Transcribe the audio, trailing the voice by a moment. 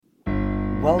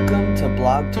Welcome to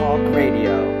Blog Talk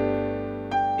Radio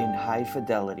in high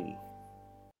fidelity.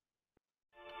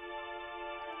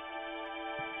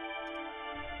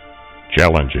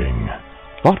 Challenging,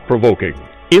 thought-provoking,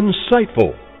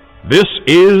 insightful. This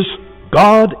is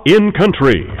God in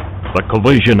Country, the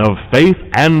collision of faith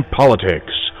and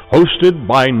politics, hosted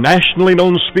by nationally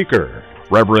known speaker,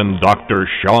 Reverend Dr.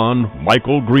 Sean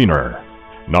Michael Greener.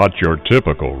 Not your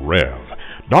typical Rev.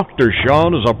 Dr.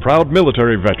 Sean is a proud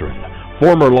military veteran,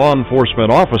 former law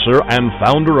enforcement officer, and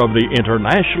founder of the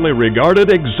internationally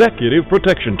regarded Executive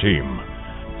Protection Team.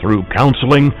 Through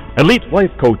counseling, elite life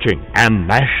coaching, and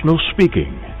national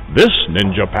speaking, this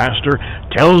ninja pastor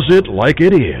tells it like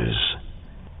it is.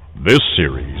 This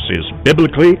series is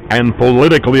biblically and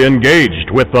politically engaged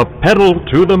with the pedal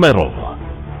to the metal.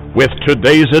 With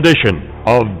today's edition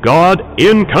of God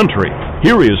in Country,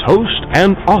 here is host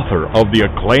and author of the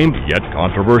acclaimed yet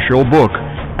controversial book,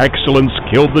 Excellence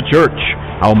Killed the Church: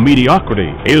 How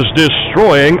Mediocrity is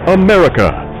Destroying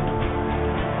America.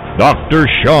 Dr.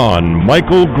 Sean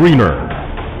Michael Greener.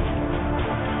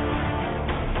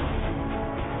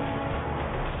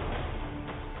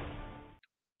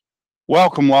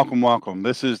 Welcome, welcome, welcome.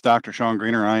 This is Dr. Sean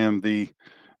Greener. I am the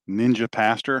ninja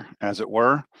pastor, as it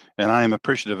were, and I am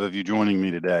appreciative of you joining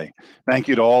me today. Thank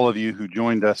you to all of you who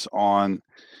joined us on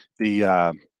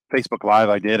the Facebook Live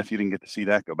I did. If you didn't get to see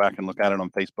that, go back and look at it on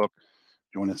Facebook.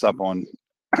 Join us up on,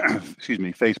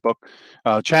 Facebook.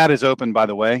 Chat is open, by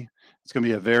the way. It's going to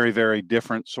be a very, very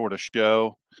different sort of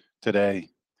show today.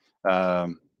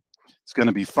 It's going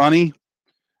to be funny.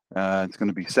 It's going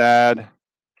to be sad.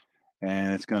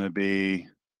 And it's going to be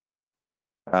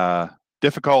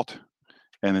difficult.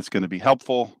 And it's going to be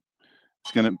helpful.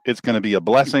 It's going to be a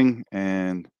blessing.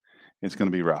 And it's going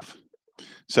to be rough.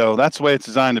 So that's the way it's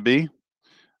designed to be.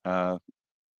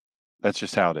 That's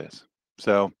just how it is.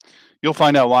 So you'll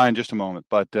find out why in just a moment.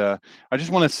 But I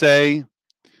just want to say,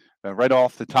 right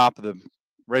off the top of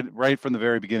right from the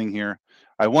very beginning here,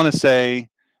 I want to say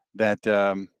that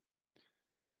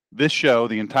this show,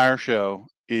 the entire show,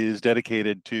 is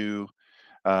dedicated to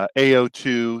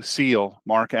AO2 SEAL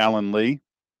Mark Allen Lee.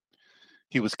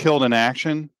 He was killed in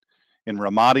action in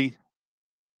Ramadi,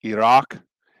 Iraq,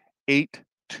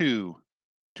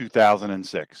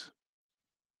 8/2/2006.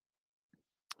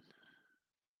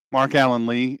 Mark Allen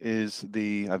Lee is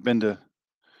I've been to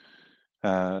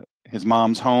his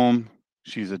mom's home.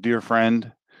 She's a dear friend.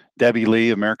 Debbie Lee,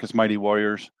 America's Mighty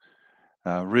Warriors.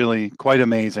 Really quite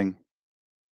amazing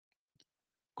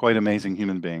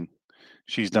human being.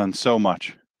 She's done so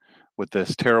much with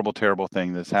this terrible, terrible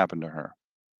thing that's happened to her.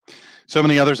 So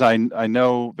many others I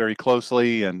know very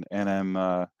closely and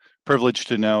am privileged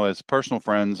to know as personal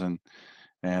friends,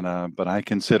 but I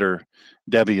consider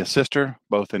Debbie a sister,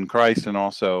 both in Christ and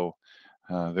also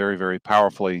very, very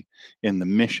powerfully in the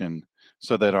mission,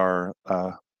 so that our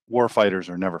war fighters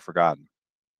are never forgotten.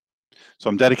 So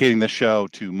I'm dedicating this show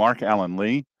to Mark Allen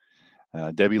Lee,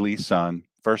 Debbie Lee's son,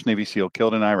 First Navy SEAL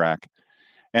killed in Iraq.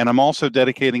 And I'm also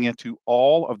dedicating it to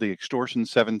all of the Extortion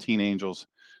 17 angels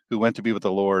who went to be with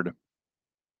the Lord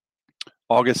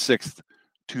August 6th,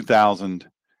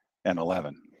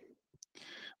 2011.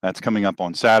 That's coming up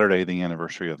on Saturday, the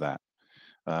anniversary of that.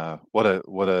 What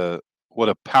a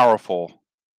powerful,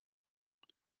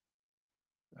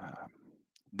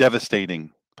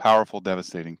 devastating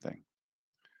thing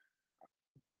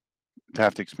to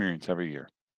have to experience every year.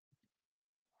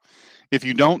 If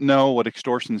you don't know what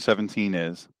Extortion 17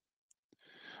 is,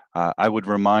 I would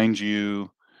remind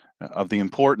you of the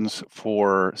importance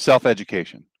for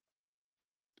self-education.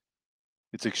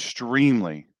 It's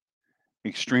extremely,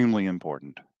 extremely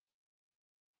important.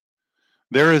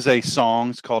 There is a song,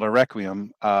 it's called a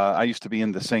Requiem. I used to be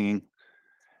into singing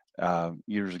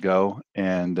years ago,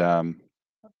 and I've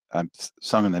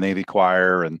sung in the Navy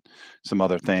choir and some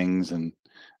other things, and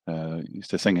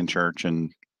used to sing in church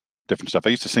and different stuff.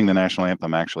 I used to sing the national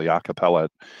anthem, actually, a cappella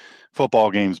at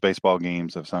football games, baseball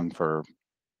games. I've sung for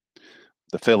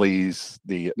the Phillies,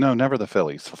 never the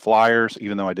Phillies, the Flyers,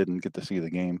 even though I didn't get to see the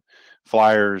game.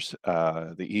 Flyers,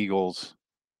 the Eagles,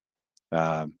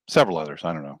 several others,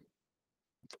 I don't know.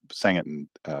 Sang it in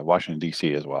Washington,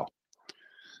 D.C. as well.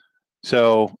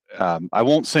 So I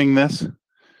won't sing this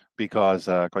because,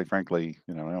 quite frankly,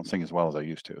 I don't sing as well as I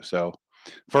used to. So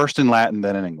first in Latin,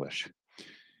 then in English.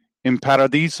 In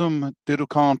paradisum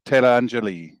deducant terra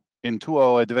angeli, in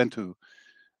tuo adventu,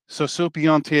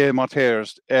 susupiantie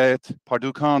maters et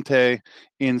parducante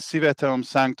in civitam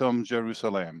sanctum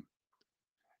Jerusalem.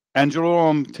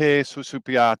 Angelorum te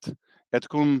susupiat, et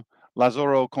cum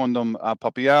Lazaro condum a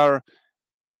papiar,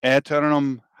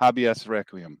 aeternum habeas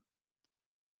requiem.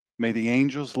 May the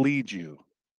angels lead you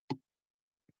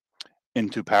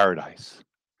into paradise.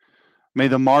 May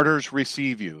the martyrs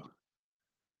receive you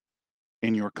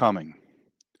in your coming,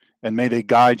 and may they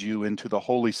guide you into the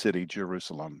holy city,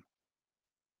 Jerusalem.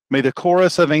 May the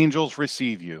chorus of angels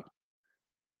receive you,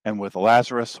 and with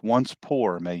Lazarus once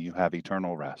poor, may you have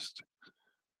eternal rest.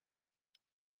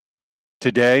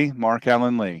 Today, Mark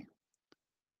Allen Lee,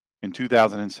 in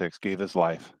 2006, gave his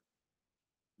life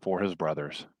for his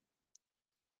brothers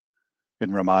in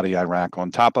Ramadi, Iraq,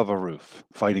 on top of a roof,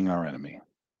 fighting our enemy.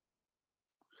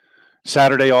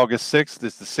 Saturday, August 6th,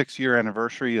 is the 6-year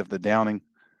anniversary of the downing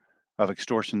of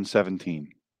Extortion 17.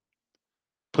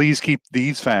 Please keep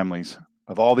these families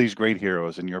of all these great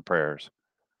heroes in your prayers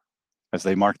as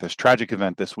they mark this tragic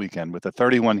event this weekend with the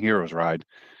 31 Heroes Ride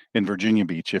in Virginia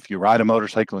Beach. If you ride a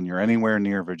motorcycle and you're anywhere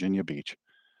near Virginia Beach,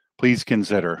 please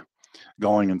consider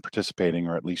going and participating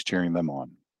or at least cheering them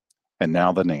on. And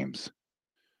now the names.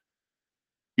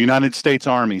 United States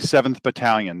Army, 7th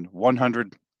Battalion,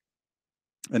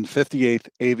 158th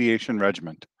Aviation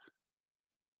Regiment.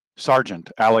 Sergeant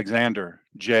Alexander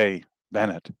J.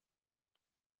 Bennett.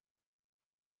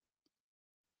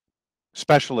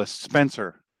 Specialist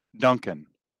Spencer Duncan.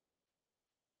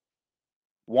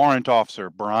 Warrant Officer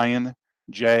Brian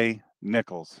J.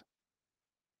 Nichols.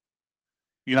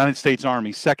 United States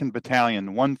Army, 2nd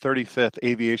Battalion, 135th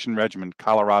Aviation Regiment,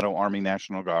 Colorado Army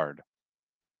National Guard.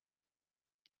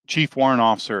 Chief Warrant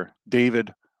Officer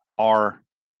David R.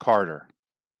 Carter.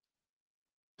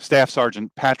 Staff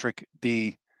Sergeant Patrick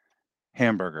D.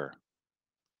 Hamburger.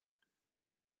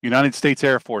 United States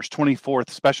Air Force, 24th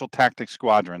Special Tactics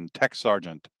Squadron, Tech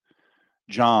Sergeant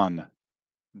John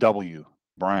W.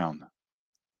 Brown.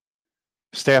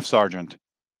 Staff Sergeant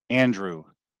Andrew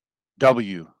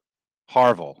W.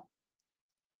 Harville.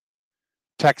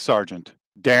 Tech Sergeant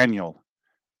Daniel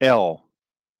L.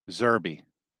 Zerby.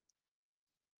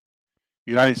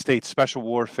 United States Special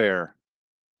Warfare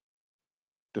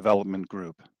Development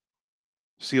Group,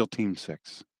 SEAL Team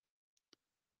 6,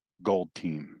 Gold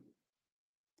Team.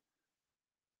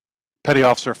 Petty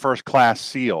Officer First Class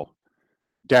SEAL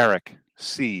Derek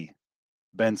C.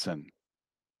 Benson.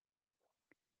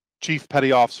 Chief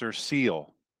Petty Officer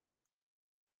SEAL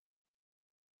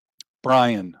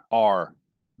Brian R.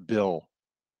 Bill.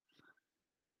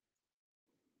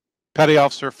 Petty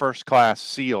Officer First Class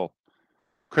SEAL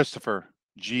Christopher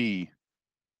G.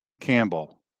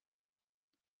 Campbell.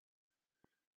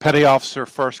 Petty Officer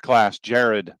First Class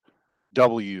Jared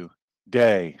W.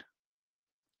 Day.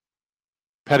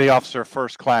 Petty Officer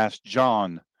First Class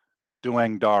John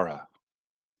Duangdara.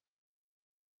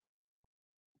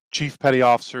 Chief Petty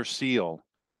Officer SEAL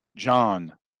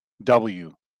John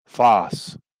W.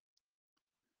 Foss.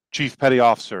 Chief Petty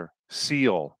Officer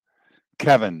SEAL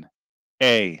Kevin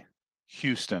A.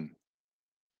 Houston.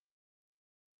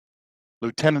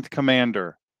 Lieutenant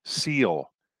Commander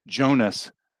SEAL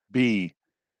Jonas B.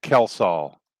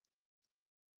 Kelsall.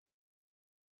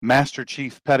 Master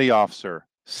Chief Petty Officer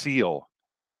SEAL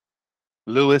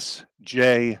Louis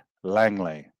J.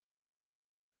 Langley.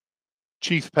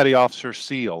 Chief Petty Officer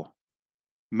SEAL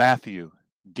Matthew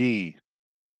D.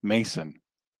 Mason.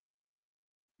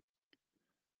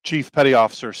 Chief Petty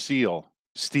Officer SEAL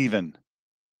Stephen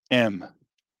M.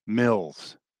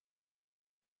 Mills.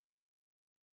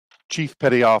 Chief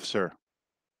Petty Officer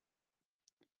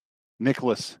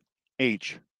Nicholas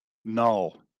H.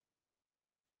 Null.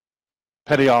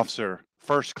 Petty Officer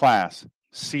First Class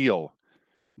SEAL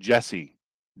Jesse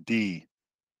D.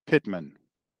 Pittman.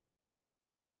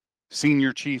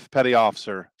 Senior Chief Petty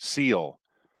Officer SEAL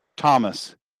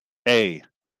Thomas A.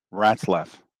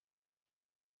 Ratzleff.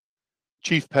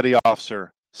 Chief Petty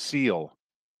Officer SEAL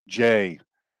J.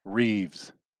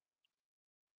 Reeves.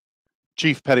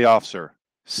 Chief Petty Officer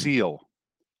SEAL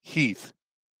Heath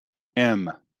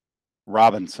M.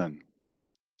 Robinson.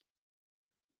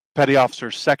 Petty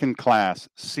Officer Second Class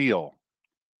SEAL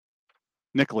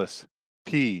Nicholas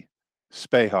P.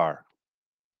 Spahar.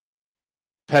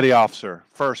 Petty Officer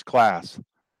First Class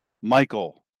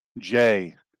Michael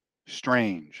J.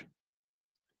 Strange.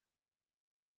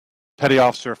 Petty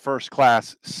Officer First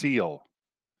Class SEAL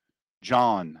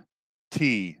John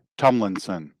T.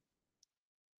 Tumlinson.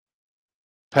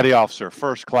 Petty Officer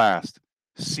First Class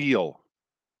SEAL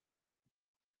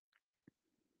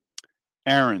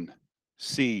Aaron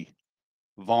C.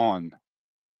 Vaughn.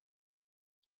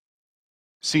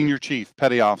 Senior Chief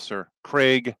Petty Officer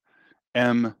Craig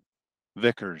M.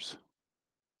 Vickers.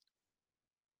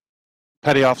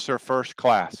 Petty Officer First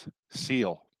Class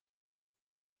SEAL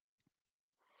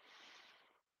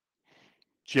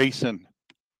Jason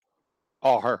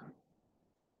R.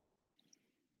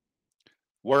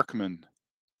 Workman.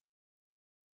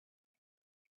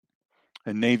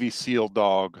 and Navy SEAL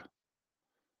dog,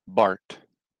 Bart.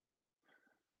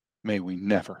 May we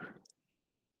never,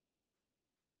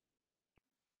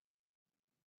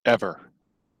 ever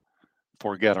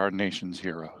forget our nation's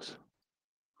heroes.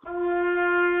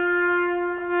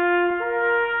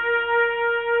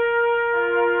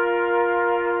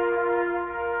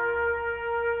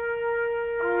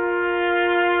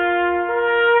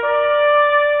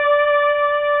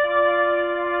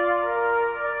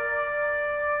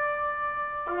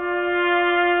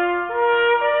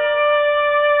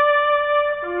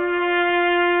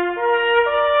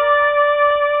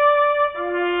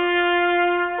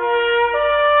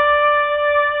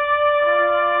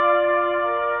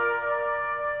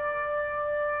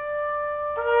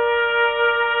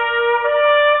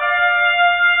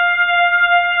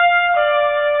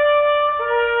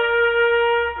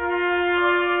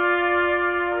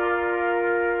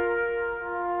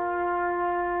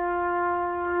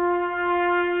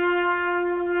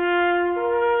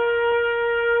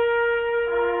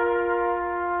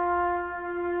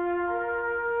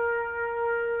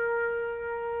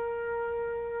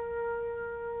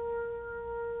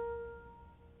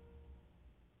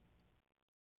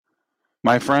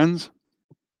 My friends,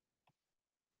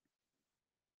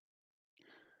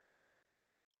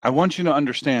 I want you to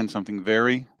understand something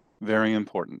very, very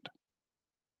important.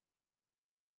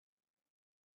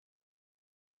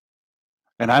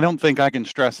 And I don't think I can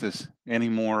stress this any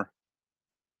more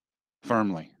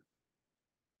firmly.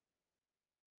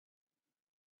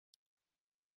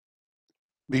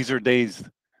 These are days,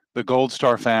 the Gold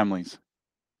Star families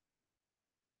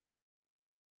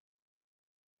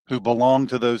who belong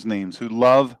to those names, who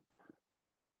love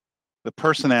the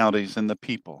personalities and the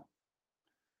people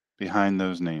behind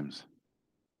those names.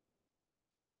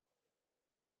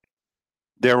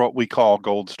 They're what we call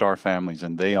Gold Star families,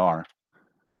 and they are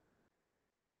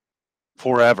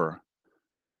forever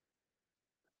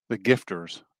the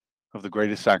gifters of the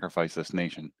greatest sacrifice this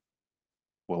nation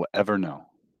will ever know.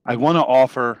 I want to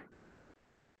offer,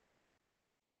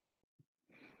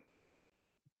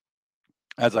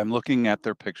 as I'm looking at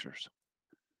their pictures,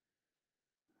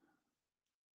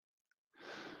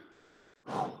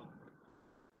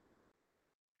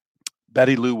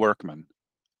 Betty Lou Workman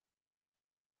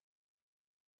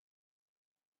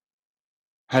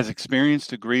has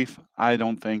experienced a grief I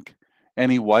don't think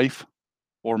any wife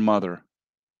or mother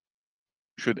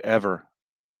should ever,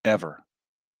 ever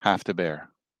have to bear.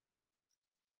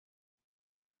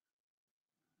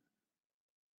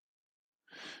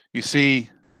 You see,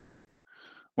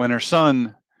 when her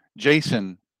son,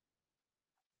 Jason,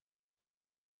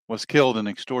 was killed in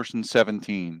Extortion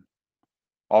 17,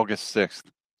 August 6th,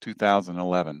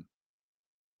 2011,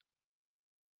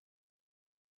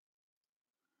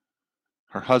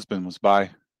 her husband was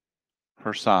by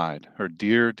her side. Her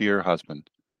dear, dear husband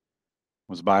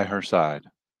was by her side.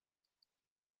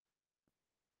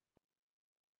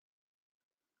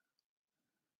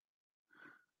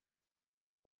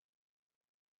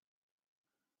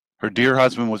 Her dear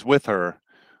husband was with her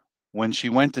when she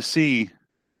went to see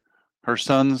her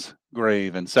son's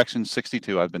grave in Section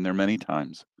 62. I've been there many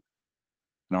times,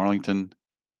 in Arlington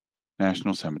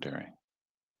National Cemetery,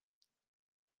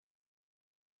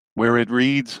 where it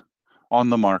reads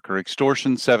on the marker,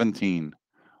 Extortion 17,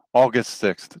 August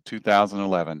 6th,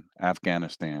 2011,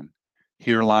 Afghanistan.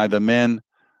 Here lie the men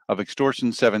of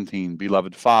Extortion 17,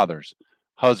 beloved fathers,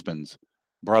 husbands,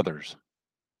 brothers,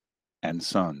 and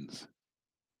sons.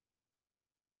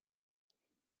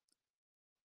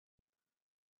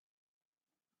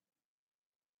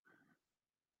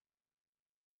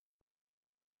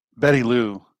 Betty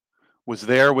Lou was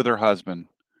there with her husband,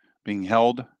 being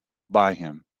held by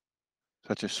him.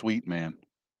 Such a sweet man.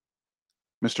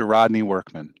 Mr. Rodney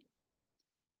Workman,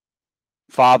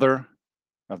 father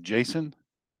of Jason,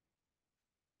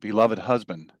 beloved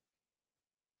husband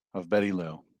of Betty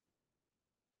Lou,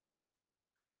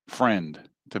 friend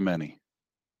to many,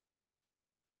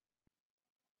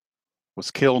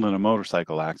 was killed in a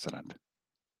motorcycle accident,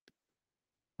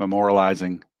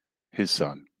 memorializing his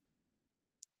son.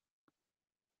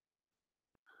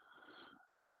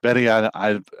 Betty,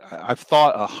 I've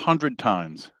thought 100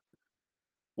 times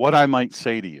what I might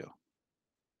say to you,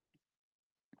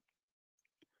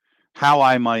 how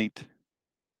I might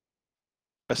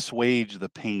assuage the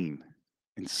pain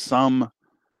in some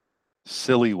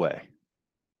silly way.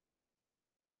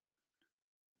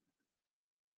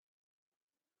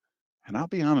 And I'll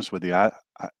be honest with you,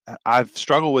 I've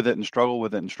struggled with it and struggled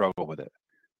with it and struggled with it.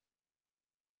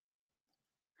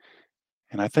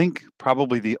 And I think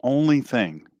probably the only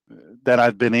thing that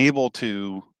I've been able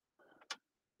to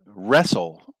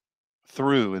wrestle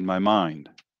through in my mind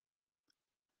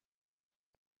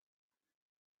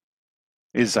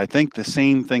is, I think, the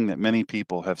same thing that many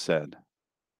people have said.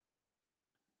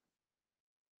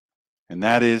 And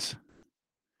that is,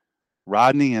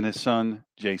 Rodney and his son,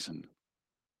 Jason,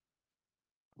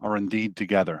 are indeed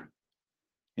together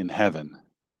in heaven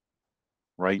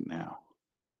right now.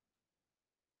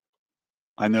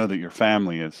 I know that your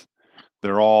family is.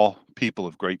 They're all people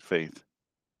of great faith.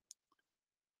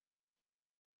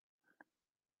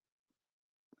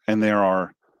 And there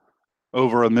are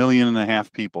over 1.5 million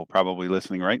people probably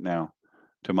listening right now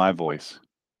to my voice.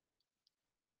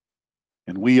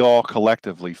 And we all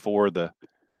collectively, for the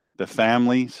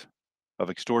families of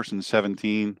Extortion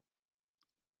 17,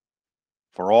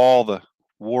 for all the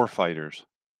war fighters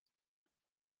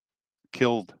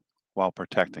killed while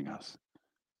protecting us,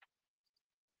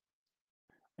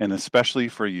 and especially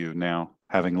for you now,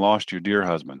 having lost your dear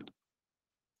husband,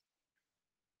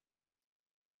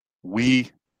 we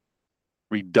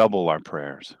redouble our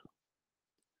prayers.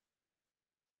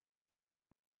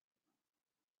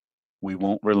 We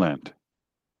won't relent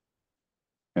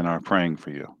in our praying for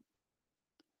you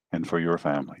and for your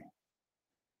family.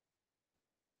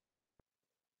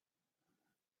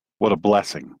 What a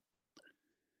blessing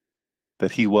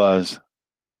that he was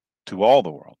to all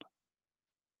the world.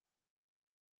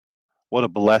 What a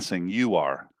blessing you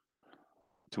are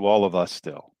to all of us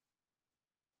still.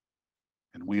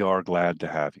 And we are glad to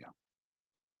have you.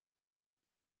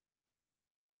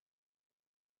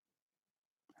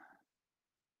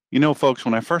 You know, folks,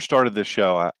 when I first started this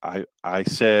show, I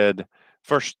said,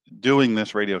 first doing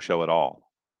this radio show at all,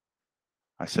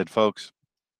 I said, folks,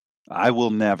 I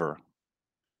will never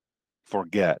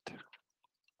forget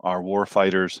our war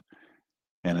fighters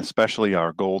and especially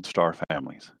our Gold Star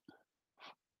families.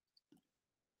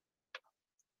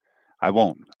 I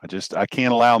won't. I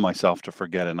can't allow myself to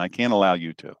forget it, and I can't allow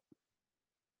you to.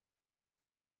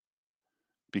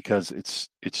 Because it's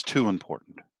too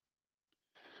important.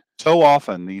 So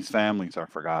often these families are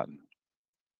forgotten.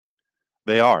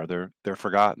 They are. They're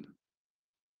forgotten.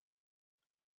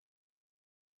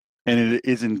 And it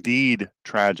is indeed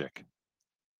tragic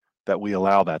that we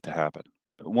allow that to happen.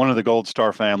 One of the Gold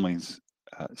Star families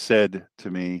said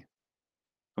to me,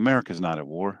 America's not at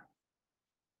war.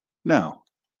 No,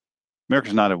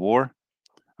 America's not at war.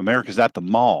 America's at the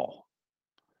mall.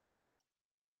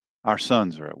 Our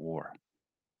sons are at war.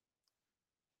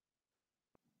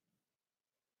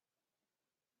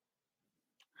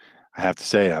 I have to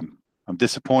say, I'm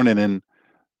disappointed in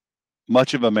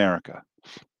much of America.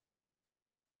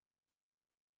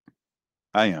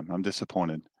 I am. I'm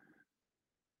disappointed.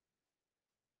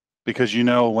 Because, you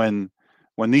know, when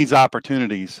these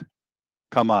opportunities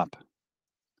come up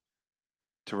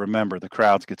to remember, the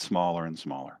crowds get smaller and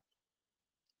smaller.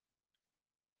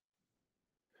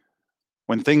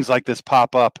 When things like this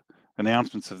pop up,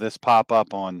 announcements of this pop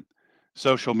up on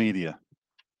social media,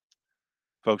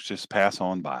 folks just pass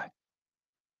on by.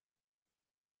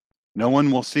 No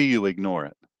one will see you ignore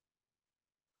it.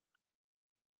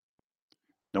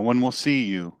 No one will see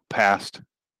you past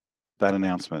that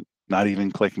announcement, not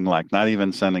even clicking like, not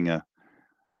even sending a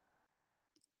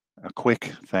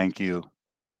quick thank you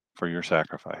for your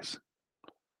sacrifice.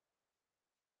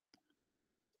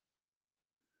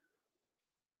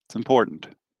 It's important.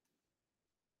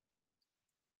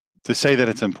 To say that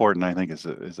it's important, I think, is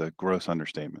a gross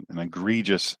understatement, an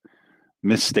egregious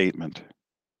misstatement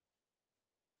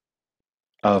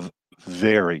of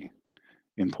very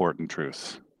important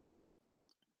truths.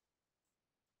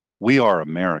 We are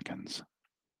Americans.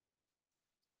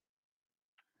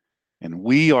 And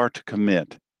we are to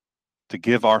commit to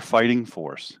give our fighting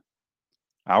force,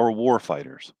 our war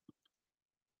fighters,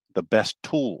 the best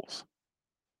tools,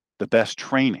 the best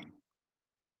training,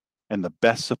 and the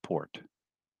best support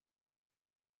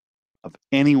of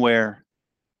anywhere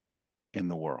in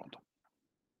the world.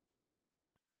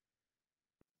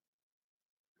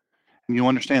 And you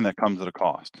understand that comes at a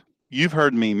cost. You've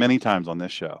heard me many times on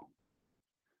this show.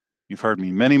 You've heard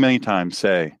me many, many times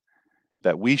say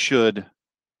that we should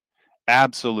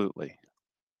absolutely.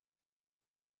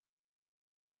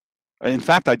 In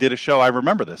fact, I did a show. I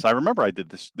remember this. I remember I did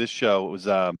this show. It was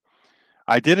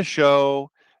I did a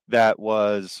show that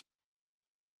was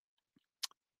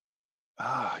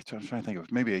I'm trying to think. It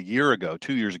was maybe a year ago,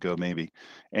 2 years ago, maybe,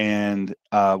 and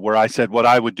where I said what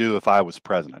I would do if I was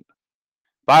president.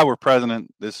 If I were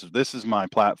president, this is my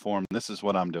platform. This is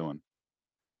what I'm doing.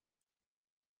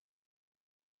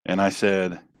 And I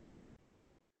said,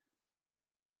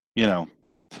 you know,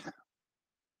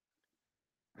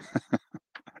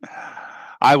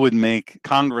 I would make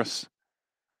Congress,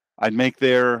 I'd make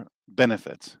their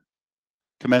benefits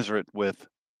commensurate with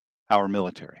our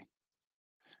military.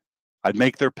 I'd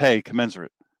make their pay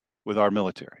commensurate with our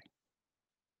military.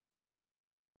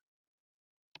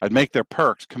 I'd make their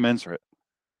perks commensurate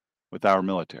with our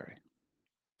military.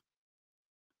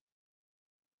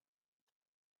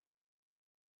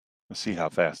 Let's see how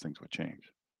fast things would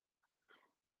change.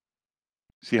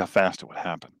 See how fast it would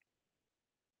happen.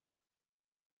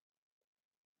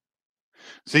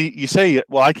 See, you say,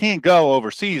 well, I can't go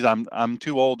overseas. I'm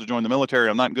too old to join the military.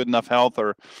 I'm not in good enough health,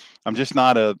 or I'm just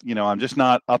not I'm just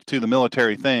not up to the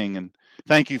military thing. And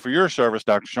thank you for your service,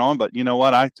 Dr. Sean, but you know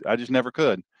what? I just never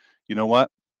could. You know what?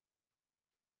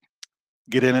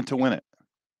 Get in it to win it.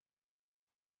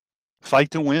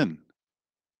 Fight to win.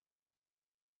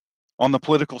 On the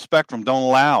political spectrum, do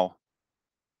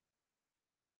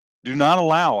not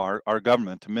allow our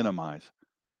government to minimize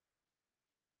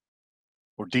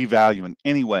or devalue in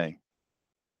any way.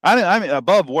 I mean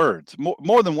above words,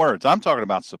 more than words. I'm talking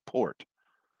about support.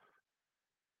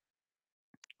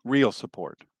 Real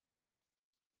support.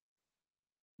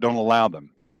 Don't allow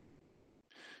them.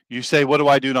 You say, what do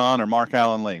I do to honor Mark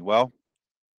Allen Lee? Well,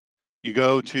 you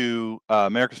go to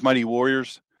America's Mighty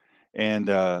Warriors and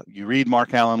you read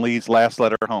Mark Allen Lee's last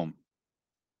letter home.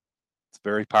 It's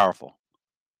very powerful.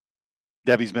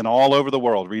 Debbie's been all over the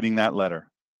world reading that letter.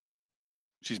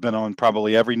 She's been on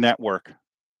probably every network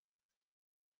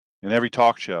and every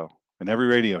talk show and every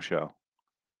radio show.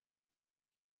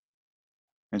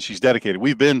 And she's dedicated.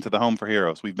 We've been to the Home for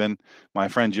Heroes. We've been, my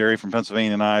friend Jerry from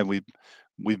Pennsylvania and I,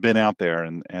 we've been out there,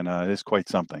 and it is quite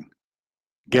something.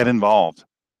 Get involved.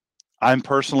 I'm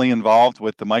personally involved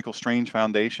with the Michael Strange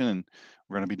Foundation, and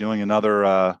we're going to be doing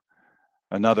another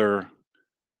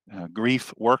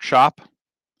grief workshop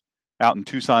out in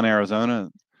Tucson,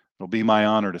 Arizona. It'll be my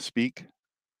honor to speak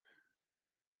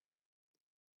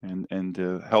and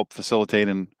to help facilitate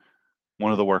in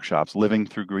one of the workshops, Living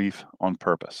Through Grief on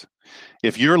Purpose.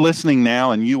 If you're listening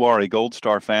now and you are a Gold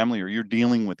Star family or you're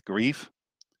dealing with grief,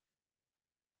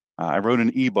 I wrote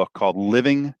an ebook called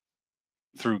Living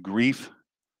Through Grief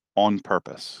on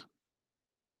Purpose.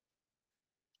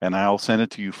 And I'll send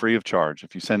it to you free of charge.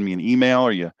 If you send me an email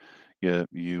or you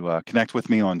connect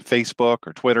with me on Facebook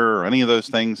or Twitter or any of those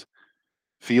things,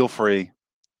 feel free,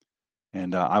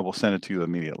 and I will send it to you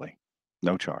immediately.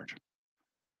 No charge.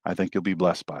 I think you'll be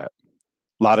blessed by it.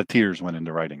 A lot of tears went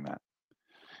into writing that.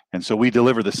 And so we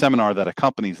deliver the seminar that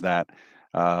accompanies that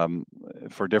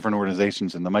for different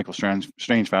organizations, and the Michael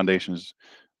Strange Foundation has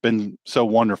been so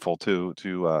wonderful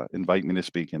to invite me to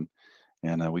speak.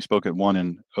 And we spoke at one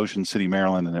in Ocean City,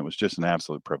 Maryland, and it was just an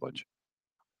absolute privilege.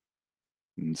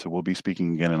 And so we'll be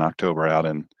speaking again in October out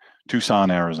in Tucson,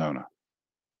 Arizona.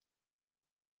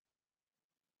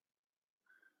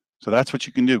 So that's what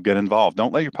you can do. Get involved.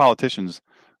 Don't let your politicians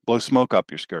blow smoke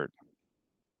up your skirt.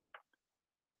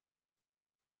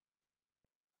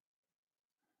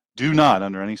 Do not,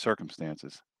 under any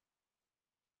circumstances,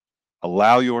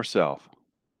 allow yourself.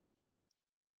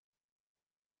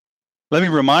 Let me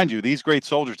remind you, these great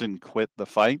soldiers didn't quit the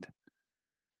fight.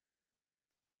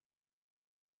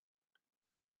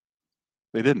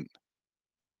 They didn't.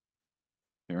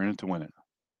 They're in it to win it.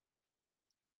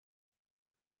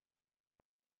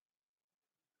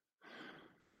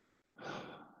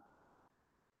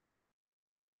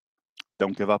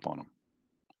 Don't give up on them.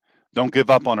 Don't give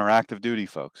up on our active duty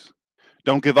folks.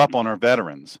 Don't give up on our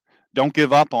veterans. Don't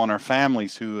give up on our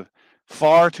families who have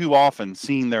far too often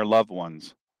seen their loved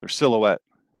ones, their silhouette,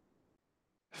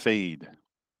 fade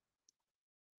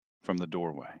from the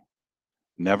doorway,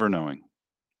 never knowing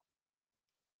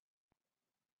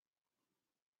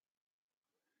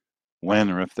when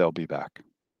or if they'll be back.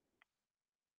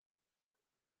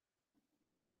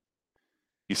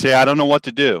 You say, I don't know what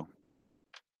to do.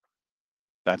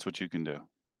 That's what you can do.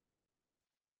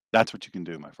 That's what you can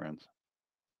do, my friends.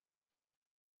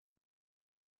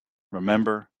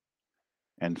 Remember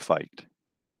and fight.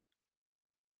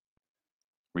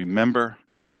 Remember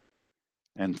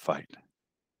and fight.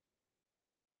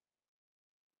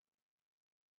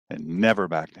 And never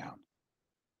back down.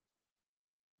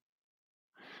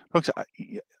 Folks,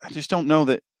 I just don't know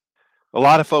that a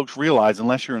lot of folks realize,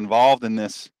 unless you're involved in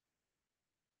this,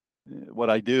 what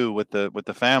I do with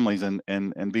the families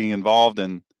and being involved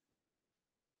in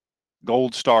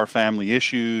Gold Star family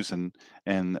issues and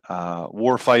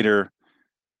warfighter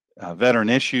veteran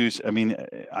issues. I mean,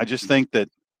 I just think that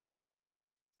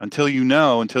until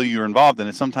you're involved in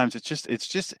it, sometimes it's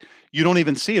just you don't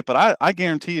even see it. But I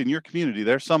guarantee you, in your community,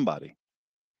 there's somebody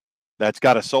that's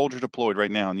got a soldier deployed right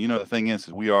now. And the thing is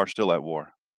we are still at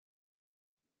war.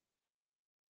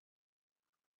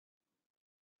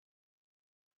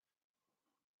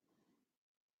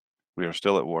 We are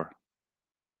still at war.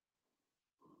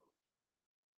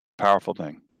 Powerful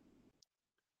thing.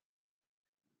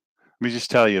 Let me just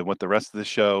tell you what the rest of the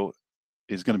show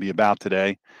is going to be about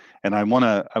today. And I want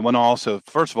to also,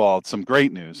 first of all, some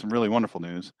great news, some really wonderful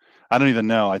news. I don't even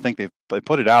know. I think they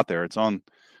put it out there. It's on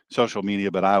social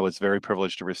media, but I was very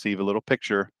privileged to receive a little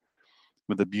picture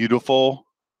with a beautiful,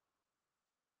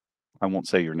 I won't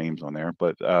say your names on there,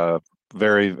 but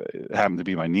very happened to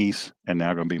be my niece and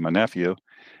now going to be my nephew.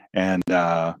 And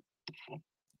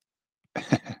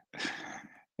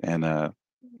and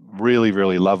really,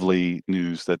 really lovely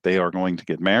news that they are going to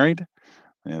get married.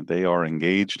 And they are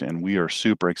engaged, and we are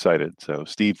super excited. So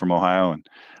Steve from Ohio and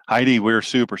Heidi, we're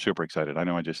super, super excited. I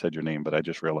know I just said your name, but I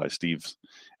just realized Steve's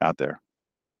out there.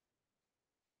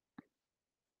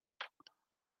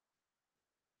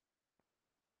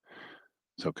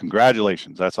 So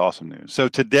congratulations. That's awesome news. So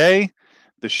today,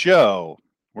 the show,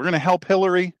 we're going to help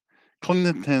Hillary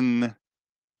Clinton,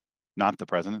 not the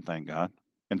president, thank God,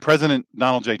 and President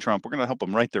Donald J. Trump. We're going to help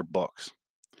them write their books.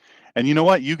 And you know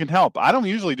what? You can help. I don't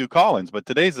usually do call-ins, but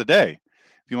today's the day.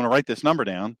 If you want to write this number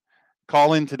down,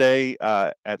 call in today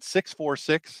at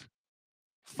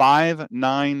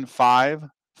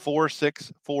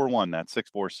 646-595-4641. That's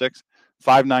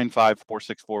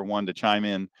 646-595-4641 to chime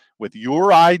in with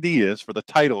your ideas for the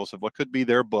titles of what could be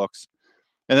their books.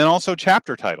 And then also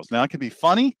chapter titles. Now, it can be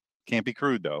funny. Can't be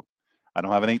crude, though. I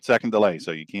don't have an 8-second delay,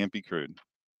 so you can't be crude.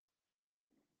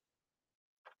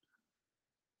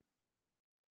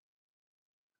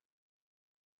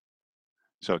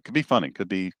 So it could be funny, could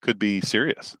be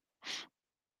serious.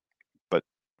 But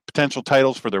potential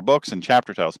titles for their books and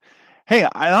chapter titles. Hey,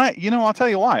 I'll tell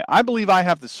you why. I believe I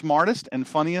have the smartest and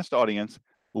funniest audience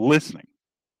listening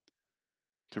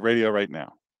to radio right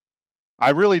now. I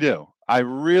really do. I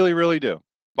really, really do.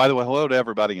 By the way, hello to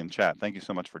everybody in chat. Thank you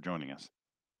so much for joining us.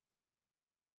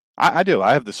 I do.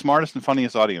 I have the smartest and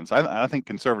funniest audience. I think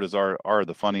conservatives are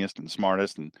the funniest and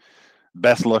smartest and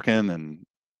best looking and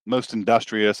most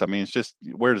industrious. I mean, it's just,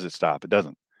 where does it stop? It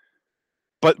doesn't.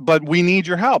 But we need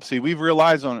your help. See, we've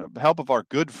realized on the help of our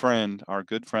good friend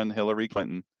Hillary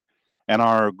Clinton, and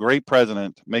our great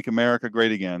president, make America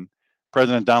great again,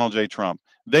 President Donald J. Trump.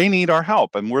 They need our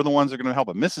help, and we're the ones that are going to help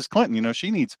them. Mrs. Clinton,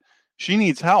 she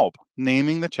needs help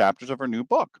naming the chapters of her new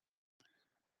book.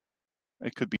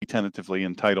 It could be tentatively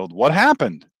entitled, "What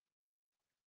Happened?"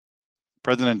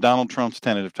 President Donald Trump's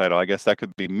tentative title, I guess that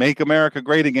could be "Make America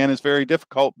Great Again is Very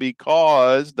Difficult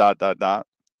Because ... By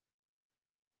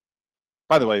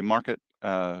the way, mark it,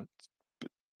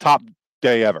 top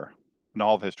day ever in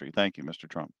all of history. Thank you, Mr.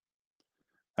 Trump.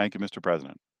 Thank you, Mr.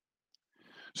 President.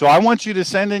 So I want you to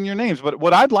send in your names, but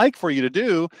what I'd like for you to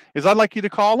do is I'd like you to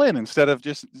call in instead of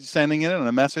just sending it in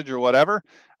a message or whatever.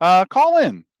 Call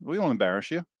in. We won't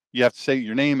embarrass you. You have to say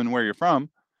your name and where you're from,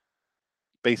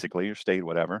 basically, your state,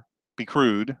 whatever. Be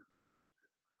crude,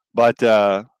 but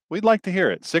we'd like to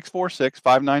hear it.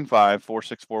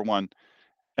 646-595-4641,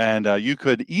 and you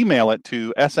could email it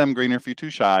to smgreener if you're too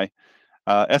shy,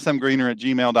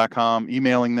 smgreener@gmail.com,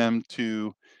 emailing them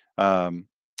to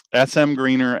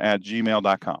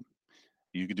smgreener@gmail.com.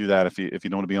 You could do that if you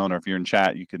don't want to be on, or if you're in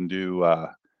chat, you can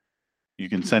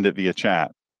send it via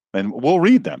chat, and we'll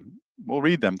read them. We'll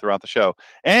read them throughout the show,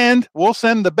 and we'll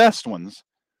send the best ones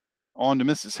on to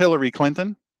Mrs. Hillary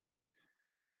Clinton.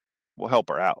 We'll help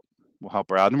her out. And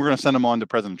we're going to send them on to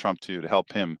President Trump too, to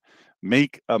help him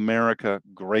make America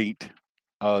great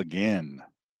again.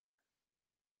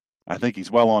 I think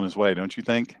he's well on his way, don't you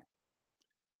think?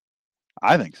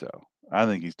 I think so. I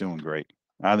think he's doing great.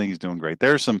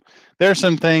 There's some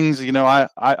things,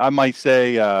 I might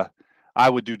say I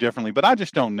would do differently, but I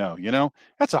just don't know.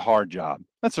 That's a hard job.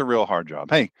 That's a real hard job.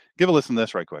 Hey, give a listen to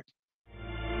this right quick.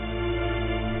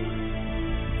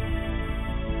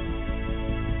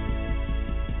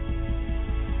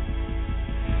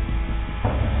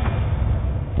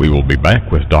 We will be back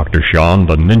with Dr. Sean,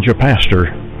 the Ninja Pastor,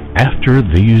 after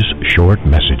these short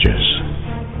messages.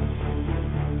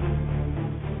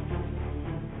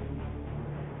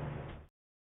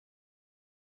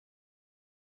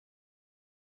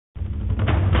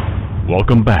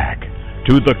 Welcome back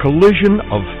to the collision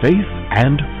of faith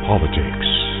and politics.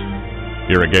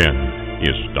 Here again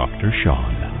is Dr.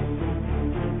 Sean.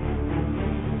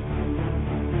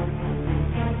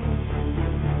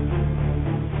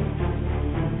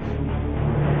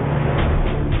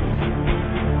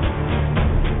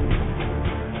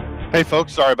 Hey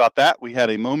folks, sorry about that. We had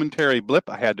a momentary blip.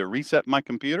 I had to reset my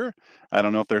computer. I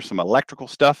don't know if there's some electrical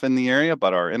stuff in the area,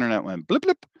 but our internet went blip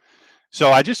blip.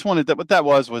 So I just wanted what that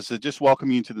was to just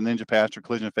welcome you to the Ninja Pastor,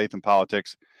 Collision of Faith and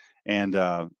Politics. And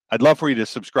I'd love for you to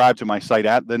subscribe to my site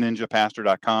at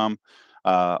theninjapastor.com.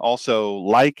 Also,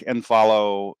 like and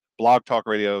follow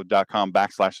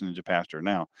blogtalkradio.com/ninjapastor.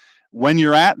 Now, when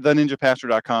you're at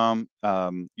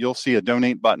theninjapastor.com, you'll see a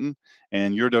donate button,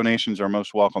 and your donations are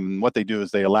most welcome. And what they do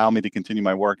is they allow me to continue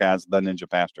my work as the Ninja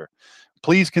Pastor.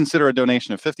 Please consider a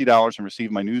donation of $50 and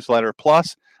receive my newsletter,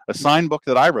 plus a signed book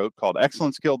that I wrote called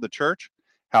Excellence Killed the Church: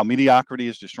 How Mediocrity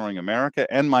is Destroying America,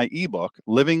 and my ebook,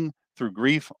 Living Through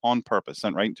Grief on Purpose,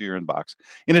 sent right into your inbox.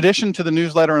 In addition to the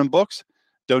newsletter and books,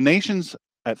 donations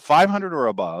at $500 or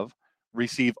above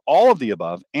receive all of the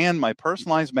above and my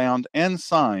personalized bound and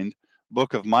signed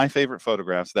book of my favorite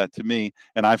photographs that to me,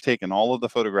 and I've taken all of the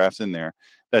photographs in there,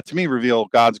 that to me reveal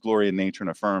God's glory in nature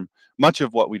and affirm much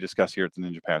of what we discuss here at the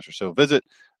Ninja Pastor. So visit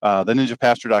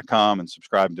theninjapastor.com and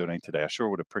subscribe and donate today. I sure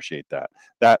would appreciate that.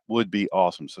 That would be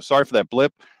awesome. So sorry for that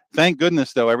blip. Thank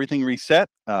goodness, though, everything reset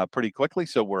pretty quickly,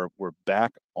 so we're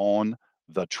back on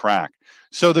the track.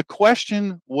 So the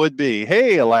question would be,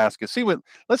 hey, Alaska,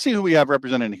 let's see who we have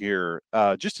represented here.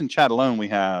 Just in chat alone, we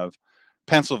have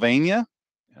Pennsylvania.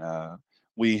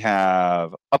 We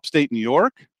have upstate New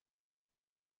York.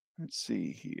 Let's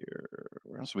see here.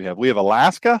 What else do we have? We have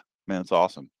Alaska. Man, that's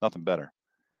awesome. Nothing better.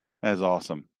 That is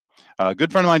awesome. A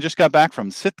good friend of mine just got back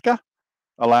from Sitka,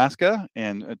 Alaska,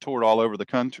 and toured all over the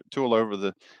country,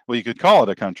 well, you could call it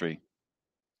a country.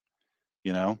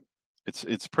 You know,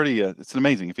 it's pretty, it's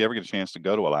amazing. If you ever get a chance to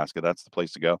go to Alaska, that's the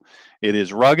place to go. It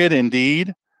is rugged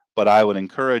indeed, but I would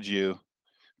encourage you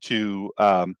to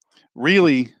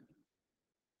really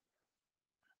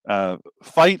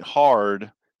fight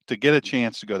hard to get a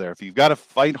chance to go there. If you've got to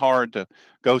fight hard to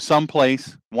go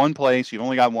someplace, one place, you've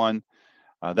only got one,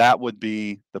 that would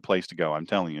be the place to go. I'm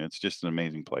telling you, it's just an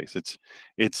amazing place.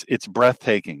 It's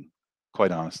breathtaking,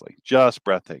 quite honestly, just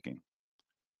breathtaking.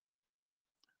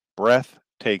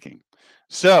 Breathtaking.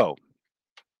 So,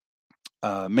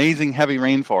 amazing heavy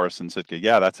rainforest in Sitka.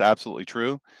 Yeah, that's absolutely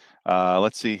true.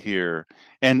 Let's see here.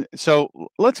 And so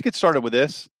let's get started with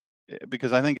this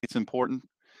because I think it's important.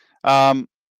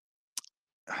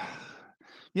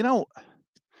 You know,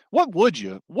 what would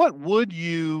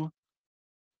you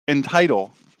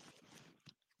entitle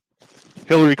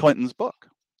Hillary Clinton's book?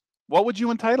 What would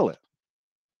you entitle it?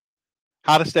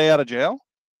 How to Stay Out of Jail?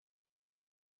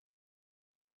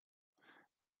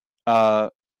 Why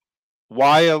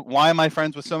am I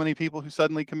friends with so many people who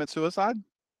suddenly commit suicide?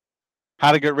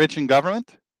 How to Get Rich in Government?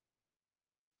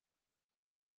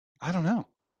 I don't know.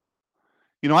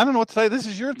 I don't know what to say. This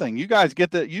is your thing. You guys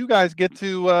get to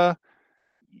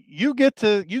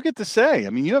say. I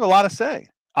mean, you have a lot to say.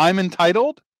 I'm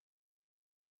entitled.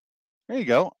 There you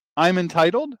go. I'm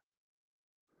entitled.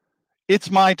 It's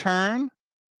my turn.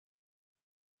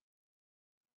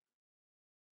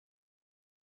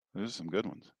 Those are some good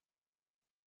ones.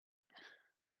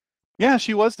 Yeah,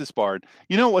 she was disbarred.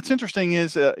 What's interesting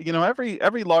is,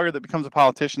 every lawyer that becomes a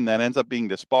politician that ends up being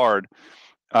disbarred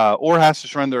or has to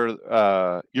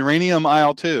surrender uranium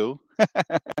IL-2.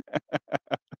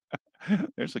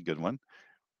 There's a good one.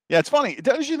 Yeah, it's funny.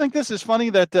 Don't you think this is funny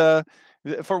that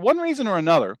for one reason or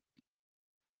another,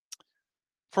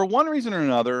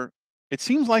 it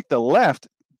seems like the left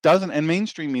doesn't, and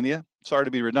mainstream media, sorry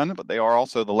to be redundant, but they are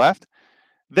also the left,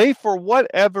 they, for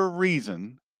whatever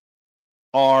reason,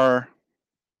 are,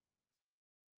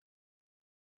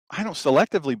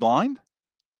 selectively blind.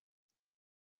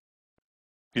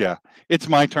 Yeah, it's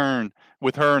my turn.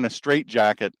 With her in a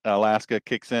straitjacket, Alaska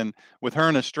kicks in. With her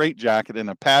in a straitjacket in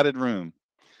a padded room.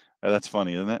 That's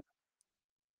funny, isn't it?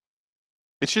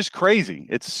 It's just crazy.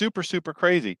 It's super, super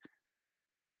crazy.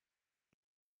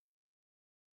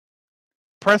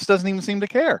 Press doesn't even seem to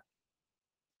care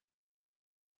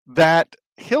that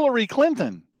Hillary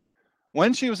Clinton,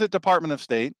 when she was at Department of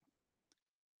State,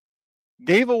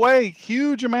 gave away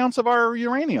huge amounts of our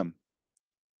uranium.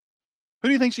 Who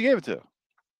do you think she gave it to?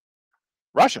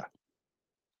 Russia.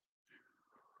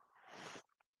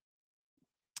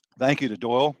 Thank you to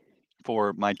Doyle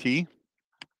for my tea.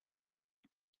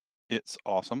 It's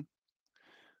awesome.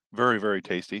 Very, very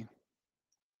tasty.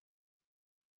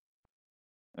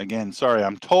 Again, sorry,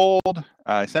 I'm told,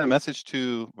 I sent a message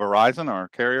to Verizon, our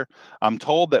carrier. I'm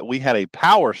told that we had a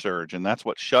power surge, and that's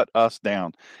what shut us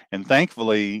down. And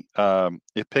thankfully,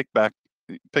 it picked back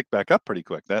up pretty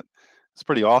quick. That's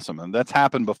pretty awesome, and that's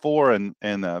happened before, and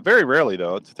very rarely,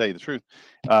 though, to tell you the truth.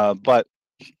 But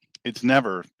it's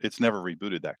never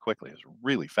rebooted that quickly. It's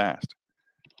really fast.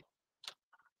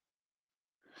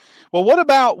 Well,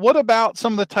 what about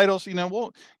some of the titles?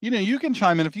 You can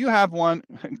chime in if you have one.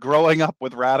 Growing Up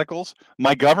with Radicals,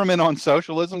 My Government on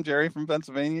Socialism. Jerry from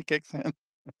Pennsylvania kicks in.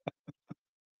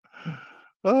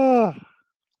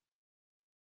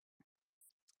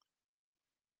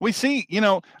 We see,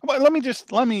 well,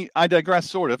 I digress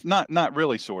sort of, not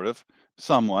really sort of,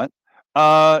 somewhat.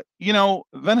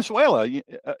 Venezuela,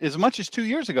 as much as 2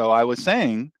 years ago, I was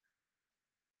saying,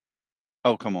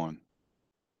 oh, come on.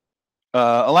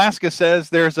 Alaska says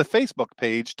there's a Facebook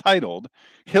page titled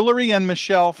Hilary and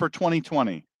Michelle for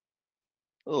 2020.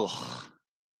 Ugh. What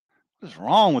is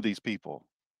wrong with these people?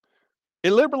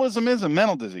 Illiberalism is a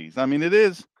mental disease. I mean, it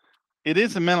is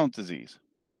a mental disease.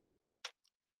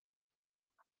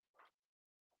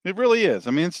 It really is.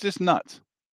 I mean, it's just nuts.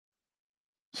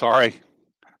 Sorry.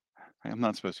 I'm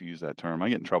not supposed to use that term. I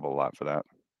get in trouble a lot for that.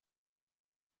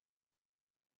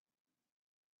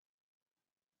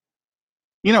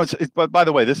 But by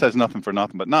the way, this has nothing for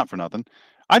nothing, but not for nothing.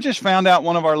 I just found out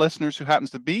one of our listeners who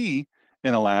happens to be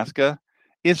in Alaska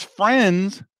is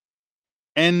friends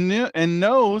and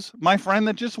knows my friend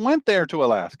that just went there to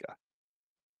Alaska.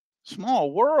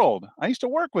 Small world. I used to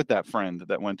work with that friend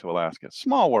that went to Alaska.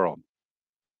 Small world.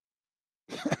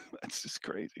 That's just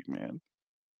crazy, man.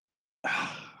 I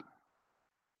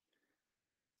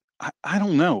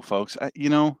don't know, folks.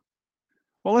 Well,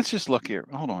 let's just look here.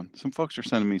 Hold on. Some folks are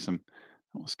sending me some.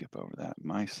 We'll skip over that.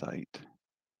 My site.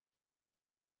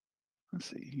 Let's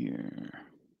see here.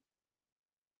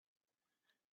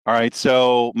 All right.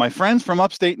 So my friends from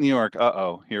upstate New York.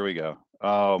 Uh-oh. Here we go.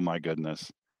 Oh, my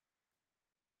goodness.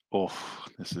 Oh,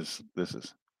 this is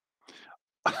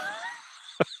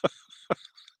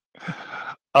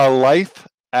A Life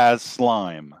as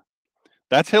Slime.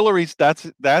 That's Hillary's. That's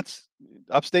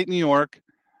upstate New York.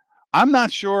 I'm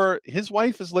not sure. His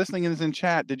wife is listening and is in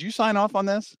chat. Did you sign off on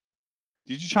this?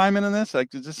 Did you chime in on this?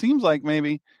 Like, it seems like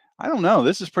maybe, I don't know.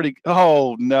 This is pretty.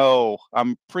 Oh no,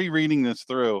 I'm pre-reading this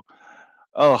through.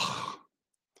 Oh.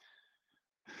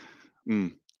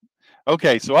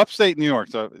 Okay, so upstate New York.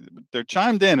 So they're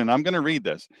chimed in, and I'm going to read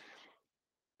this.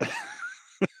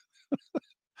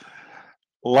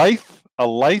 A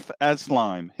Life as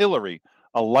Slime. Hilary,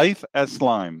 A Life as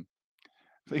Slime.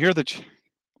 Here are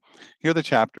the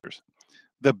chapters.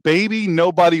 The baby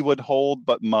nobody would hold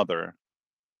but mother.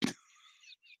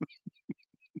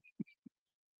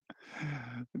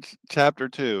 Chapter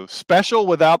 2. Special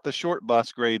without the short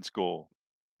bus grade school.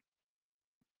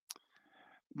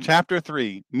 Chapter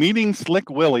 3. Meeting Slick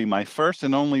Willie, my first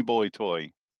and only boy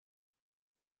toy.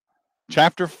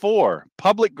 Chapter 4.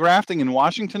 Public grafting in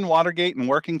Washington, Watergate, and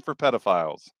working for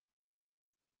pedophiles.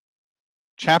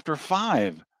 Chapter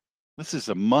 5. This is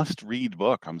a must-read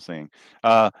book, I'm saying.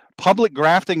 Public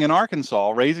grafting in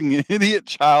Arkansas, raising an idiot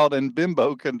child and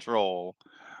bimbo control.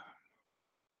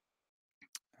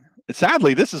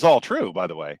 Sadly, this is all true, by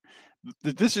the way.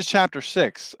 This is chapter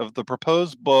 6 of the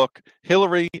proposed book,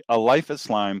 Hilary, A Life as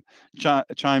Slime.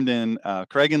 Chimed in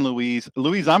Craig and Louise.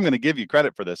 Louise, I'm going to give you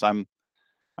credit for this. I'm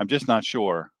just not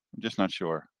sure.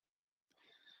 You'll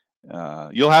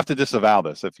have to disavow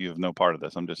this if you have no part of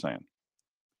this. I'm just saying.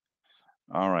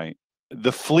 All right.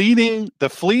 The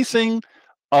fleecing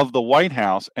of the White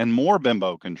House and more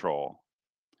bimbo control.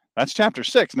 That's chapter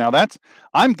 6. Now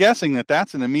I'm guessing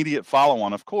that's an immediate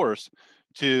follow-on, of course,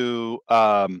 to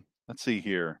let's see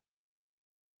here.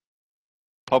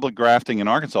 Public grafting in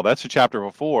Arkansas. That's the chapter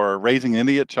before, raising an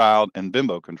idiot child and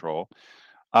bimbo control.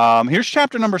 Here's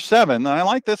chapter number 7, and I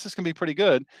like this. This can be pretty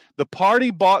good. The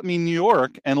party bought me New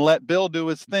York and let Bill do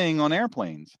his thing on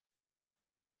airplanes.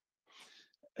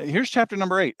 Here's chapter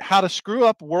number 8, how to screw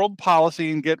up world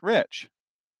policy and get rich.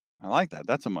 I like that.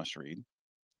 That's a must read.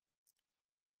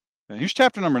 Here's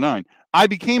chapter number 9. I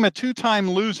became a 2-time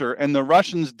loser and the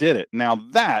Russians did it. Now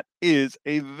that is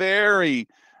a very,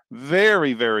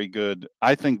 very, very good.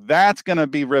 I think that's going to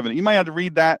be riveting. You might have to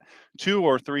read that 2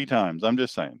 or 3 times. I'm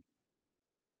just saying.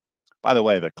 By the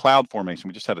way, the cloud formation,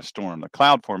 we just had a storm. The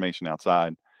cloud formation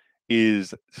outside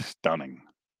is stunning.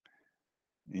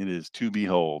 It is to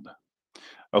behold.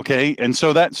 Okay, and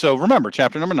so remember,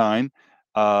 chapter number 9,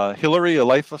 Hilary, A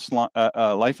Life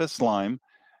as Slime.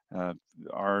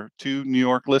 Our 2 New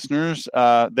York listeners,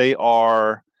 they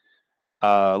are,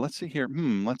 let's see here.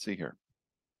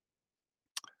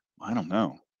 I don't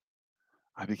know.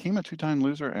 I became a 2-time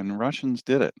loser and Russians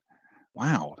did it.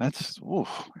 Wow, that's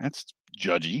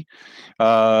judgy.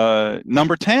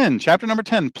 Number 10, chapter number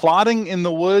 10, plotting in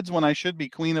the woods when I should be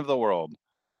queen of the world.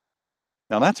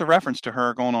 Now that's a reference to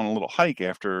her going on a little hike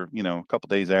after, a couple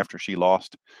days after she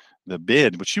lost the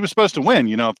bid, which she was supposed to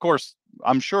win. Of course,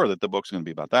 I'm sure that the book's going to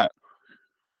be about that.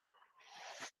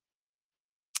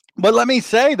 But let me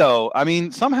say, though, I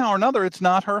mean, somehow or another, it's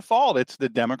not her fault. It's the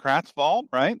Democrats' fault,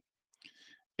 right?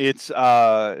 It's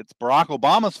Barack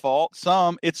Obama's fault.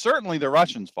 It's certainly the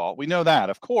Russians' fault. We know that,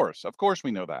 of course. Of course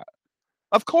we know that.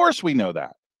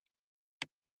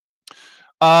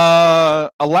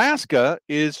 Alaska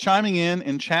is chiming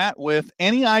in chat with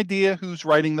any idea who's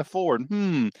writing the forward.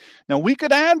 Now we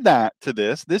could add that to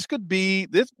this. This could be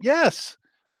this. Yes.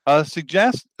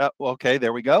 Suggest. Okay,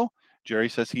 there we go. Jerry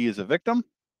says he is a victim.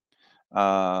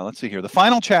 Let's see here. The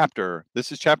final chapter.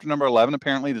 This is chapter number 11.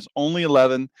 Apparently, there's only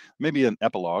 11. Maybe an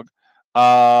epilogue.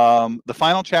 The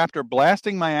final chapter,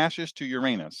 blasting my ashes to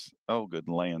Uranus. Oh, good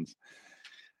lands.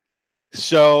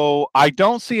 So I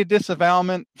don't see a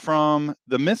disavowalment from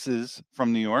the missus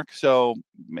from New York. So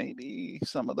maybe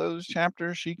some of those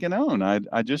chapters she can own.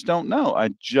 I just don't know. I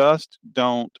just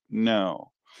don't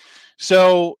know.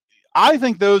 So I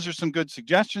think those are some good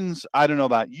suggestions. I don't know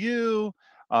about you.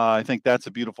 I think that's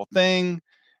a beautiful thing.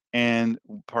 And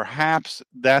perhaps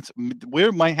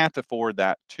we might have to forward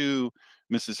that to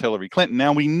Mrs. Hillary Clinton.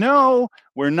 Now we know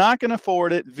we're not going to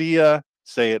forward it via,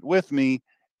 say it with me,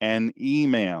 an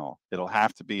email. It'll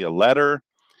have to be a letter,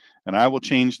 and I will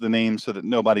change the name so that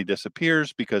nobody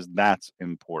disappears, because that's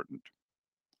important.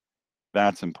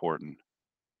 That's important.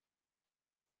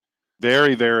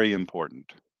 Very, very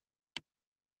important.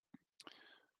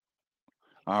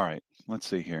 All right, let's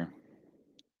see here.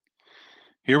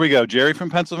 Here we go. Jerry from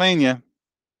Pennsylvania.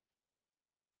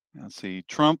 Let's see.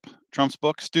 Trump's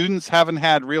book. Students haven't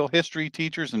had real history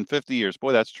teachers in 50 years.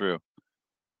 Boy, that's true.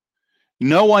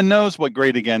 No one knows what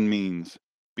great again means.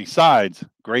 Besides,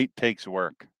 great takes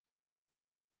work.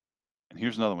 And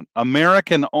here's another one.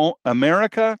 America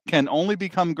can only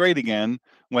become great again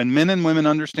when men and women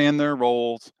understand their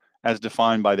roles as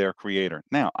defined by their creator.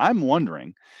 Now, I'm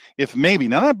wondering if maybe,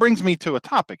 now that brings me to a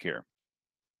topic here.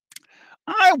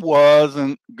 I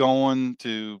wasn't going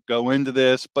to go into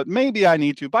this, but maybe I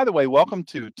need to. By the way, welcome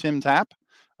to Tim Tapp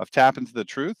of Tap Into the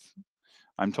Truth.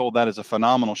 I'm told that is a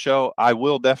phenomenal show. I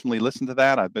will definitely listen to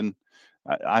that.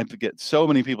 I get so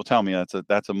many people tell me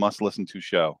that's a must listen to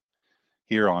show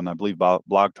here on, I believe,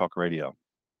 Blog Talk Radio.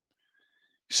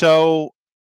 So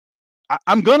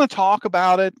I'm going to talk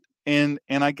about it, and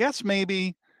I guess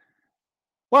maybe,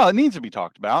 well, it needs to be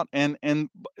talked about. But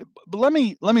let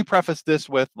me preface this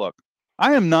with, look,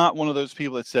 I am not one of those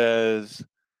people that says,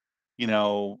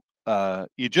 you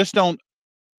just don't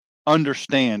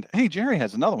understand. Hey, Jerry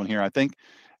has another one here, I think,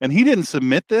 and he didn't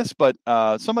submit this, but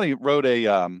somebody wrote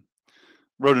an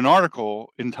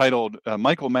article entitled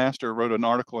Michael Master wrote an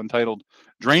article entitled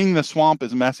 "Draining the Swamp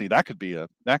is Messy." That could be a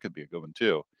good one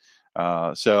too.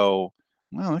 So,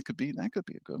 well, that could be a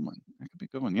good one. That could be a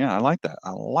good one. Yeah, I like that.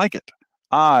 I like it.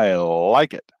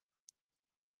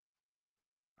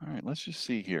 All right, let's just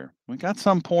see here. We got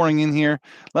some pouring in here.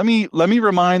 Let me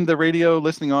remind the radio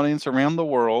listening audience around the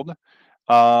world.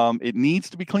 It needs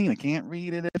to be clean. I can't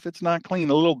read it if it's not clean.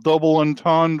 A little double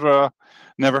entendre.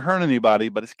 Never hurt anybody,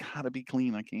 but it's got to be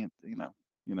clean. I can't, what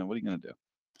are you going to do?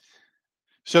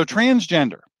 So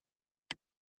transgender.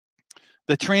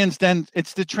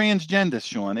 It's the transgenders,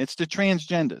 Sean. It's the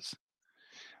transgenders.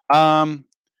 I'm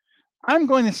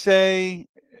going to say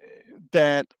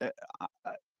that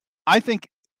I think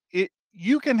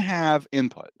you can have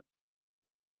input.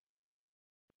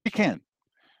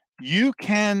 You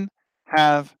can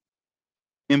have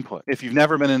input if you've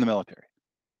never been in the military.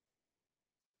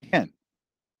 You can.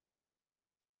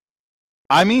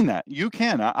 I mean that. You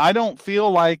can. I don't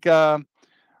feel like I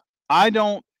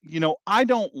don't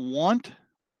want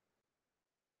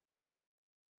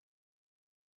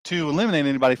to eliminate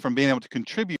anybody from being able to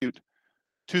contribute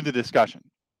to the discussion,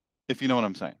 if you know what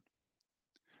I'm saying.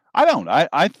 I don't.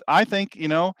 I think,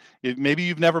 if maybe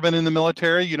you've never been in the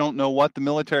military, you don't know what the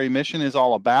military mission is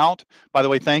all about. By the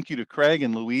way, thank you to Craig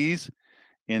and Louise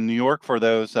in New York for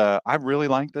those. I really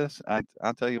like this.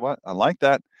 I'll tell you what, I like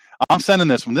that. I'm sending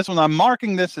this one. I'm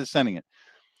marking this as sending it.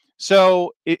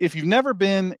 So if you've never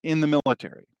been in the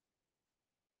military,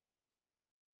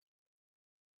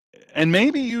 and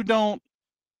maybe you don't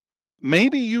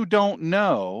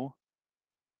know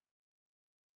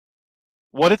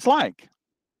what it's like.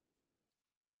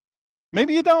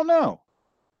 Maybe you don't know.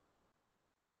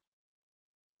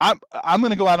 I'm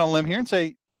going to go out on a limb here and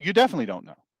say you definitely don't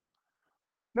know.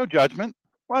 No judgment.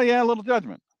 Well, yeah, a little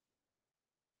judgment.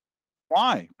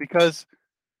 Why? Because,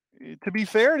 to be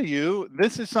fair to you,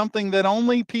 this is something that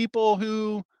only people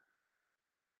who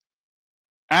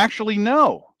actually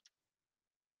know,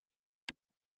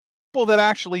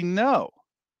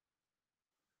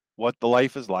 what the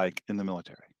life is like in the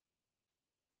military.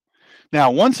 Now,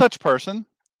 one such person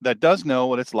that does know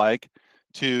what it's like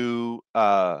to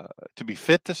be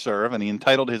fit to serve, and he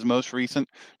entitled his most recent,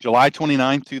 July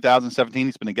 29th, 2017.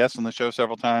 He's been a guest on the show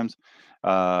several times.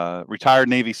 Retired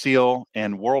Navy SEAL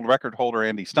and world record holder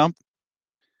Andy Stump,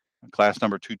 class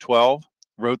number 212,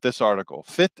 wrote this article,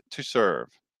 Fit to Serve.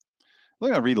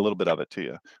 Let me read a little bit of it to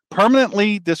you.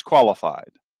 Permanently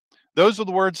disqualified. Those are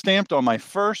the words stamped on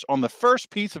the first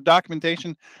piece of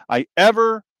documentation I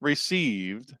ever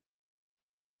received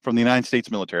from the United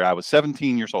States military. I was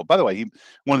 17 years old. By the way,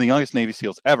 one of the youngest Navy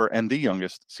SEALs ever and the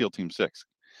youngest SEAL Team 6.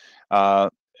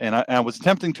 And I was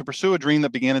attempting to pursue a dream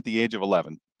that began at the age of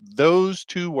 11. Those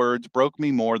two words broke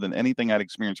me more than anything I'd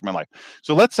experienced in my life.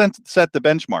 So let's set the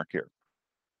benchmark here.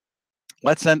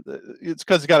 It's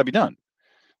because it's got to be done.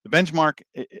 The benchmark,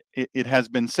 it has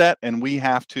been set, and we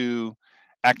have to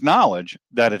acknowledge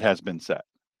that it has been set,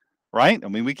 right? I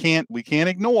mean, we can't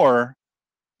ignore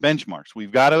benchmarks.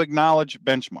 We've got to acknowledge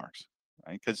benchmarks,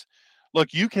 right? Because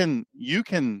look, you can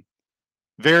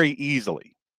very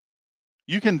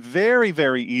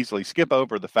very easily skip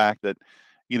over the fact that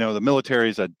the military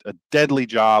is a deadly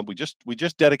job. We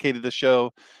just dedicated the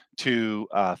show to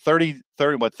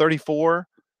 34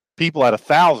 people out of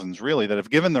thousands, really, that have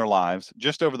given their lives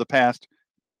just over the past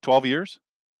 12 years.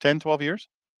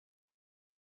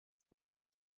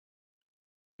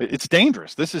 It's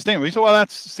dangerous. This is dangerous. We say, well,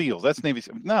 that's SEALs. That's Navy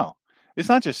SEALs. No, it's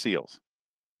not just SEAls.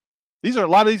 These are a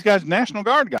lot of these guys, National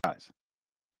Guard guys.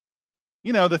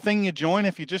 The thing you join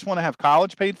if you just want to have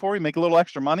college paid for, you make a little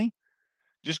extra money.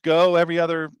 Just go every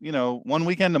other, 1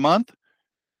 weekend a month,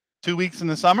 2 weeks in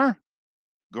the summer.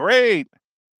 Great.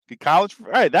 Get college.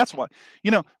 Right. That's why,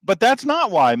 but that's not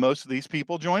why most of these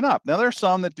people join up. Now, there's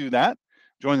some that do that,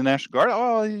 join the National Guard.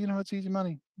 Oh, it's easy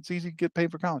money. It's easy to get paid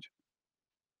for college.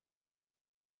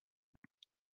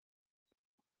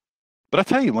 But I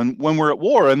tell you, when we're at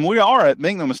war, and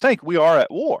make no mistake, we are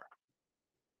at war.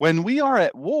 When we are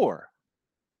at war,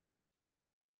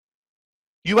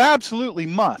 you absolutely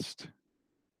must.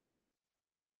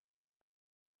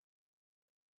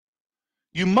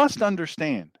 You must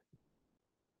understand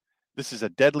this is a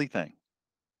deadly thing.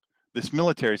 This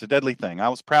military is a deadly thing. I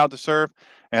was proud to serve,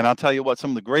 and I'll tell you what,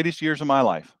 some of the greatest years of my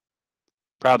life,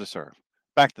 proud to serve.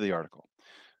 Back to the article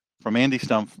from Andy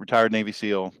Stumpf, retired Navy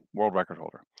SEAL, world record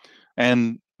holder,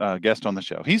 and guest on the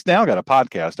show. He's now got a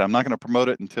podcast. I'm not going to promote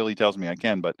it until he tells me I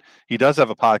can, but he does have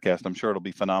a podcast. I'm sure it'll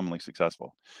be phenomenally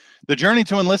successful. The journey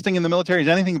to enlisting in the military is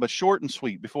anything but short and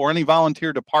sweet. Before any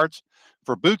volunteer departs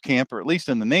for boot camp, or at least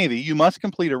in the Navy, you must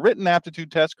complete a written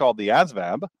aptitude test called the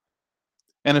ASVAB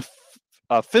and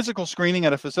a physical screening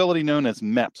at a facility known as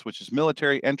MEPS, which is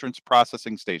Military Entrance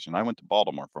Processing Station. I went to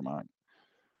Baltimore for mine.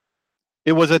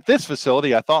 It was at this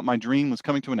facility I thought my dream was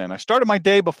coming to an end. I started my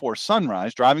day before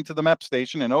sunrise driving to the MEPS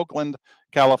station in Oakland,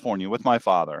 California with my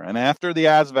father. And after the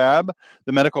ASVAB,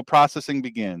 the medical processing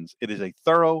begins. It is a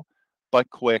thorough but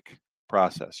quick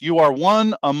process. You are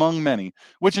one among many,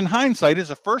 which in hindsight is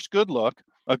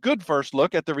a good first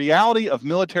look at the reality of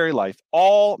military life.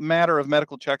 All matter of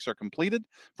medical checks are completed,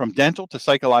 from dental to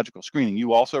psychological screening.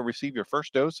 You also receive your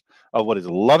first dose of what is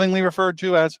lovingly referred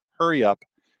to as hurry up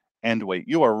and wait.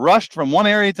 You are rushed from one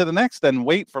area to the next, then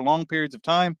wait for long periods of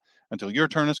time until your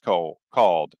turn is called.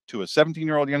 To a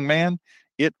 17-year-old young man,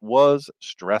 it was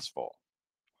stressful.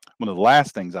 One of the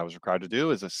last things I was required to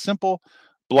do is a simple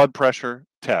blood pressure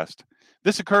test.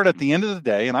 This occurred at the end of the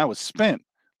day, and I was spent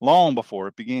long before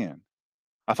it began.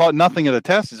 I thought nothing of the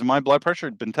test, as my blood pressure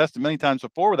had been tested many times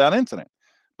before without incident.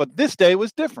 But this day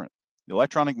was different. The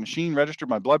electronic machine registered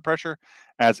my blood pressure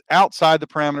as outside the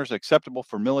parameters acceptable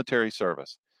for military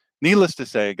service. Needless to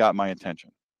say, it got my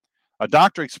attention. A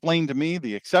doctor explained to me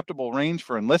the acceptable range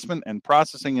for enlistment and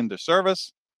processing into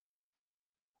service,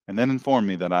 and then informed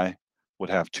me that I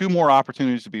would have 2 more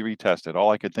opportunities to be retested.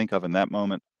 All I could think of in that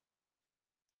moment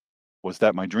was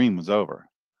that my dream was over.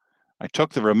 I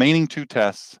took the remaining 2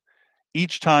 tests.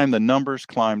 Each time the numbers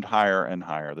climbed higher and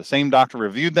higher. The same doctor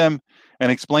reviewed them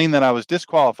and explained that I was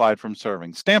disqualified from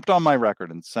serving, stamped on my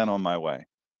record, and sent on my way.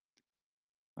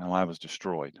 Well, I was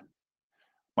destroyed.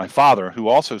 My father, who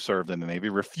also served in the Navy,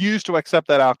 refused to accept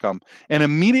that outcome and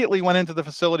immediately went into the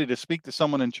facility to speak to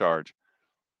someone in charge.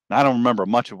 I don't remember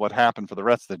much of what happened for the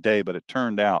rest of the day, but it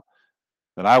turned out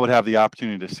that I would have the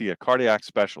opportunity to see a cardiac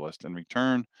specialist and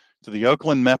return to the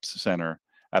Oakland MEPS Center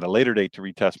at a later date to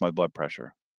retest my blood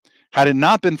pressure. Had it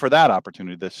not been for that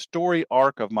opportunity, the story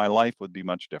arc of my life would be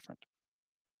much different.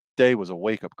 Day was a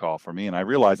wake-up call for me, and I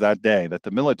realized that day that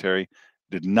the military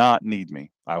did not need me.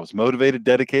 I was motivated,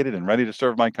 dedicated, and ready to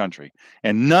serve my country,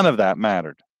 and none of that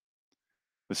mattered.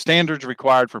 The standards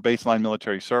required for baseline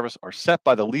military service are set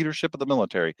by the leadership of the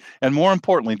military, and more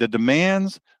importantly, the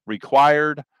demands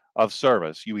required of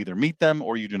service. You either meet them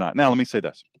or you do not. Now, let me say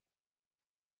this.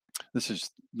 This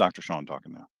is Dr. Sean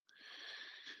talking now.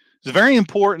 It's very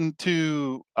important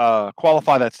to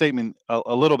qualify that statement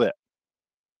a little bit.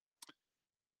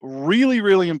 Really,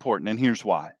 really important, and here's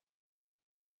why.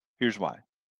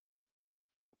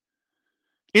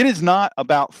 It is not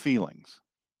about feelings.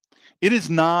 It is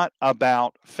not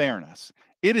about fairness.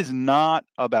 It is not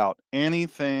about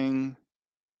anything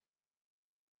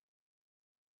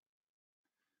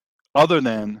other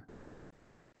than,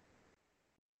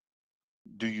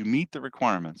 do you meet the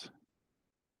requirements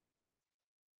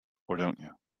or don't you?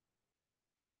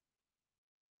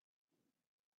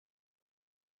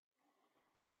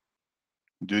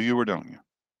 Do you or don't you?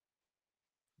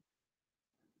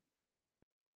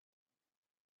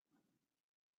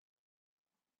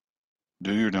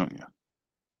 Do you or don't you?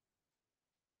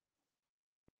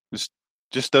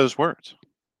 Just those words.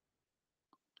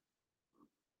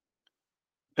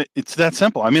 It's that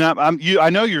simple. I mean, I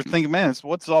know you're thinking, man,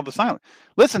 what's all the silence?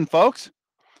 Listen, folks,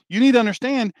 you need to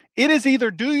understand, it is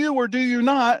either do you or do you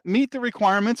not meet the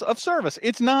requirements of service.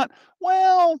 It's not,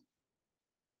 well,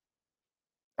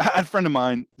 a friend of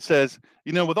mine says,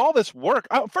 with all this work,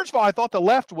 first of all, I thought the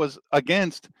left was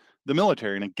against the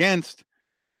military and against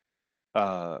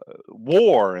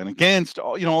war and against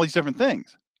all these different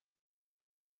things.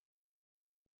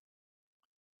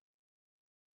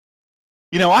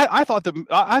 I thought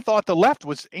the left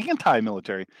was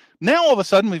anti-military. Now all of a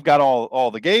sudden we've got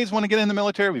all the gays want to get in the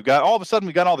military. We've got all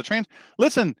the trans.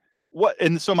 Listen, what?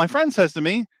 And so my friend says to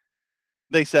me,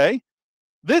 they say,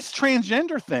 this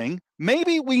transgender thing,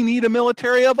 maybe we need a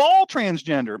military of all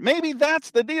transgender. Maybe that's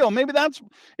the deal. Maybe that's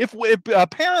if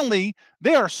apparently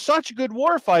they are such good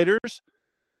war fighters.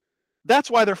 That's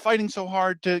why they're fighting so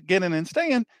hard to get in and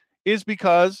stay in, is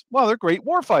because, well, they're great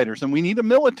war fighters, and we need a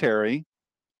military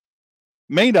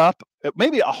made up,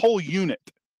 maybe a whole unit,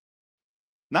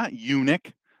 not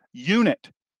unit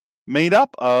made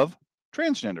up of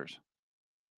transgenders.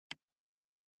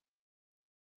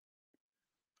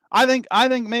 I think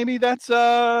maybe that's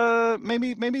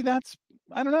maybe that's,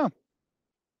 I don't know.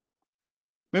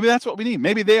 Maybe that's what we need.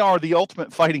 Maybe they are the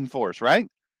ultimate fighting force, right?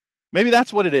 Maybe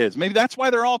that's what it is. Maybe that's why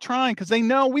they're all trying, because they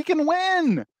know we can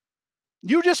win.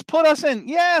 You just put us in.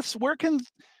 Yes, we're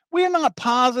not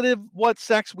positive what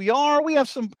sex we are. We have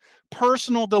some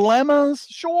personal dilemmas,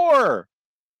 sure,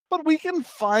 but we can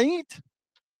fight.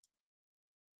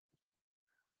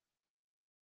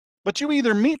 But you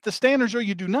either meet the standards or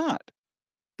you do not.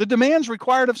 The demands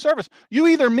required of service. You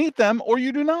either meet them or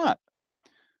you do not.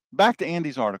 Back to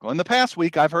Andy's article. In the past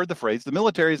week, I've heard the phrase, the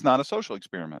military is not a social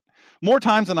experiment, more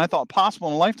times than I thought possible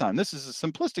in a lifetime. This is a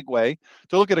simplistic way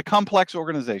to look at a complex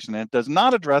organization, and it does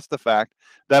not address the fact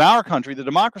that our country, the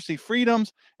democracy,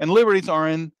 freedoms, and liberties are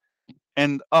in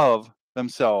and of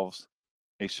themselves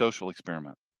a social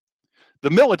experiment. The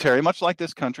military, much like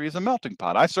this country, is a melting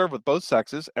pot. I serve with both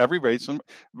sexes, every race and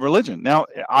religion. Now,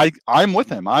 I'm with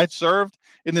him. I served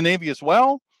in the Navy as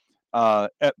well,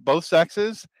 at both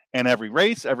sexes and every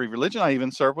race, every religion. I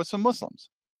even served with some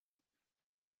Muslims.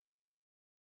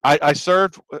 I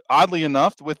served, oddly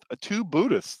enough, with 2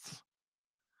 Buddhists.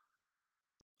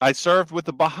 I served with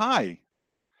the Baha'i.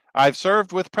 I've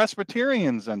served with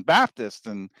Presbyterians and Baptists,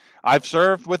 and I've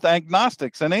served with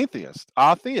agnostics and atheists.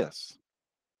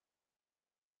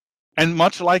 And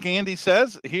much like Andy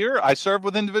says here, I served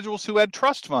with individuals who had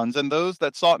trust funds and those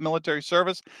that sought military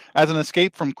service as an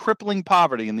escape from crippling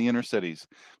poverty in the inner cities.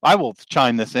 I will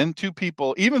chime this in. 2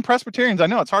 people, even Presbyterians, I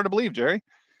know it's hard to believe, Jerry.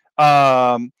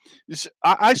 I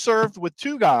served with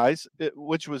 2 guys,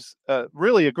 which was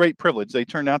really a great privilege. They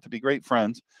turned out to be great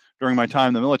friends during my time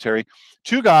in the military.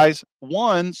 2 guys,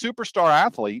 one superstar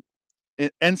athlete,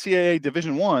 NCAA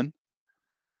Division I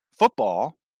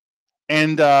football,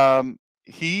 and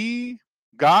he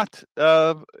got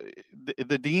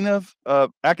the dean of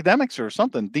academics or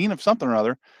something, dean of something or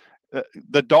other,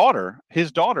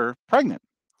 his daughter pregnant.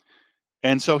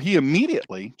 And so he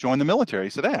immediately joined the military. He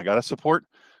said, hey, I got to support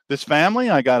this family.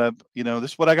 I got to,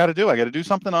 this is what I got to do. I got to do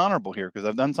something honorable here because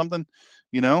I've done something,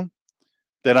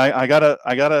 that I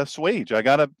gotta assuage. I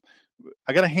gotta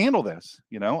handle this.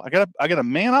 I gotta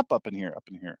man up in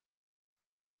here.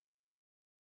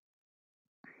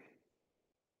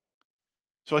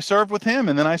 So I served with him,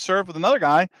 and then I served with another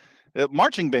guy, a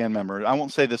marching band member. I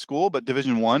won't say the school, but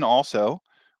Division I also,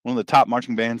 one of the top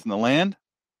marching bands in the land.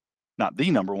 Not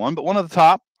the number one, but one of the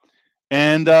top.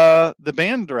 And the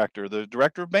band director, the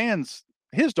director of bands,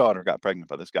 his daughter got pregnant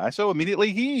by this guy. So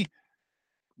immediately he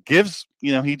gives,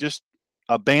 he just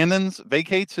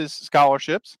vacates his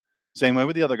scholarships. Same way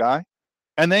with the other guy.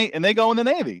 And they go in the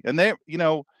Navy. And they,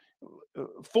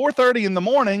 4:30 in the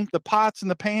morning, the pots and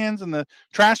the pans and the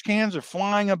trash cans are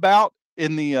flying about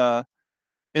in the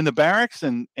barracks,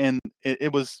 and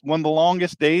it was one of the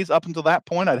longest days up until that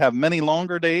point. I'd have many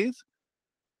longer days,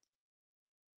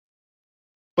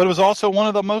 but it was also one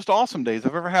of the most awesome days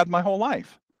I've ever had in my whole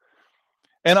life.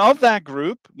 And of that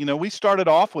group, we started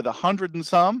off with 100 and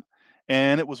some,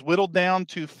 and it was whittled down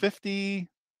to 50,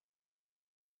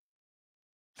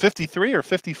 53 or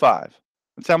 55.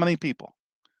 That's how many people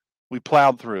we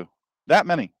plowed through. That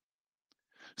many.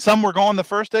 Some were gone the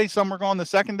first day, some were gone the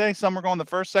second day, some were gone the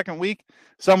first, second week,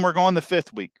 some were gone the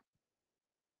fifth week.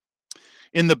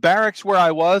 In the barracks where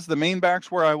I was, the main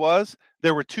barracks where I was,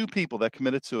 there were 2 people that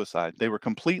committed suicide. They were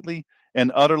completely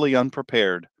and utterly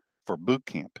unprepared for boot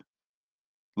camp,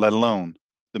 let alone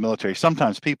the military.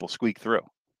 Sometimes people squeak through,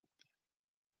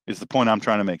 is the point I'm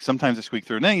trying to make. Sometimes they squeak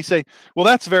through. And then you say, well,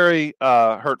 that's very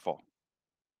hurtful.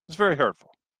 It's very hurtful.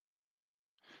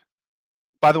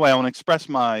 By the way, I want to express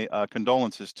my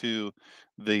condolences to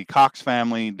the Cox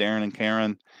family, Darren and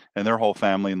Karen, and their whole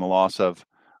family in the loss of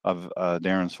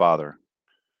Darren's father.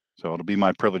 So it'll be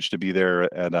my privilege to be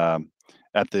there at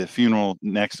the funeral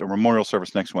a memorial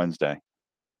service next Wednesday.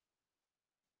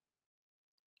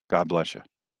 God bless you.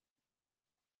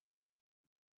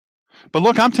 But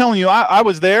look, I'm telling you, I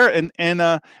was there, and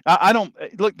I don't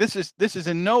look. This is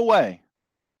in no way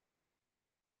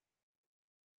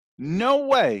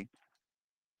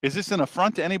is this an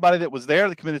affront to anybody that was there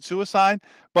that committed suicide.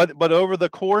 But over the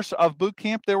course of boot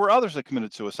camp, there were others that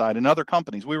committed suicide in other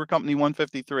companies. We were Company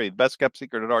 153, the best kept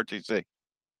secret at RTC.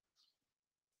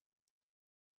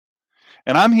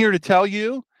 And I'm here to tell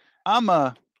you,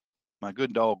 my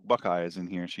good dog Buckeye is in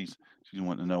here. She's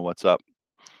wanting to know what's up.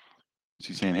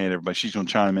 She's saying, hey, everybody. She's going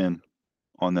to chime in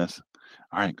on this.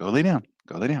 All right, go lay down.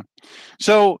 Go lay down.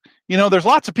 So, there's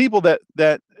lots of people that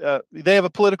they have a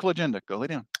political agenda. Go lay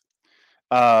down.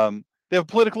 They have a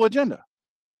political agenda.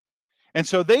 And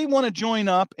so they want to join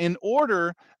up in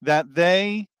order that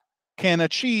they can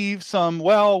achieve some,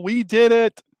 well, we did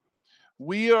it.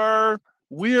 We're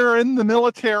in the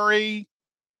military.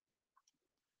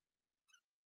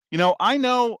 I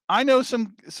know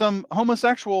some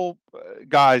homosexual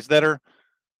guys that are,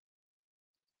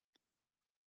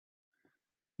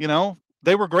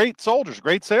 they were great soldiers,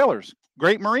 great sailors,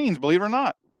 great Marines, believe it or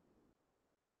not.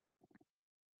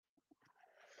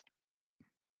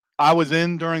 I was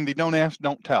in during the don't ask,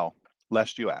 don't tell,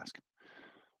 lest you ask.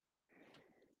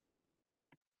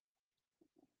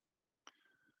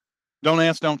 Don't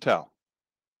ask, don't tell.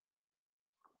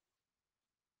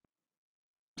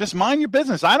 Just mind your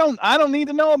business. I don't need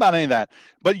to know about any of that.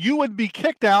 But you would be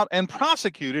kicked out and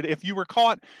prosecuted if you were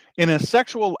caught in a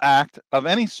sexual act of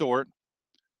any sort,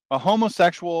 a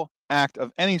homosexual act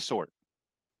of any sort.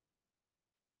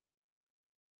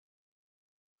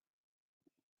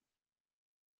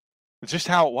 It's just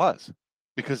how it was,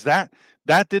 because that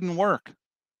didn't work.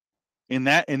 In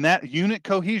that unit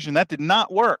cohesion, that did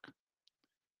not work.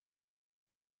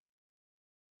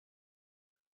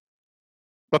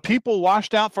 But people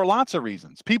washed out for lots of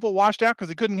reasons. People washed out because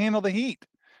they couldn't handle the heat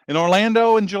in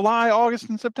Orlando in July, August,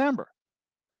 and September.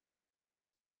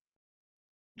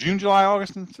 June, July,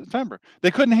 August, and September.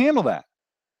 They couldn't handle that.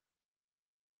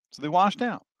 So they washed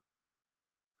out.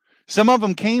 Some of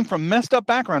them came from messed up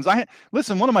backgrounds.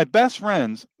 Listen, one of my best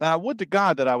friends, I would to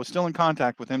God that I was still in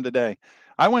contact with him today.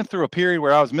 I went through a period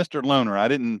where I was Mr. Loner. I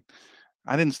didn't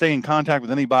stay in contact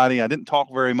with anybody. I didn't talk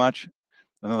very much.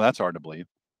 I know that's hard to believe.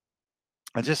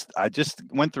 I just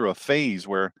went through a phase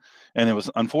where, and it was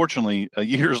unfortunately a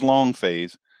years-long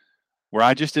phase where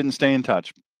I just didn't stay in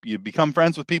touch. You become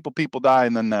friends with people, people die,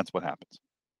 and then that's what happens.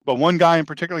 But one guy in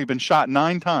particular had been shot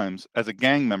 9 times as a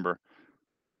gang member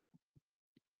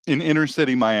in inner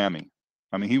city Miami.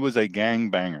 I mean, he was a gang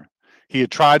banger. He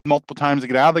had tried multiple times to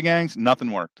get out of the gangs. Nothing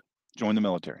worked. Joined the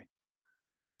military.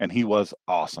 And he was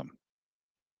awesome.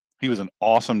 He was an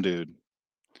awesome dude.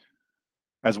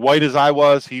 As white as I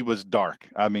was, he was dark.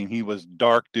 I mean, he was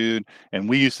dark, dude. And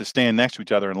we used to stand next to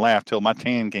each other and laugh till my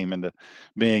tan came into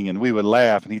being. And we would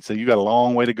laugh. And he'd say, you got a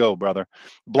long way to go, brother.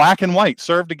 Black and white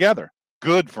served together.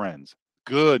 Good friends.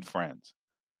 Good friends.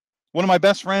 One of my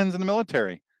best friends in the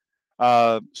military,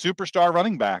 superstar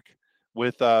running back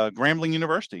with Grambling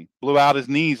University, blew out his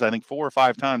knees, I think 4 or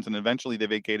 5 times. And eventually they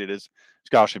vacated his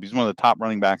scholarship. He's one of the top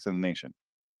running backs in the nation.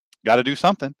 Got to do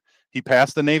something. He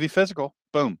passed the Navy physical.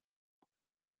 Boom.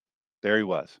 There he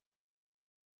was.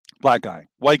 Black guy,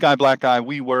 white guy, black guy.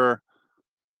 We were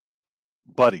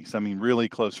buddies. I mean, really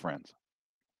close friends.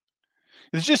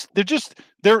 It's just,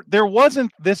 there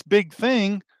wasn't this big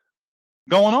thing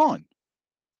going on.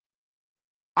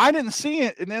 I didn't see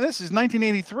it. And this is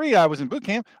 1983. I was in boot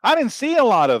camp. I didn't see a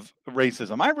lot of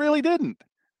racism. I really didn't.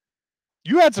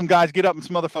 You had some guys get up in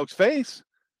some other folks' face,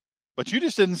 but you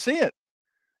just didn't see it.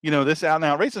 This out and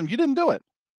out racism. You didn't do it.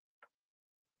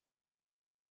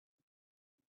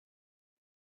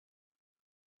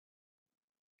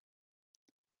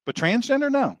 But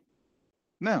transgender, no.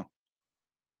 No.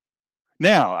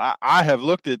 Now, I have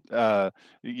looked at,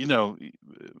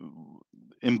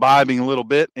 imbibing a little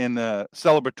bit in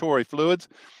celebratory fluids,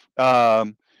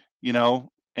 um,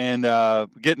 and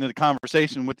getting into the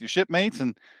conversation with your shipmates,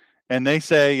 and they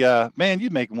say, man, you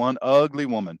make one ugly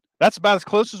woman. That's about as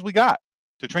close as we got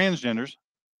to transgenders.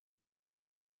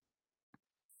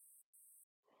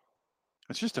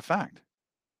 It's just a fact.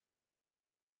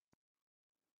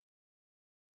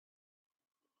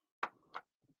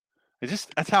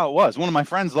 That's how it was. One of my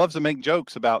friends loves to make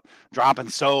jokes about dropping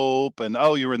soap and,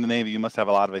 oh, you were in the Navy, you must have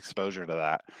a lot of exposure to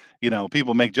that.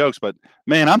 People make jokes, but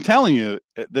man, I'm telling you,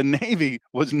 the Navy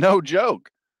was no joke.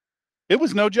 It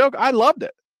was no joke. I loved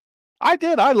it. I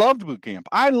did. I loved boot camp.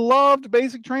 I loved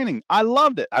basic training. I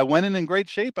loved it. I went in great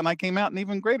shape and I came out in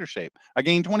even greater shape. I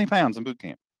gained 20 pounds in boot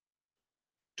camp.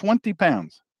 20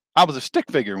 pounds. I was a stick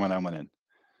figure when I went in,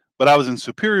 but I was in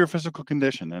superior physical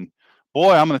condition. And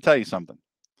boy, I'm going to tell you something.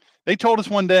 They told us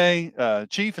one day,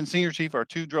 Chief and Senior Chief, our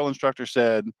two drill instructors,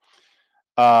 said,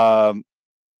 now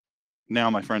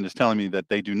my friend is telling me that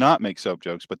they do not make soap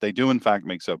jokes, but they do in fact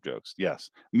make soap jokes. Yes.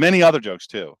 Many other jokes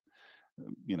too,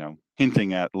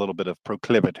 hinting at a little bit of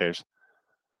proclivities.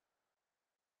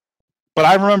 But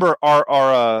I remember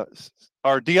our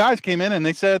DIs came in and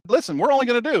they said, listen, we're only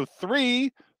going to do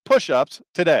 3 push-ups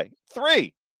today.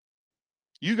 3.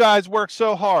 You guys work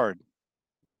so hard.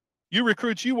 You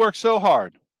recruits, you work so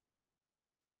hard.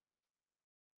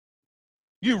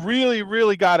 You really,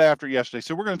 really got after it yesterday.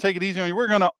 So we're going to take it easy on you. We're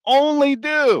going to only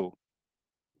do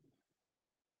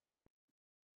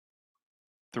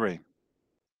 3.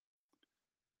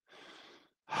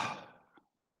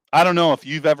 I don't know if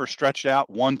you've ever stretched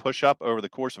out one push-up over the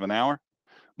course of an hour,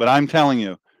 but I'm telling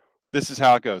you, this is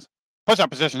how it goes. Push-up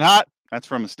position hot. That's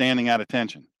from a standing at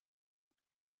attention.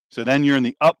 So then you're in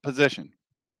the up position.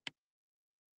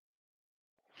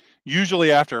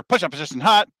 Usually after push-up position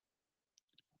hot,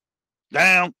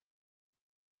 down,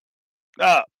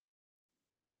 up,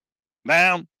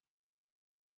 down,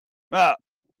 up.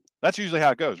 That's usually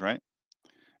how it goes, right?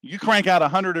 You crank out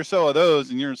 100 or so of those,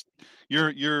 and you're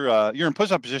in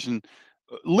push-up position,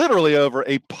 literally over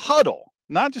a puddle,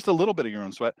 not just a little bit of your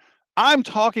own sweat. I'm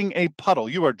talking a puddle.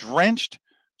 You are drenched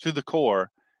to the core,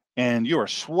 and you are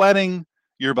sweating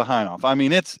your behind off. I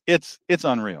mean, it's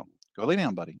unreal. Go lay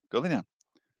down, buddy. Go lay down.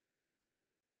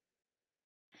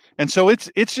 And so it's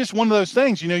just one of those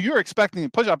things, you're expecting a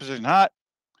push-up position hot,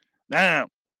 down,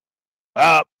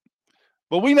 up,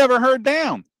 but we never heard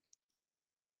down.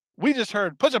 We just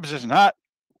heard push-up position hot.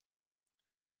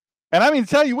 And I mean to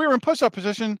tell you, we were in push-up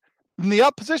position, in the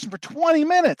up position for 20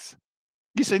 minutes.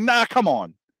 You say, nah, come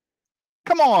on.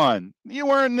 Come on. You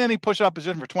weren't in any push-up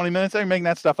position for 20 minutes. They're making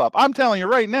that stuff up. I'm telling you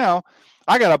right now,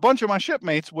 I got a bunch of my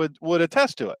shipmates would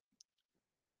attest to it.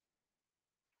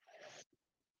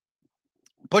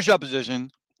 Push-up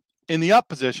position, in the up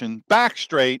position, back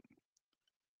straight,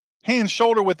 hands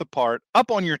shoulder width apart, up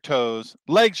on your toes,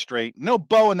 legs straight, no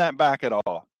bow in that back at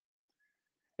all.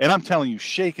 And I'm telling you,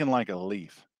 shaking like a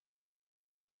leaf.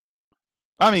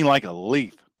 I mean, like a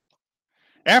leaf.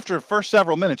 After the first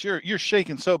several minutes, you're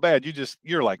shaking so bad,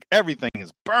 you're like, everything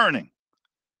is burning.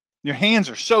 Your hands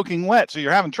are soaking wet, so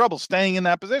you're having trouble staying in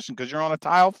that position because you're on a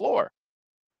tile floor.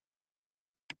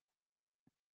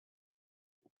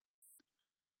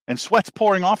 And sweat's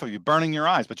pouring off of you, burning your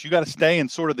eyes, but you got to stay in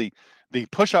sort of the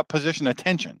push-up position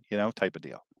attention, type of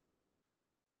deal.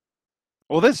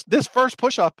 Well, this first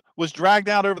push-up was dragged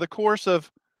out over the course of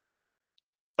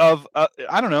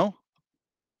I don't know,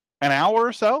 an hour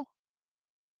or so.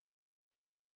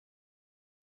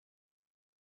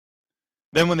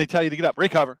 Then when they tell you to get up,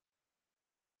 recover.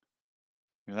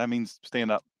 That means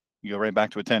stand up. You go right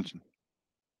back to attention.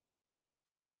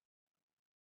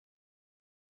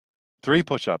 3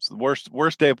 push-ups. The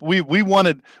worst day. We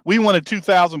wanted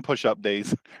 2,000 push-up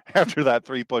days after that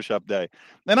 3 push-up day.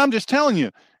 And I'm just telling you.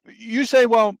 You say,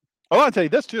 well, I'll tell you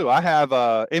this too. I have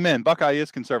amen. Buckeye is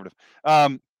conservative.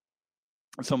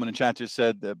 Someone in chat just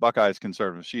said that Buckeye is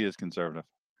conservative. She is conservative.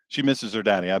 She misses her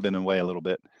daddy. I've been away a little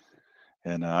bit,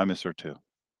 and I miss her too.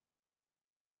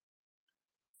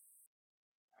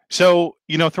 So,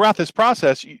 throughout this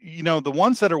process, the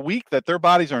ones that are weak, that their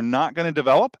bodies are not going to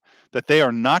develop, that they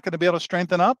are not going to be able to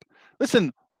strengthen up.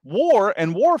 Listen, war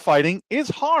and war fighting is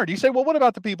hard. You say, well, what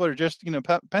about the people that are just,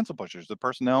 pencil pushers, the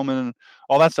personnel men and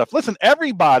all that stuff? Listen,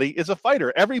 everybody is a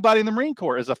fighter. Everybody in the Marine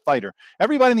Corps is a fighter.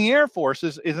 Everybody in the Air Force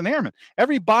is an airman.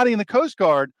 Everybody in the Coast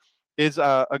Guard is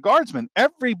a guardsman.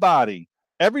 Everybody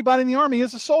in the Army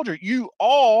is a soldier. You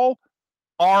all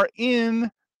are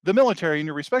in the military in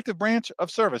your respective branch of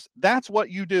service. That's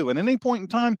what you do. And at any point in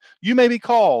time, you may be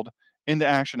called into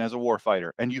action as a war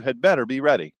fighter, and you had better be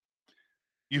ready.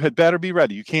 You had better be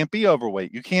ready. You can't be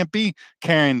overweight. You can't be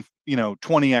carrying,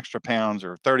 20 extra pounds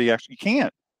or 30 extra. You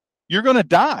can't. You're going to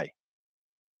die.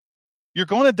 You're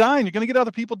going to die, and you're going to get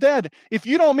other people dead. If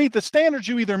you don't meet the standards,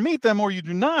 you either meet them or you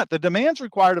do not. The demands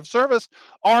required of service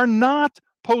are not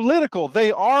political.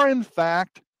 They are, in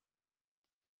fact,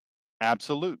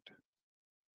 absolute.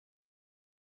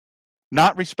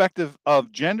 Not respective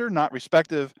of gender, not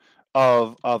respective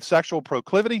of sexual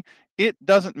proclivity. It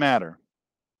doesn't matter.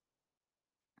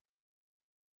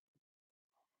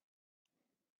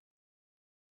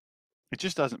 It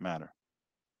just doesn't matter.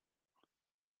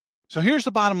 So here's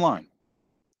the bottom line.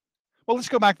 Well, let's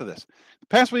go back to this.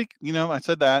 Past week, I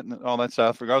said that and all that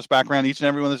stuff, regardless of background, each and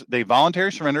every one of they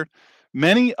voluntarily surrendered.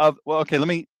 Let me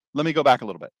go back a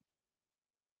little bit.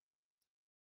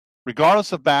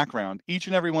 Regardless of background, each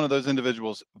and every one of those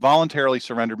individuals voluntarily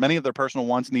surrendered many of their personal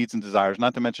wants, needs, and desires,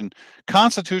 not to mention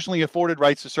constitutionally afforded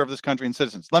rights to serve this country and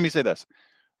citizens. Let me say this.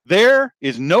 There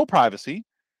is no privacy.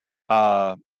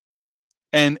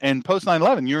 And post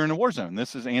 9/11, you're in a war zone.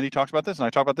 This is Andy talks about this, and I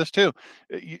talk about this too.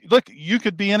 Look, you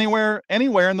could be anywhere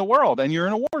in the world, and you're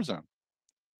in a war zone.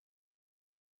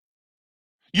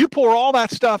 You pour all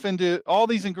that stuff into all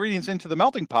these ingredients into the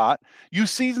melting pot, you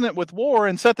season it with war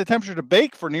and set the temperature to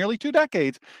bake for nearly 2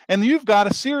 decades, and you've got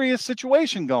a serious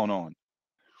situation going on.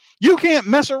 You can't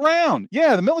mess around.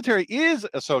 Yeah, the military is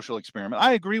a social experiment.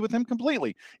 I agree with him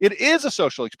completely. It is a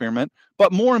social experiment,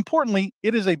 but more importantly,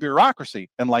 it is a bureaucracy.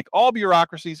 And like all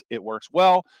bureaucracies, it works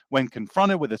well when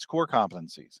confronted with its core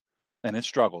competencies, and it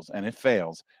struggles and it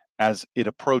fails as it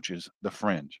approaches the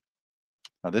fringe.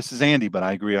 Now, this is Andy, but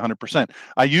I agree 100%.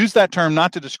 I use that term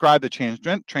not to describe the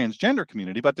transgender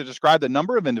community, but to describe the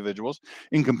number of individuals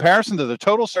in comparison to the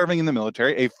total serving in the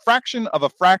military, a fraction of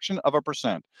a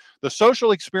percent. The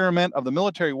social experiment of the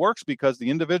military works because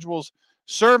the individuals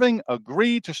serving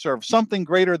agree to serve something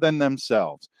greater than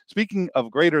themselves. Speaking of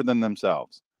greater than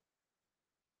themselves.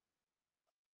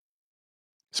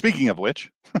 Speaking of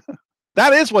which,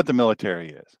 that is what the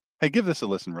military is. Hey, give this a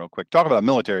listen real quick. Talk about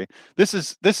military. This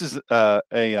is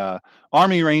a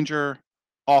Army Ranger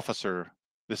officer.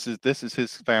 This is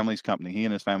his family's company. He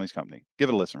and his family's company. Give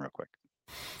it a listen real quick.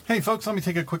 Hey, folks, let me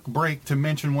take a quick break to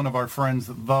mention one of our friends,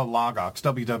 The Logox,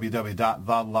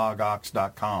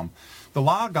 www.thelogox.com. The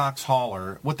Logox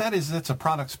hauler, what that is, that's a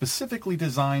product specifically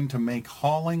designed to make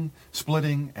hauling,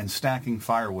 splitting, and stacking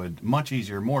firewood much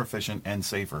easier, more efficient, and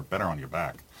safer. Better on your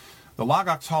back. The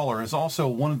Logox hauler is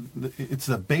also it's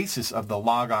the basis of the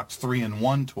Logox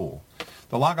 3-in-1 tool.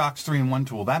 The Logox 3-in-1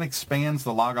 tool, that expands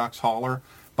the Logox hauler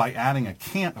by adding a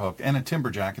cant hook and a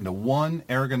timberjack into one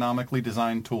ergonomically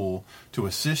designed tool to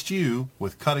assist you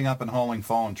with cutting up and hauling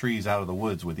fallen trees out of the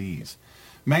woods with ease.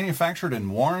 Manufactured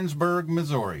in Warrensburg,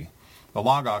 Missouri, the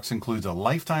Logox includes a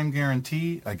lifetime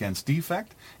guarantee against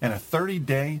defect and a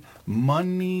 30-day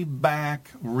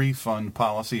money-back refund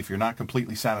policy if you're not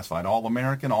completely satisfied. All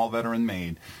American, all veteran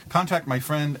made. Contact my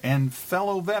friend and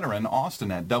fellow veteran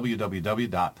Austin at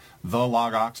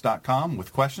www.thelogox.com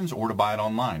with questions or to buy it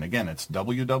online. Again, it's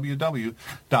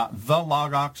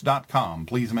www.thelogox.com.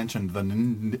 Please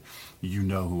mention you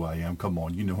know who I am. Come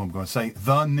on, you know who I'm going to say.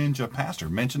 The Ninja Pastor.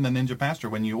 Mention the Ninja Pastor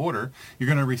when you order. You're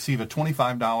going to receive a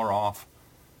 $25 off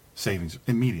savings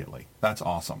immediately. That's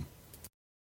awesome.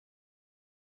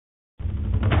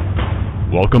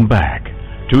 Welcome back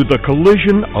to the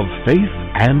collision of faith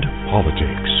and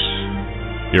politics.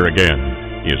 Here again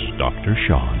is Dr.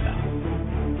 Sean.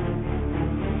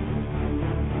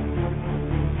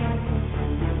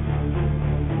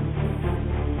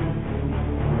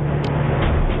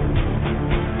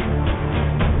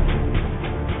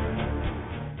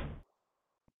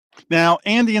 Now,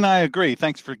 Andy and I agree.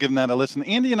 Thanks for giving that a listen.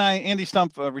 Andy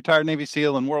Stump, retired Navy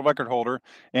SEAL and world record holder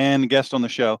and guest on the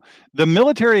show. The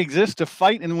military exists to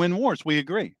fight and win wars. We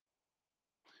agree.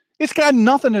 It's got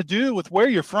nothing to do with where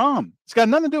you're from. It's got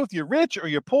nothing to do with you're rich or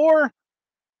you're poor,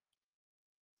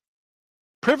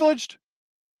 privileged,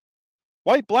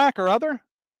 white, black, or other.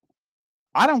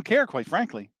 I don't care, quite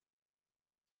frankly.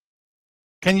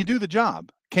 Can you do the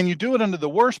job? Can you do it under the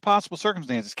worst possible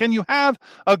circumstances? Can you have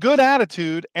a good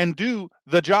attitude and do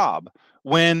the job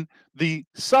when the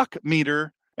suck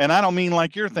meter, and I don't mean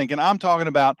like you're thinking, I'm talking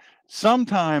about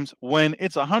sometimes when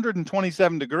it's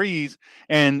 127 degrees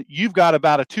and you've got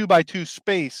about a 2x2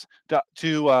 space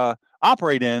to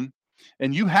operate in,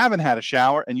 and you haven't had a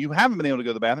shower and you haven't been able to go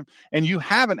to the bathroom and you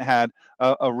haven't had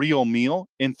a real meal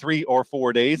in 3 or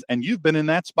 4 days, and you've been in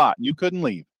that spot and you couldn't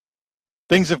leave.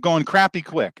 Things have gone crappy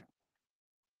quick.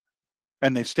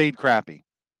 And they've stayed crappy.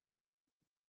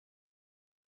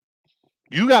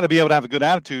 You got to be able to have a good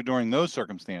attitude during those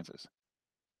circumstances.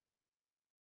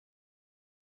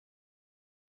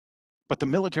 But the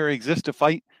military exists to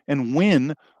fight and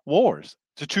win wars.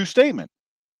 It's a true statement.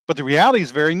 But the reality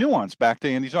is very nuanced, back to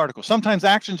Andy's article. Sometimes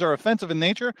actions are offensive in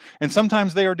nature, and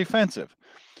sometimes they are defensive.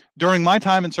 During my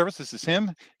time in service, this is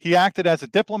him, he acted as a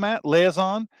diplomat,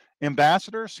 liaison,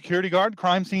 ambassador, security guard,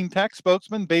 crime scene tech,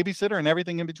 spokesman, babysitter, and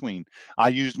everything in between. I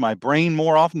used my brain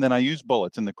more often than I used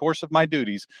bullets. In the course of my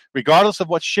duties, regardless of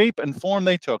what shape and form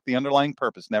they took, the underlying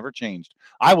purpose never changed.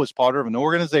 I was part of an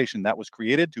organization that was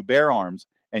created to bear arms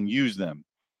and use them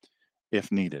if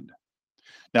needed.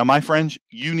 Now, my friends,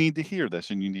 you need to hear this,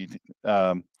 and you need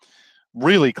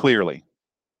really clearly.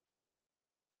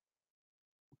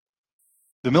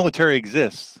 The military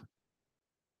exists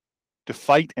to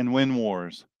fight and win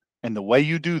wars. And the way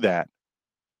you do that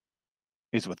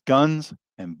is with guns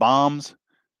and bombs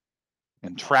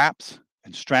and traps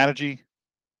and strategy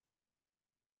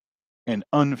and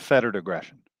unfettered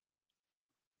aggression.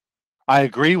 I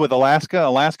agree with Alaska.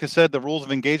 Alaska said the rules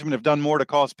of engagement have done more to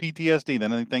cause PTSD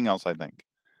than anything else, I think.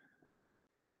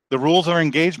 The rules of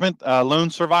engagement, Lone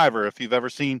Survivor, if you've ever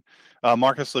seen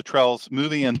Marcus Luttrell's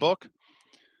movie and book,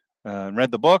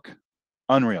 read the book,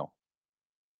 unreal.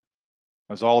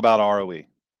 It was all about ROE.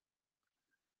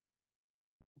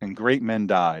 And great men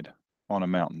died on a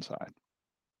mountainside.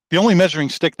 The only measuring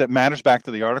stick that matters, back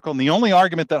to the article, and the only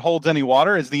argument that holds any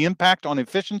water is the impact on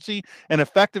efficiency and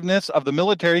effectiveness of the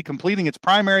military completing its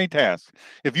primary task.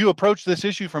 If you approach this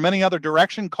issue from any other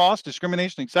direction, cost,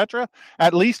 discrimination, etc.,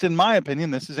 at least in my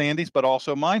opinion, this is Andy's, but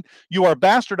also mine, you are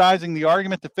bastardizing the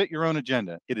argument to fit your own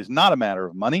agenda. It is not a matter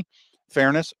of money,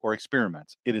 fairness, or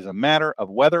experiments. It is a matter of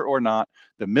whether or not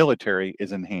the military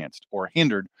is enhanced or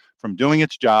hindered from doing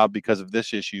its job because of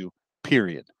this issue,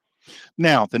 period.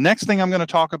 Now, the next thing I'm going to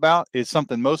talk about is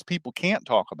something most people can't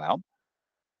talk about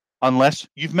unless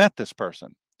you've met this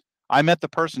person. I met the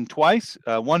person twice,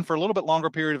 one for a little bit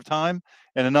longer period of time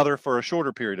and another for a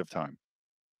shorter period of time.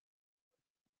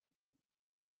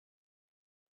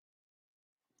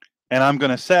 And I'm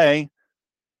going to say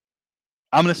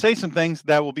some things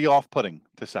that will be off-putting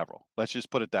to several. Let's just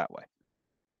put it that way.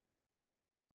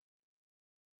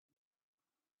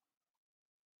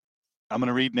 I'm going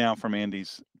to read now from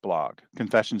Andy's blog,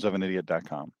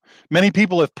 confessionsofanIdiot.com. Many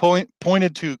people have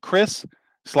pointed to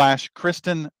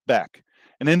Chris/Kristen Beck,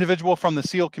 an individual from the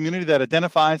SEAL community that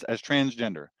identifies as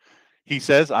transgender. He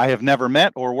says, I have never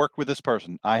met or worked with this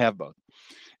person. I have both.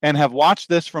 And have watched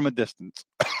this from a distance.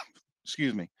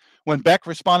 Excuse me. When Beck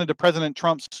responded to President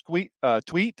Trump's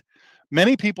tweet,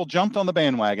 many people jumped on the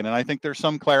bandwagon, and I think there's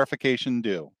some clarification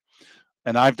due.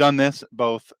 And I've done this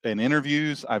both in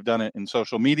interviews, I've done it in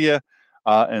social media,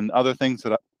 and other things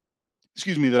that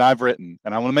I've written.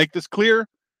 And I want to make this clear.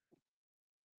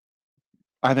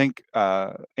 I think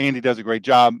Andy does a great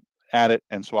job at it,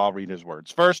 and so I'll read his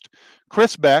words. First,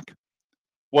 Chris Beck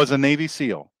was a Navy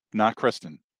SEAL, not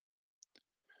Kristen.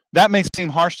 That may seem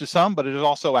harsh to some, but it is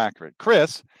also accurate.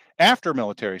 Chris, after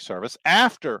military service,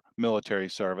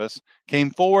 came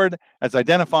forward as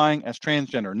identifying as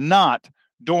transgender, not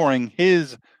during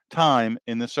his time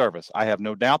in the service. I have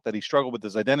no doubt that he struggled with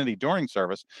his identity during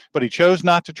service, but he chose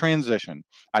not to transition.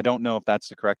 I don't know if that's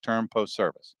the correct term,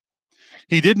 post-service.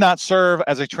 He did not serve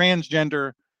as a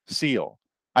transgender SEAL.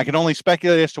 I can only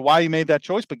speculate as to why he made that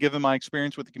choice, but given my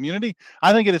experience with the community,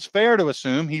 I think it is fair to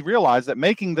assume he realized that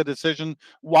making the decision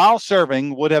while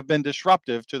serving would have been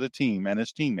disruptive to the team and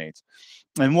his teammates,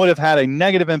 and would have had a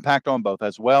negative impact on both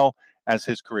as well as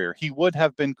his career. He would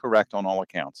have been correct on all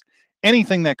accounts.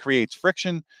 Anything that creates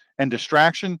friction and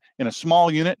distraction in a small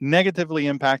unit negatively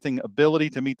impacting ability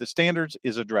to meet the standards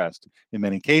is addressed. In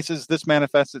many cases, this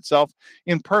manifests itself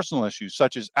in personal issues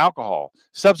such as alcohol,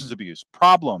 substance abuse,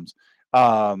 problems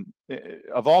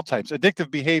of all types, addictive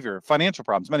behavior, financial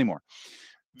problems, many more.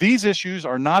 These issues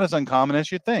are not as uncommon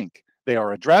as you think. They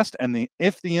are addressed, and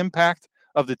if the impact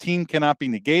of the team cannot be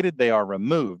negated, they are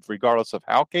removed, regardless of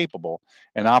how capable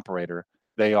an operator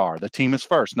they are. The team is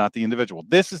first, not the individual.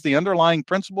 This is the underlying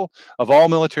principle of all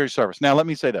military service. Now, let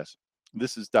me say this.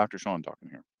 This is Dr. Sean talking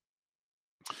here.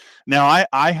 Now,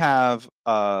 I have,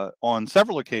 on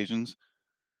several occasions,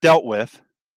 dealt with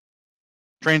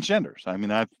transgenders. I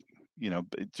mean,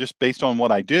 just based on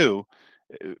what I do,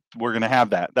 we're going to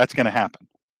have that. That's going to happen.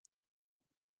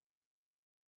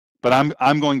 But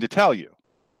I'm going to tell you.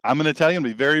 I'm going to tell you and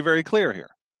be very, very clear here.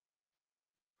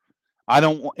 I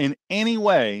don't in any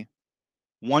way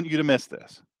want you to miss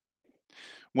this.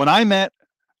 When I met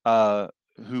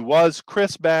who was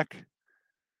Chris Beck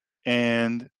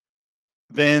and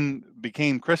then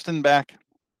became Kristen Beck,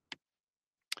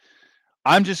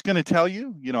 I'm just going to tell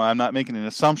you, I'm not making an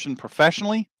assumption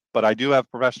professionally, but I do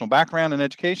have professional background and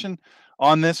education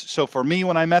on this. So for me,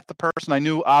 when I met the person, I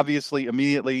knew obviously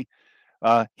immediately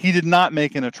He did not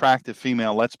make an attractive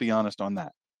female. Let's be honest on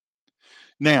that.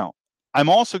 Now, I'm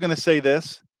also going to say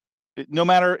this. No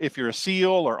matter if you're a SEAL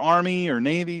or Army or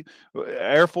Navy,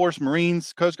 Air Force,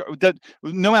 Marines, Coast Guard,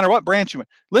 no matter what branch you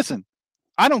listen,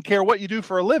 I don't care what you do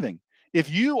for a living. If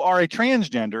you are a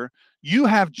transgender, you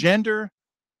have gender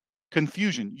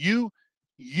confusion. You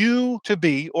to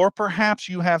be, or perhaps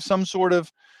you have some sort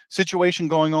of situation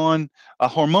going on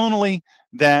hormonally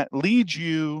that leads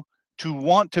you to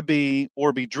want to be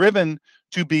or be driven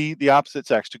to be the opposite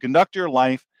sex, to conduct your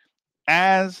life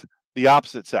as the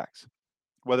opposite sex.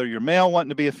 Whether you're male wanting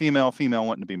to be a female, female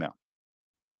wanting to be male.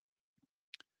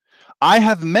 I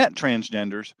have met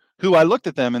transgenders who I looked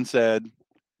at them and said,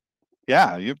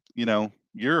 yeah, you know,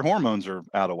 your hormones are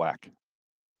out of whack.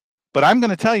 But I'm going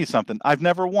to tell you something. I've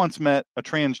never once met a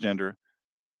transgender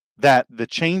that the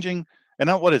changing, and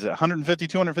what is it, $150,000,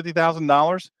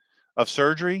 $250,000 of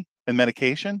surgery and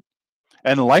medication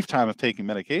and a lifetime of taking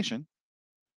medication.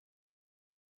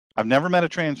 I've never met a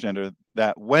transgender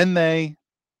that when they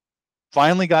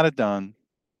finally got it done,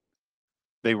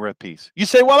 they were at peace. You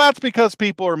say, well, that's because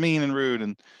people are mean and rude.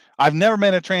 And I've never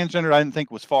met a transgender I didn't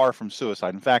think was far from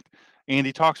suicide. In fact,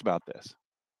 Andy talks about this.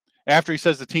 After he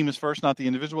says the team is first, not the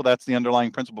individual, that's the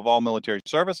underlying principle of all military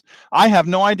service. I have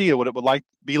no idea what it would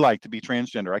be like to be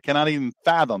transgender. I cannot even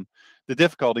fathom the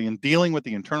difficulty in dealing with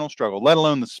the internal struggle, let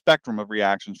alone the spectrum of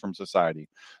reactions from society.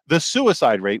 The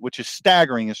suicide rate, which is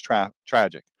staggering, is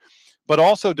tragic, but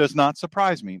also does not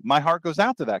surprise me. My heart goes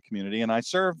out to that community, and I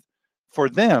serve for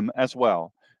them as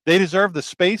well. They deserve the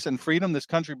space and freedom this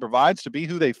country provides to be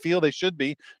who they feel they should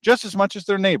be, just as much as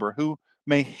their neighbor who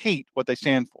may hate what they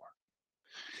stand for.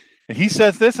 And he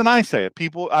says this, and I say it.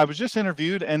 People, I was just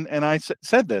interviewed, and I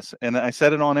said this, and I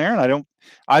said it on air, and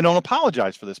I don't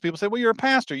apologize for this. People say, well, you're a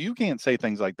pastor. You can't say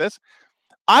things like this.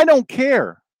 I don't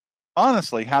care,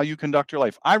 honestly, how you conduct your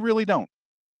life. I really don't.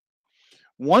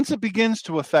 Once it begins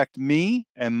to affect me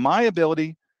and my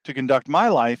ability to conduct my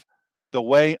life the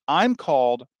way I'm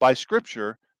called by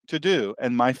Scripture to do,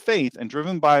 and my faith, and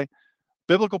driven by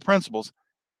biblical principles,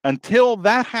 until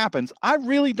that happens, I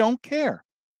really don't care.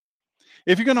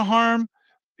 If you're going to harm,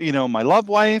 my loved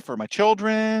wife or my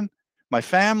children, my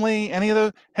family, any of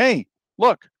those, hey,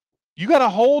 look, you got a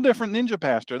whole different ninja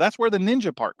pastor. That's where the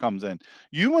ninja part comes in.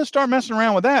 You want to start messing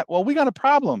around with that? Well, we got a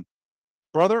problem,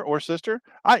 brother or sister.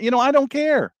 I don't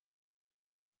care.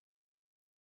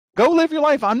 Go live your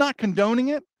life. I'm not condoning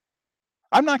it.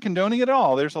 I'm not condoning it at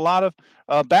all. There's a lot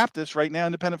of Baptists right now,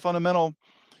 independent fundamental,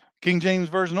 King James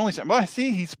Version only, saying, well, see,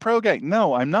 he's pro-gay.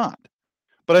 No, I'm not.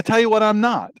 But I tell you what I'm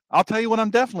not. I'll tell you what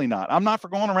I'm definitely not. I'm not for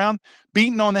going around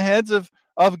beating on the heads of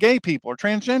gay people or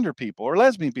transgender people or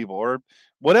lesbian people or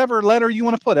whatever letter you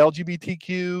want to put,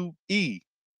 LGBTQE.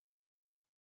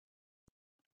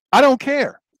 I don't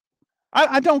care.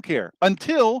 I don't care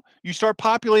until you start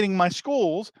populating my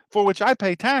schools for which I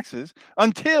pay taxes,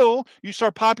 until you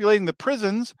start populating the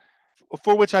prisons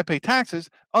for which I pay taxes,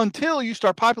 until you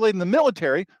start populating the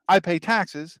military, I pay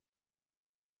taxes.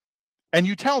 And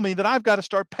you tell me that I've got to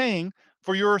start paying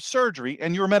for your surgery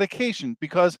and your medication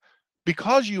because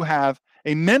you have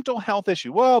a mental health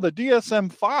issue. Well, the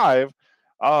DSM-5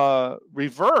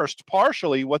 reversed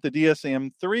partially what the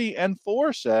DSM-3 and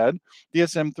 4 said.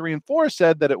 DSM-3 and 4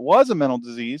 said that it was a mental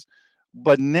disease,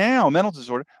 mental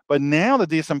disorder. But now the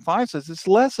DSM-5 says it's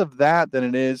less of that than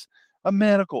it is a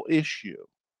medical issue.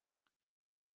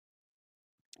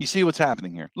 You see what's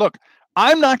happening here? Look,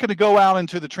 I'm not going to go out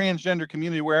into the transgender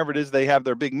community, wherever it is they have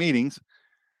their big meetings,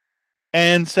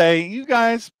 and say, you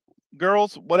guys,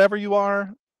 girls, whatever you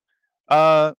are,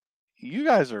 you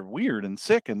guys are weird and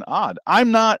sick and odd. I'm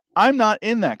not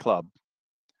in that club.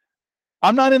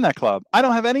 I'm not in that club. I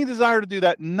don't have any desire to do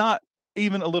that, not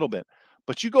even a little bit.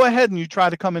 But you go ahead and you try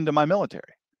to come into my military.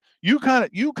 You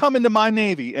come into my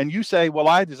Navy and you say, well,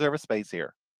 I deserve a space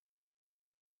here.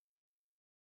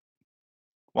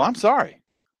 Well, I'm sorry.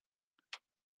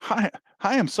 I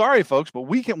am sorry, folks, but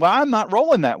I'm not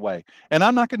rolling that way, and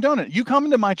I'm not condoning it. You come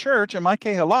into my church and my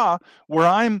Kehalah, where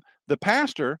I'm the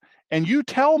pastor, and you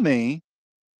tell me,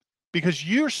 because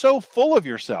you're so full of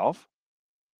yourself,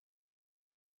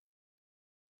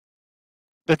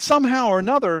 that somehow or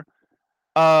another,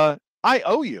 I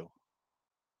owe you.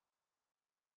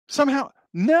 Somehow,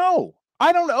 no,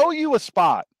 I don't owe you a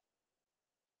spot.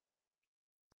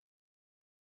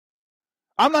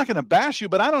 I'm not going to bash you,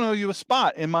 but I don't owe you a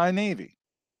spot in my Navy.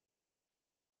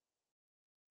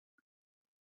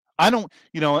 I don't,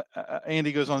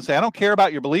 Andy goes on to say, I don't care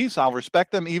about your beliefs. I'll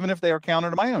respect them even if they are counter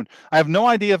to my own. I have no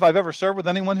idea if I've ever served with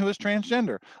anyone who is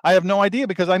transgender. I have no idea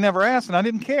because I never asked and I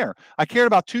didn't care. I cared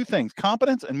about two things,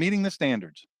 competence and meeting the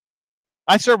standards.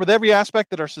 I served with every aspect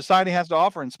that our society has to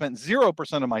offer and spent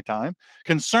 0% of my time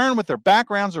concerned with their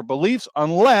backgrounds or beliefs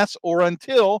unless or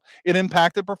until it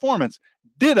impacted performance.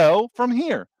 Ditto from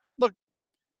here. Look,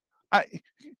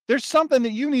 there's something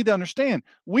that you need to understand.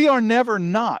 We are never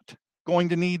not going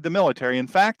to need the military. In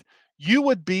fact, you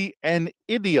would be an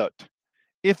idiot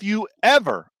if you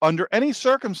ever, under any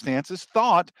circumstances,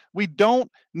 thought we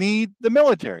don't need the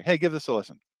military. Hey, give this a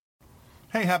listen.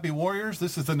 Hey, happy warriors.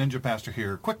 This is the Ninja Pastor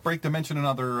here. Quick break to mention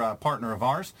another partner of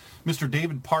ours, Mr.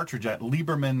 David Partridge at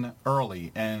Lieberman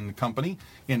Early and Company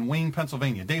in Wayne,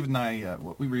 Pennsylvania. David and I,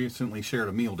 we recently shared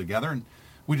a meal together, and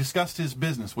we discussed his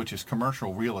business, which is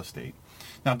commercial real estate.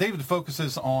 Now, David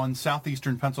focuses on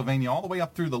southeastern Pennsylvania all the way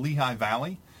up through the Lehigh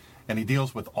Valley, and he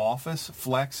deals with office,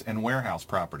 flex, and warehouse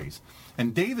properties.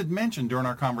 And David mentioned during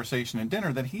our conversation at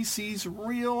dinner that he sees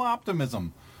real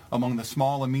optimism among the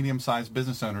small and medium-sized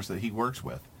business owners that he works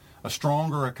with. A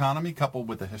stronger economy coupled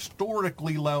with the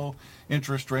historically low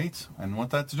interest rates, and what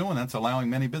that's doing, that's allowing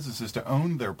many businesses to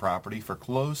own their property for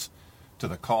close to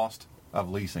the cost of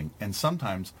leasing, and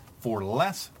sometimes for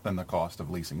less than the cost of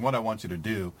leasing. What I want you to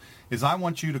do is I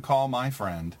want you to call my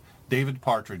friend David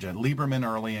Partridge at Lieberman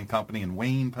Early and Company in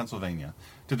Wayne, Pennsylvania,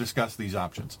 to discuss these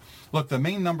options. Look, the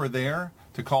main number there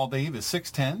to call Dave is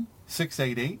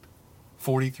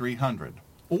 610-688-4300.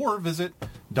 Or visit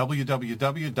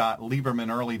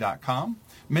www.liebermanearly.com.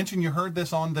 Mention you heard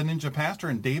this on the Ninja Pastor,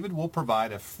 and David will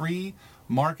provide a free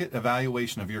market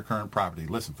evaluation of your current property.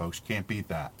 Listen, folks, you can't beat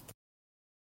that.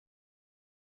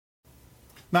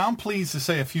 Now, I'm pleased to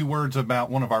say a few words about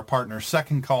one of our partners,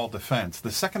 Second Call Defense. The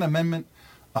Second Amendment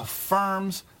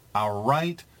affirms our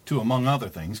right to, among other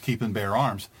things, keep and bear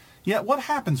arms. Yet, what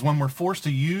happens when we're forced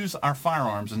to use our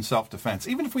firearms in self-defense,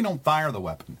 even if we don't fire the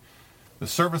weapon? The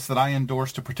service that I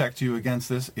endorse to protect you against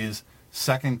this is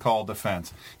Second Call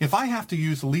Defense. If I have to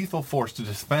use lethal force to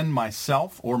defend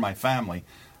myself or my family,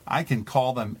 I can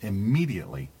call them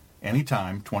immediately,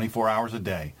 anytime, 24 hours a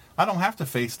day. I don't have to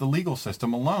face the legal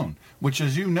system alone, which,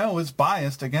 as you know, is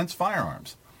biased against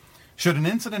firearms. Should an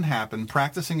incident happen,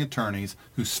 practicing attorneys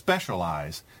who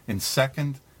specialize in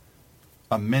Second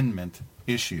Amendment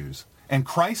issues, and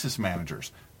crisis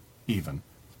managers even,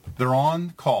 they're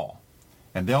on call.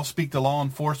 And they'll speak to law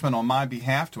enforcement on my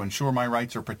behalf to ensure my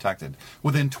rights are protected.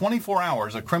 Within 24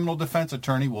 hours, a criminal defense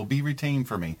attorney will be retained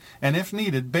for me, and if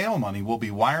needed, bail money will be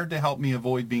wired to help me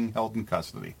avoid being held in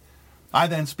custody. I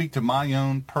then speak to my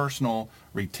own personal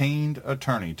retained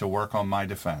attorney to work on my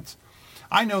defense.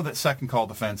 I know that Second Call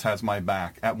Defense has my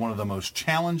back at one of the most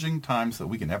challenging times that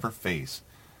we can ever face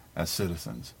as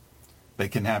citizens. They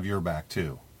can have your back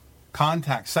too.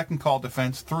 Contact Second Call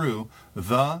Defense through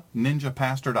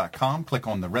theninjapastor.com. Click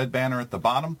on the red banner at the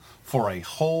bottom for a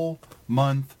whole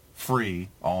month free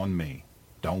on me.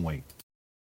 Don't wait.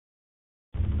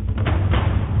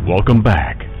 Welcome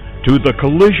back to the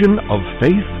collision of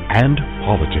faith and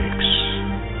politics.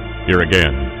 Here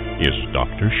again is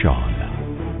Dr. Sean.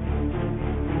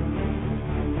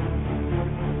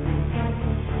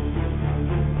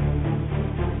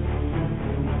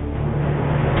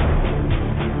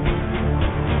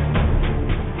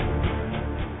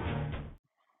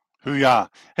 Hoo-yah.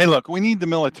 Hey, look, we need the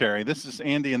military. This is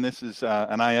Andy, and this is,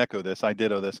 and I echo this, I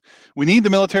ditto this. We need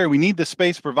the military. We need the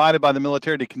space provided by the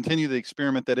military to continue the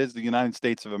experiment that is the United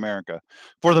States of America.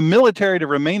 For the military to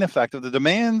remain effective, the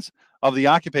demands of the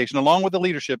occupation, along with the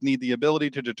leadership, need the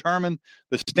ability to determine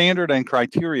the standard and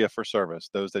criteria for service.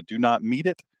 Those that do not meet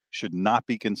it should not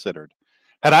be considered.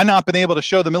 Had I not been able to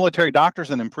show the military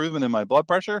doctors an improvement in my blood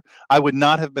pressure, I would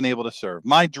not have been able to serve.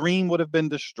 My dream would have been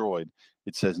destroyed.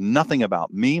 It says nothing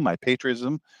about me, my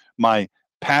patriotism, my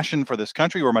passion for this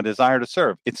country, or my desire to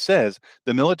serve. It says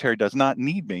the military does not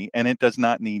need me, and it does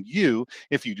not need you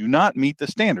if you do not meet the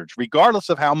standards, regardless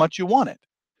of how much you want it.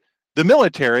 The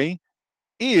military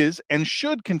is and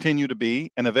should continue to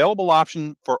be an available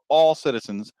option for all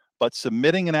citizens, but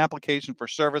submitting an application for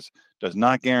service does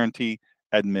not guarantee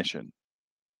admission.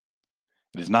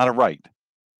 It is not a right.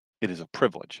 It is a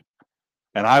privilege.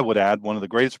 And I would add, one of the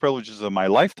greatest privileges of my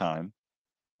lifetime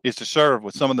is to serve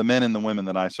with some of the men and the women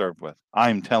that I served with.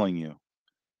 I'm telling you,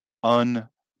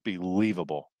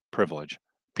 unbelievable privilege.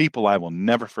 People I will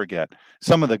never forget.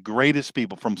 Some of the greatest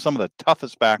people from some of the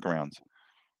toughest backgrounds.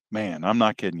 Man, I'm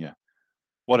not kidding you.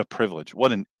 What a privilege.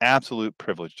 What an absolute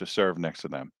privilege to serve next to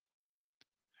them.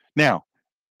 Now,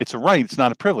 it's a right. It's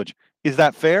not a privilege. Is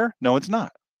that fair? No, it's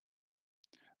not.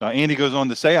 Now, Andy goes on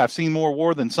to say, I've seen more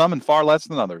war than some and far less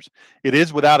than others. It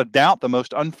is without a doubt the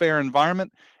most unfair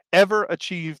environment ever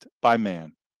achieved by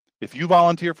man. If you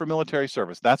volunteer for military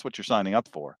service, that's what you're signing up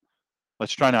for.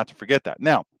 Let's try not to forget that.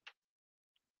 Now,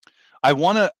 I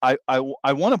want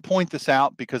to point this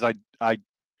out because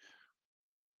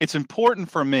it's important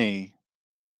for me.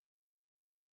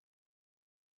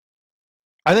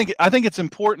 I think it's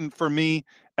important for me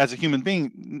as a human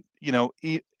being,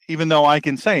 even though I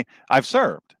can say I've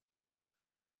served.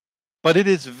 But it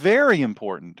is very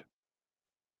important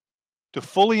to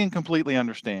fully and completely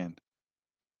understand.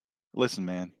 Listen,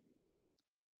 man,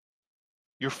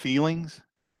 your feelings,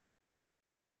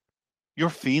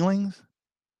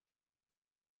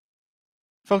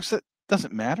 folks, that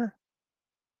doesn't matter.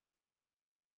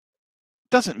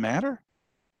 Doesn't matter.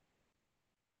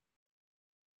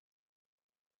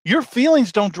 Your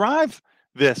feelings don't drive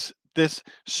this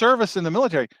service in the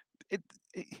military.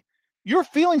 Your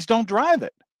feelings don't drive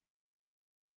it.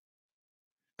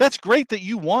 That's great that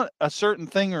you want a certain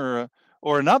thing or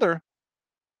another,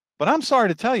 but I'm sorry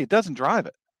to tell you, it doesn't drive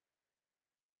it.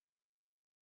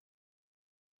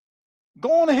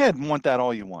 Go on ahead and want that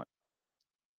all you want.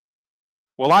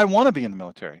 Well, I want to be in the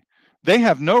military. They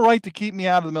have no right to keep me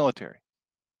out of the military.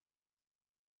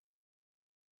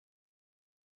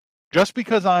 Just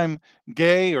because I'm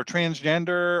gay or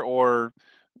transgender or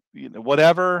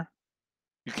whatever,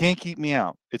 you can't keep me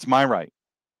out. It's my right.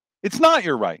 It's not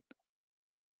your right.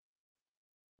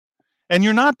 And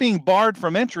you're not being barred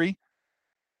from entry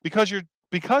because you're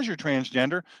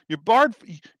transgender.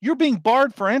 You're being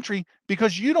barred for entry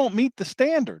because you don't meet the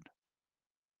standard.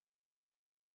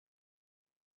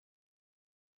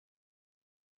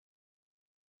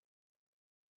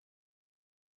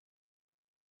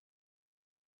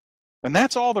 And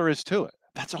that's all there is to it.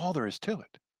 That's all there is to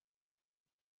it.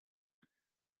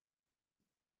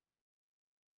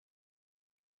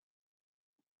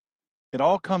 It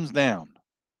all comes down.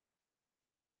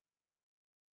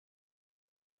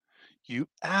 You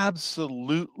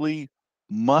absolutely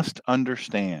must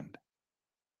understand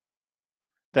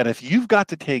that if you've got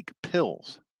to take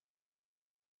pills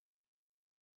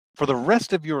for the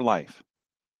rest of your life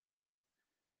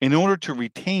in order to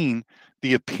retain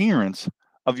the appearance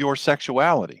of your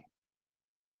sexuality,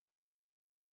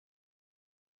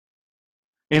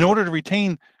 in order to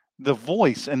retain the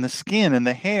voice and the skin and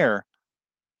the hair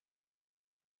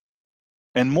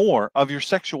and more of your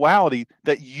sexuality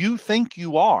that you think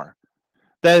you are,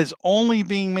 that is only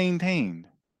being maintained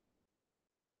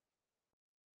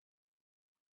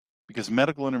because of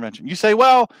medical intervention. You say,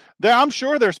 well, I'm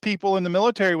sure there's people in the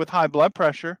military with high blood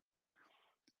pressure.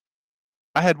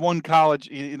 I had one college,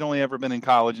 he'd only ever been in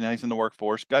college, now he's in the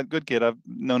workforce. Good kid, I've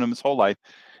known him his whole life.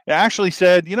 He actually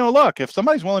said, look, if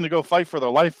somebody's willing to go fight for their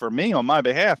life for me on my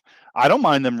behalf, I don't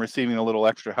mind them receiving a little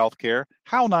extra health care.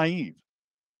 How naive.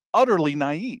 Utterly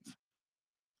naive.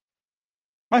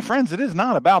 My friends, it is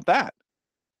not about that.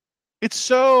 It's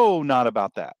so not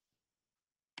about that.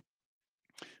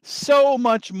 So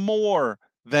much more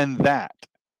than that.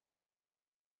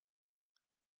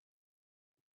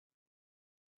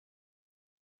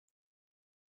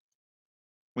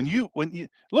 When you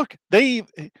look,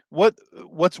 former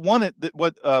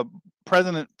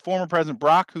President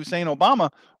Barack Hussein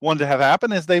Obama wanted to have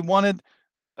happen is they wanted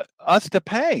us to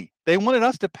pay. They wanted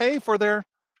us to pay for their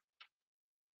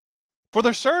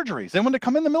surgeries. They wanted to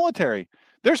come in the military.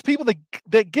 There's people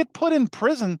that get put in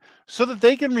prison so that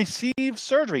they can receive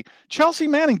surgery. Chelsea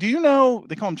Manning, do you know,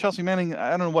 they call him Chelsea Manning. I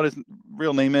don't know what his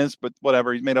real name is, but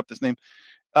whatever, he's made up this name.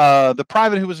 The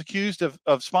private who was accused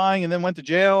of spying and then went to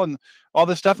jail and all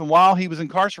this stuff. And while he was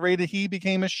incarcerated, he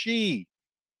became a she.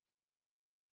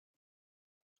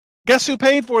 Guess who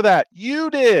paid for that? You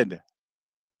did.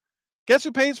 Guess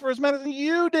who pays for his medicine?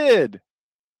 You did.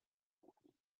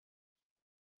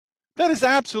 That is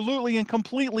absolutely and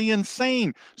completely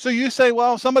insane. So you say,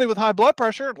 well, somebody with high blood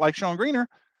pressure, like Sean Greener,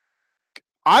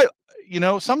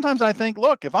 sometimes I think,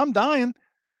 look, if I'm dying,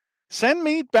 send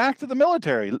me back to the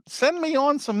military. Send me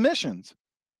on some missions.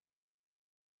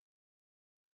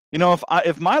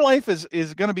 If my life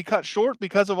is going to be cut short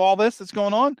because of all this that's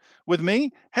going on with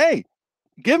me, hey,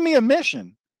 give me a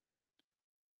mission.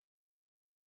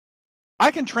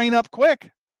 I can train up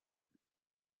quick.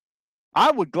 I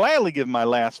would gladly give my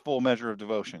last full measure of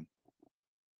devotion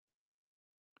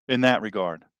in that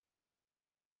regard.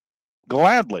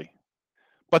 Gladly.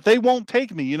 But they won't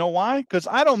take me. You know why? Because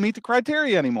I don't meet the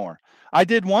criteria anymore. I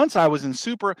did once. I was in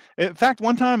fact,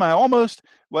 one time I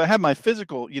had my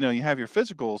physical, you have your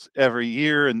physicals every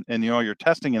year and your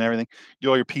testing and everything,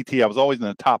 do all your PT. I was always in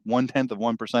the top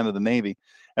 0.1% of the Navy.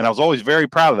 And I was always very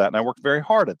proud of that. And I worked very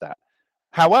hard at that.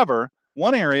 However,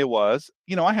 one area was,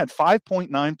 I had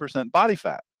 5.9% body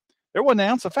fat. There wasn't an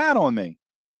ounce of fat on me.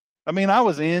 I mean, I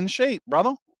was in shape,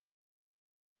 brother.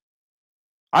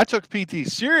 I took PT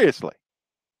seriously.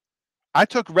 I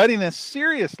took readiness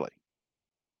seriously.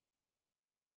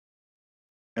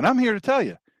 And I'm here to tell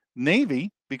you,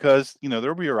 Navy, because,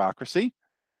 their bureaucracy,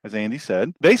 as Andy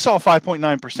said, they saw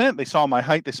 5.9%. They saw my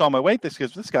height. They saw my weight. This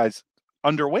guy's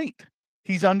underweight.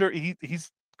 He's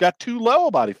got too low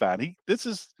a body fat. This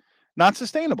is not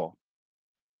sustainable.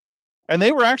 And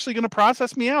they were actually going to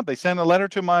process me out. They sent a letter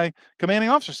to my commanding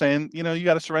officer saying, you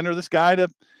got to surrender this guy to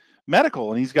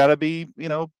medical and he's got to be,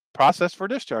 processed for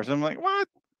discharge. And I'm like, what?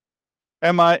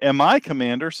 And my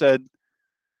commander said,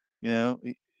 no,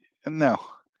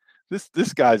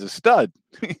 this guy's a stud.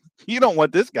 You don't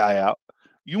want this guy out.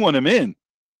 You want him in.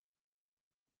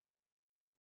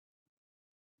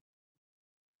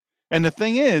 And the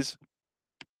thing is,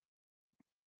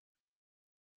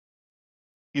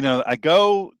 I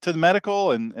go to the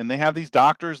medical and they have these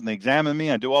doctors and they examine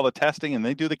me. I do all the testing and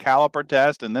they do the caliper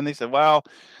test. And then they said, well,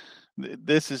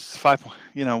 this is 5,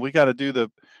 we got to do the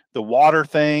water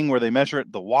thing where they measure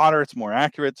it, the water, it's more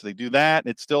accurate. So they do that.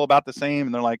 It's still about the same.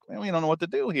 And they're like, well, we don't know what to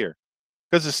do here.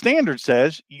 Because the standard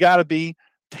says you got to be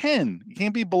 10. You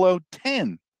can't be below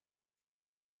 10.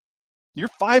 You're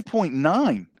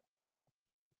 5.9.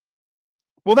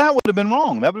 Well, that would have been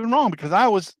wrong. That would have been wrong because I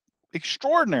was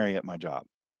extraordinary at my job.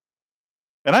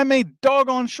 And I made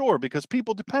doggone sure because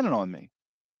people depended on me.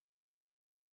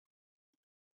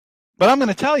 But I'm going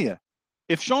to tell you,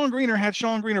 if Sean Greener had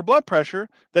Sean Greener blood pressure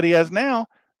that he has now,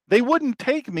 they wouldn't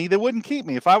take me. They wouldn't keep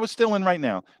me. If I was still in right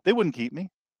now, they wouldn't keep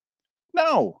me.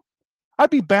 No.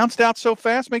 I'd be bounced out so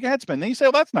fast, make a head spin. Then you say,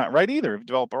 well, that's not right either. If you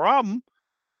develop a problem.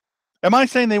 Am I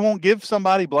saying they won't give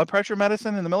somebody blood pressure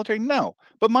medicine in the military? No.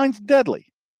 But mine's deadly.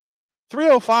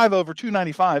 305 over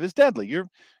 295 is deadly. You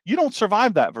don't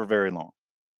survive that for very long.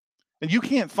 And you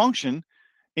can't function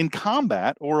in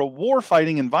combat or a war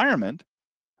fighting environment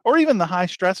or even the high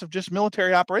stress of just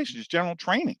military operations, just general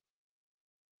training.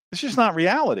 It's just not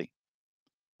reality.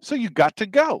 So you got to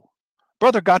go.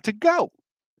 Brother, got to go.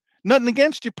 Nothing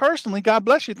against you personally. God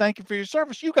bless you. Thank you for your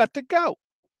service. You got to go.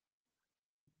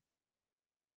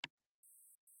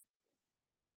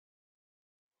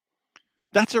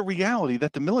 That's a reality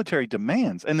that the military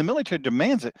demands. And the military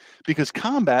demands it because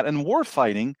combat and war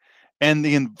fighting and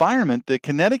the environment, the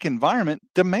kinetic environment,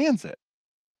 demands it.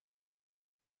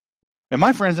 And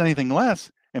my friends, anything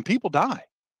less, and people die.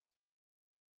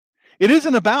 It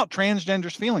isn't about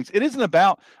transgenders' feelings. It isn't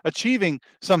about achieving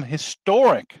some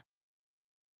historic,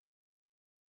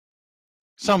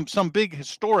 some big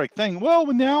historic thing. Well,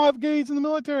 we now have gays in the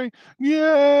military.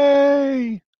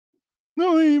 Yay!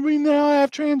 No, we now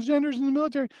have transgenders in the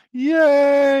military.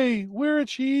 Yay! We're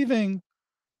achieving.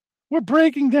 We're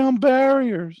breaking down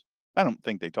barriers. I don't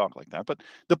think they talk like that, but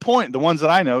the ones that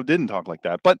I know didn't talk like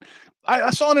that. But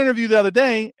I saw an interview the other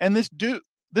day, and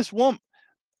this woman,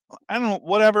 I don't know,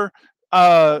 whatever,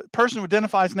 person who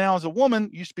identifies now as a woman,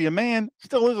 used to be a man,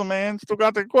 still is a man, still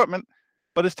got the equipment,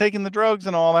 but is taking the drugs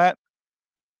and all that.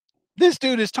 This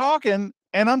dude is talking,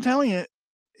 and I'm telling you,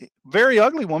 very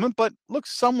ugly woman, but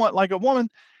looks somewhat like a woman,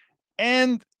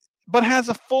 but has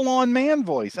a full-on man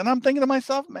voice. And I'm thinking to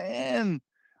myself, man,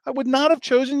 I would not have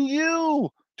chosen you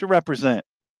to represent.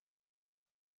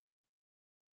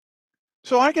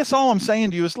 So I guess all I'm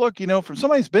saying to you is, look, from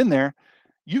somebody who's been there,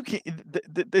 you can't.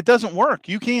 It doesn't work.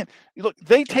 You can't. Look,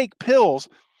 they take pills.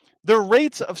 Their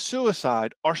rates of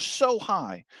suicide are so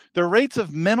high. Their rates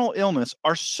of mental illness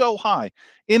are so high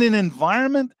in an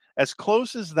environment as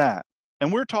close as that.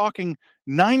 And we're talking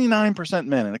 99%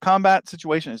 men. In a combat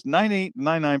situation, it's 98,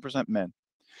 99% men.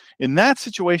 In that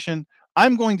situation,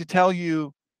 I'm going to tell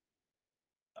you,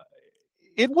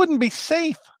 it wouldn't be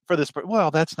safe for this. Well,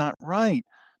 that's not right.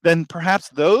 Then perhaps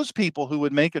those people who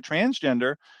would make a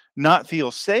transgender not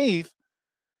feel safe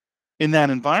in that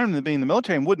environment of being in the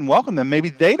military and wouldn't welcome them. Maybe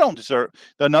they don't deserve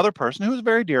another person who's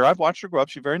very dear. I've watched her grow up.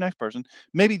 She's a very nice person.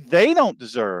 Maybe they don't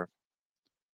deserve.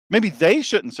 Maybe they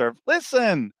shouldn't serve.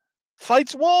 Listen,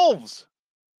 fights wolves.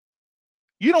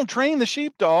 You don't train the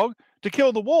sheepdog to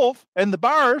kill the wolf and the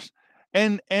bears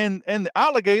and the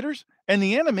alligators and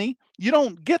the enemy. You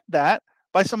don't get that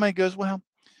by somebody goes, well,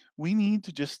 we need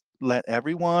to just let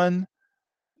everyone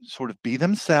sort of be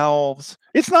themselves.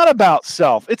 It's not about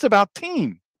self. It's about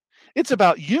team. It's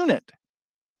about unit.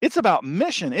 It's about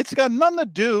mission. It's got nothing to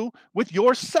do with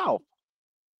yourself.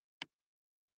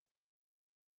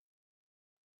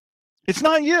 It's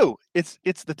not you. It's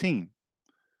the team.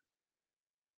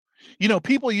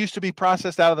 People used to be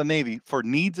processed out of the Navy for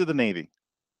needs of the Navy.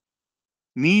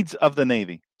 Needs of the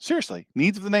Navy. Seriously,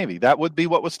 needs of the Navy. That would be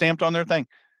what was stamped on their thing.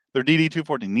 Their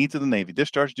DD-214, needs of the Navy.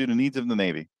 Discharge due to needs of the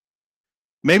Navy.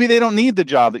 Maybe they don't need the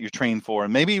job that you're trained for.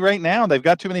 And maybe right now they've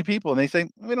got too many people and they say,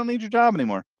 we don't need your job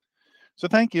anymore. So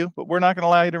thank you, but we're not going to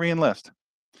allow you to re-enlist.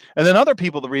 And then other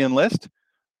people that re-enlist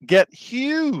get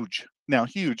huge now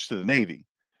huge to the Navy.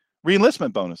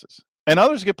 Re-enlistment bonuses. And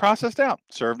others get processed out,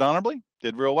 served honorably,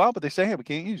 did real well, but they say, hey, we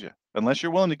can't use you. Unless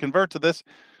you're willing to convert to this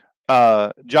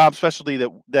job specialty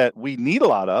that we need a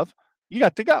lot of, you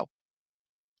got to go.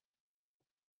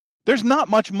 There's not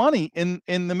much money in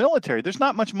the military. There's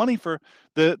not much money for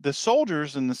the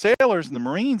soldiers and the sailors and the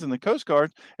Marines and the Coast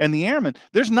Guard and the airmen.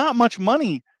 There's not much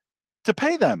money to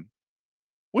pay them,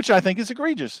 which I think is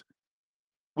egregious.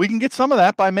 We can get some of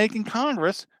that by making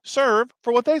Congress serve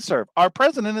for what they serve. Our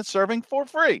president is serving for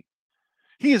free.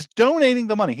 He is donating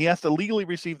the money. He has to legally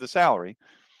receive the salary.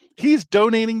 He's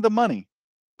donating the money.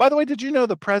 By the way, did you know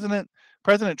President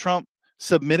Trump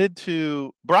submitted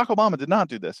to, Barack Obama did not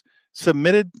do this,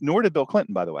 nor did Bill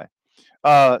Clinton, by the way,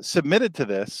 submitted to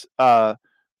this, to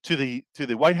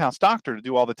the White House doctor to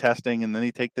do all the testing, and then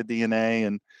he take the DNA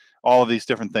and all of these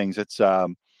different things. It's,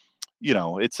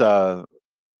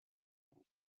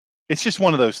 it's just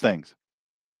one of those things.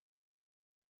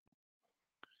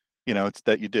 It's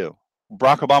that you do.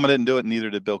 Barack Obama didn't do it, neither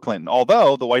did Bill Clinton.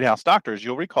 Although the White House doctor, as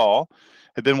you'll recall,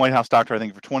 had been White House doctor, I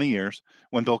think, for 20 years.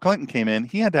 When Bill Clinton came in,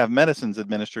 he had to have medicines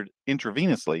administered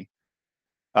intravenously,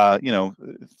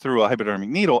 through a hypodermic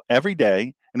needle every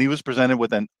day. And he was presented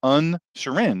with an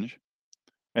unsyringe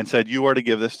and said, you are to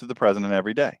give this to the president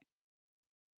every day.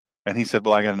 And he said,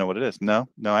 well, I got to know what it is. No,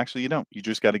 actually, you don't. You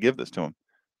just got to give this to him.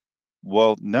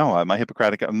 Well, no, my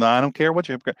Hippocratic, no, I don't care what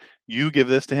you give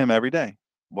this to him every day.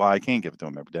 Well, I can't give it to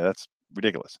him every day. That's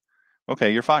ridiculous.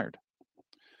 Okay, you're fired.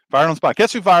 Fired on the spot.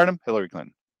 Guess who fired him? Hillary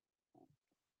Clinton.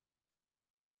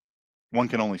 One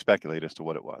can only speculate as to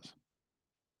what it was.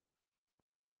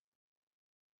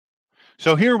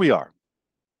 So here we are.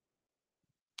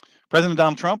 President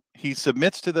Donald Trump, he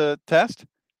submits to the test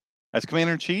as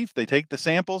commander-in-chief. They take the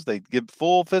samples. They give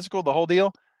full physical, the whole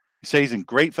deal. He says he's in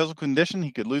great physical condition.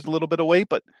 He could lose a little bit of weight,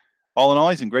 but all in all,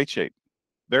 he's in great shape.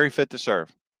 Very fit to serve.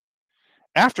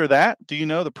 After that, do you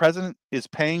know the president is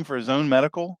paying for his own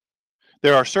medical?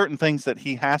 There are certain things that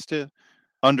he has to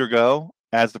undergo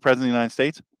as the president of the United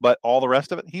States, but all the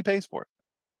rest of it, he pays for it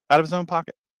out of his own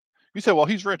pocket. You say, well,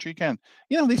 he's rich. He can.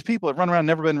 These people that run around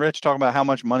never been rich talking about how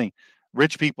much money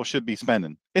rich people should be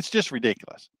spending. It's just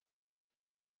ridiculous.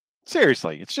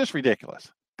 Seriously, it's just ridiculous.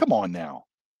 Come on now.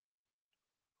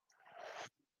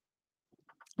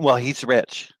 Well, he's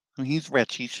rich. He's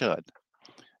rich. He should.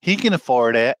 He can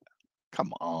afford it.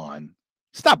 Come on.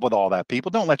 Stop with all that, people.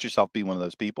 Don't let yourself be one of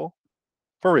those people.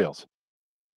 For reals.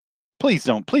 Please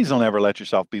don't ever let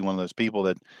yourself be one of those people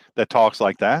that talks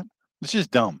like that. It's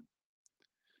just dumb.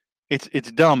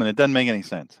 It's dumb, and it doesn't make any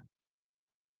sense.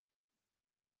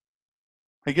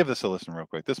 Hey, give this a listen real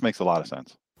quick. This makes a lot of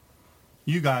sense.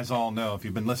 You guys all know, if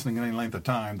you've been listening any length of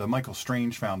time, the Michael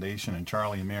Strange Foundation and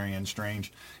Charlie and Marianne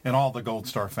Strange and all the Gold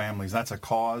Star families, that's a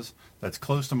cause that's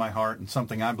close to my heart and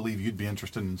something I believe you'd be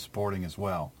interested in supporting as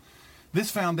well. This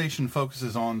foundation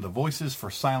focuses on the Voices for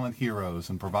Silent Heroes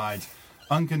and provides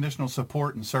unconditional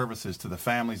support and services to the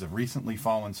families of recently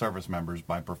fallen service members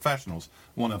by professionals,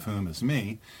 one of whom is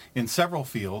me, in several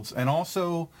fields, and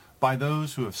also by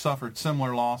those who have suffered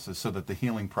similar losses so that the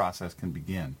healing process can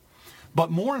begin. But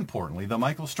more importantly, the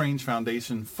Michael Strange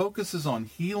Foundation focuses on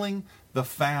healing the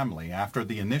family after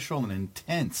the initial and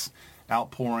intense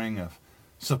outpouring of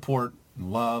support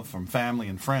and love from family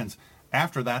and friends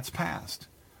after that's passed.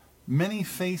 Many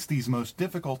face these most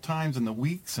difficult times in the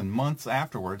weeks and months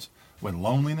afterwards when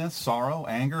loneliness, sorrow,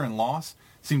 anger, and loss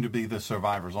seem to be the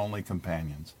survivor's only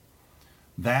companions.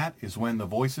 That is when the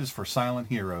Voices for Silent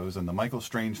Heroes and the Michael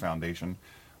Strange Foundation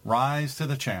rise to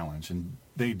the challenge, and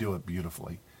they do it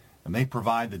beautifully. And they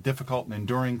provide the difficult and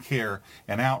enduring care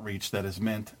and outreach that has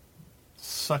meant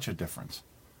such a difference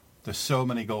to so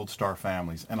many Gold Star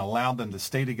families and allowed them to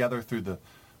stay together through the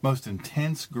most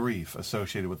intense grief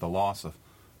associated with the loss of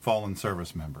fallen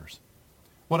service members.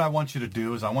 What I want you to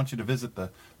do is I want you to visit the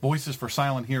Voices for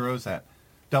Silent Heroes at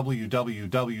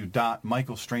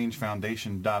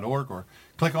www.michaelstrangefoundation.org or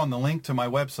click on the link to my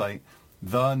website,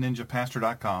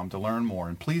 theninjapastor.com, to learn more.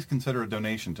 And please consider a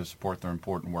donation to support their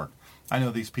important work. I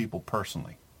know these people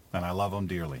personally, and I love them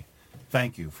dearly.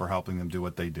 Thank you for helping them do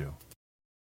what they do.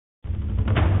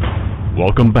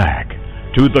 Welcome back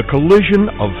to the collision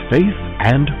of faith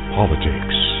and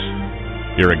politics.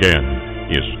 Here again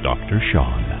is Dr.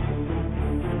 Sean.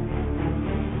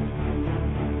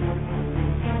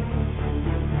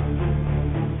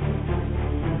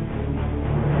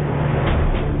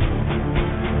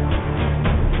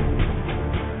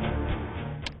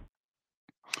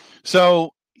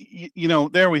 So,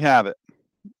 there we have it.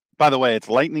 By the way, it's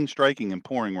lightning striking and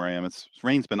pouring where I am.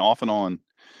 Rain's been off and on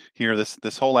here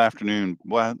this whole afternoon.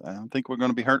 Well, I don't think we're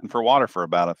going to be hurting for water for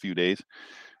about a few days.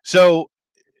 So,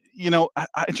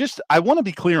 I want to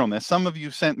be clear on this. Some of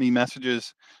you sent me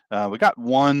messages. We got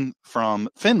one from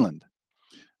Finland.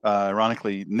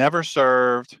 Ironically, never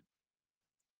served.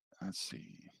 Let's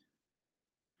see.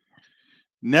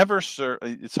 Never served.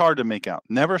 It's hard to make out.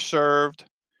 Never served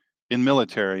in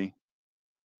military,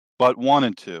 but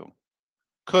wanted to.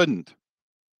 Couldn't.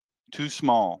 Too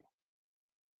small.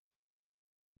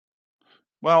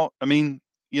 Well, I mean,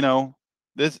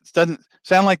 this doesn't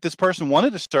sound like this person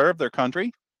wanted to serve their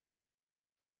country,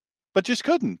 but just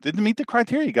couldn't. Didn't meet the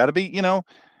criteria. You got to be,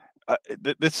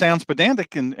 this sounds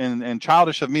pedantic and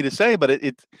childish of me to say, but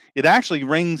it actually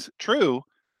rings true.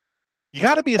 You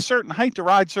got to be a certain height to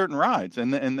ride certain rides,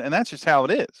 and that's just how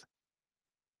it is.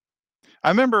 I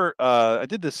remember I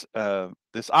did this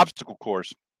obstacle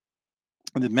course.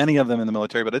 I did many of them in the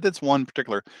military, but I did this one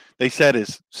particular they said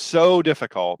is so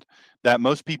difficult that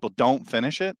most people don't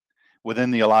finish it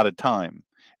within the allotted time,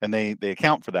 and they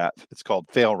account for that. It's called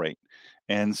fail rate,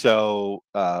 and so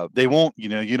they won't.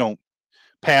 You don't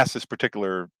pass this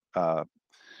particular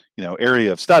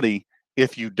area of study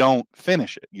if you don't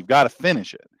finish it. You've got to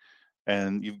finish it,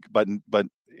 and but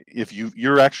if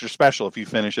you're extra special if you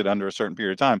finish it under a certain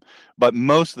period of time. But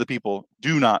most of the people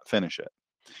do not finish it.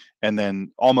 And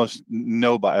then almost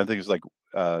nobody, I think it's like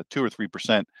 2 or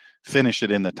 3% finish it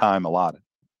in the time allotted.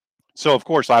 So of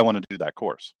course I want to do that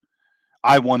course.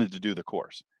 I wanted to do the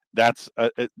course. That's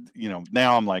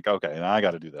now I'm like, okay, now I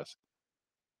got to do this.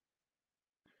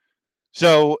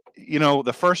 So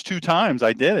the first 2 times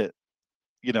I did it,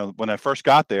 when I first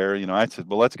got there, I said,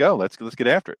 well, let's go, let's get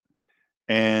after it.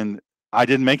 And I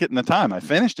didn't make it in the time. I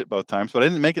finished it both times, but I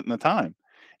didn't make it in the time.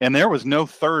 And there was no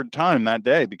third time that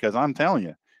day, because I'm telling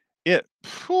you, it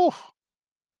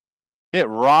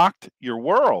rocked your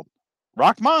world,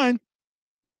 rocked mine.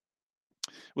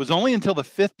 It was only until the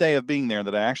 5th day of being there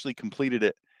that I actually completed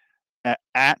it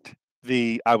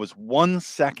I was 1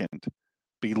 second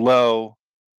below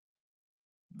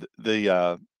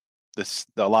the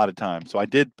allotted time. So I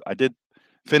did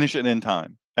finish it in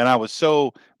time, and I was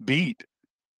so beat,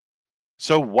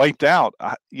 so wiped out.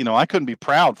 I couldn't be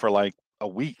proud for like a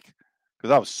week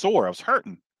because I was sore. I was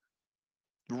hurting.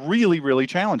 Really, really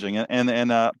challenging,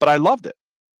 but I loved it.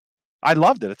 I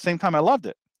loved it. At the same time, I loved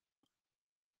it.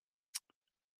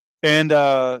 And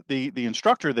the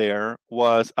instructor there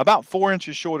was about 4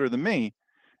 inches shorter than me,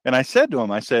 and I said to him,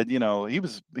 he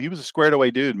was a squared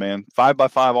away dude, man,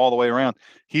 5x5 all the way around.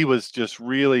 He was just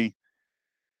really.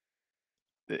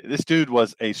 This dude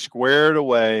was a squared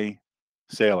away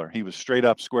sailor. He was straight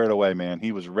up squared away, man.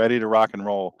 He was ready to rock and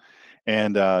roll.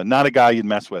 And not a guy you'd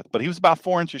mess with, but he was about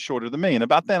 4 inches shorter than me. And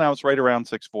about then I was right around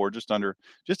 6'4", just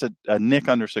a nick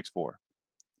under 6'4".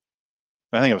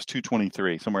 I think I was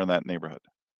 223, somewhere in that neighborhood.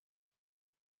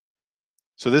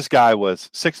 So this guy was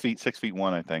 6 feet,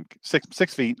 6'1", I think,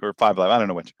 6 feet or 5'11", I don't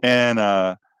know which. And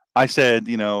I said,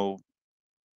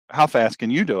 how fast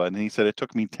can you do it? And he said, it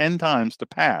took me 10 times to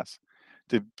pass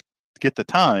to get the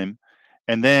time.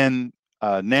 And then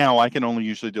now I can only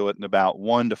usually do it in about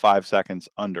 1 to 5 seconds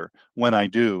under when I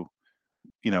do,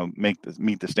 meet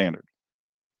the standard.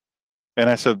 And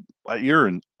I said, you're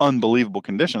in unbelievable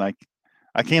condition. I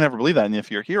can't ever believe that. And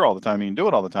if you're here all the time, you can do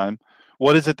it all the time.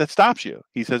 What is it that stops you?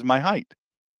 He says, my height.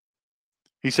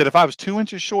 He said, if I was 2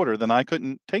 inches shorter, then I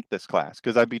couldn't take this class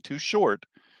because I'd be too short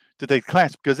to take the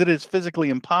class, because it is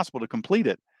physically impossible to complete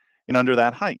it in under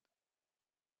that height.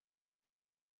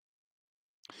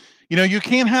 You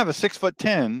can't have a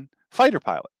 6'10" fighter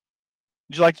pilot.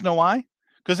 Would you like to know why?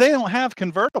 Because they don't have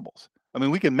convertibles. I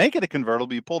mean, we can make it a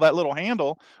convertible. You pull that little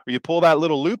handle or you pull that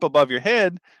little loop above your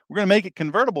head. We're going to make it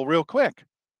convertible real quick.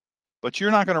 But you're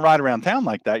not going to ride around town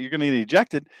like that. You're going to get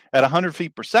ejected at 100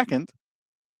 feet per second.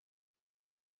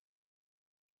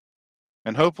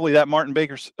 And hopefully that Martin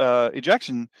Baker's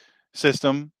ejection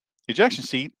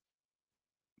seat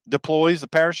deploys the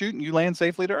parachute and you land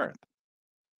safely to Earth.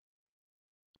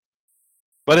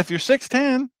 But if you're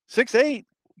 6'10", 6'8", you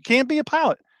can't be a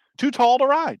pilot. Too tall to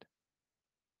ride.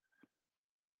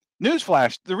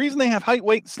 Newsflash, the reason they have height,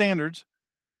 weight standards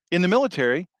in the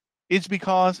military is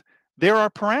because there are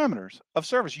parameters of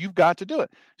service. You've got to do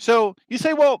it. So you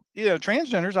say, well,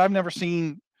 transgenders, I've never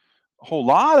seen a whole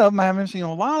lot of them. I haven't seen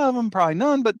a lot of them, probably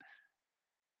none, but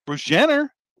Bruce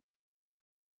Jenner.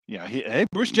 Yeah, hey,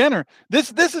 Bruce Jenner.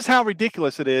 This is how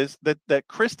ridiculous it is that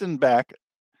Kristen Beck,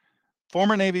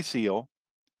 former Navy SEAL,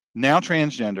 now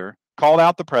transgender, called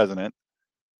out the president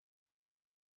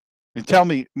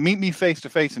and meet me face to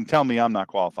face and tell me I'm not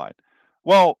qualified.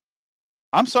 Well,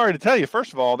 I'm sorry to tell you,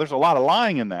 first of all, there's a lot of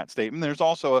lying in that statement. There's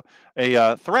also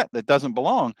a threat that doesn't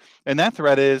belong. And that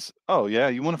threat is, oh, yeah,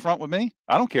 you want to front with me?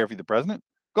 I don't care if you're the president.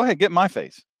 Go ahead, get in my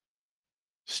face.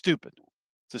 Stupid.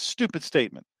 It's a stupid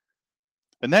statement.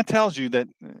 And that tells you that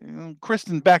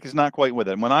Kristen Beck is not quite with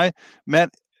it. When I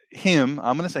met him,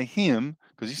 I'm going to say him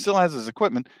because he still has his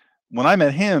equipment. When I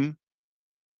met him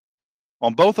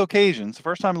on both occasions, the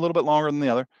first time a little bit longer than the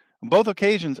other, on both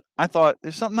occasions, I thought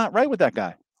there's something not right with that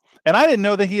guy. And I didn't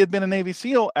know that he had been a Navy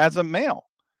SEAL as a male.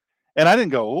 And I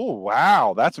didn't go, oh,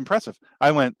 wow, that's impressive.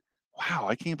 I went, wow,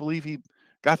 I can't believe he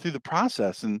got through the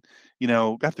process and,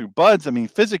 got through buds. I mean,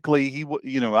 physically,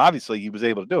 obviously he was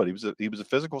able to do it. He was a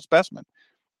physical specimen.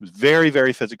 He was very,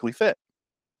 very physically fit.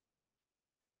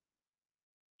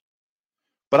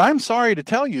 But I'm sorry to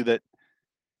tell you that,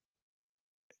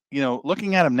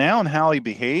 looking at him now and how he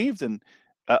behaved and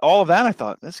all of that, I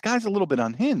thought, this guy's a little bit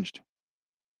unhinged.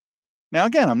 Now,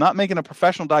 again, I'm not making a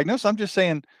professional diagnosis. I'm just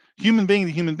saying human being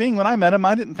to human being. When I met him,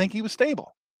 I didn't think he was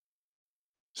stable.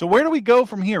 So where do we go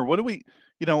from here? What do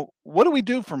we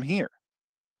do from here?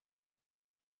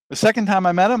 The second time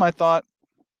I met him, I thought,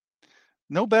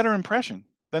 no better impression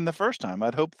than the first time.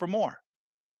 I'd hoped for more.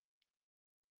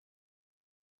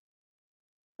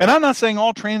 And I'm not saying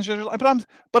all transgenders,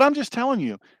 but I'm just telling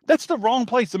you, that's the wrong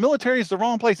place. The military is the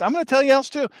wrong place. I'm going to tell you else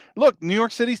too. Look, New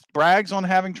York City brags on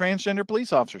having transgender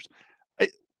police officers.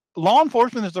 Law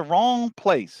enforcement is the wrong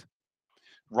place.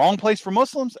 Wrong place for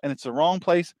Muslims, and it's the wrong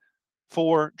place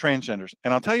for transgenders.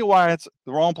 And I'll tell you why it's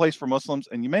the wrong place for Muslims.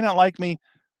 And you may not like me,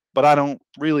 but I don't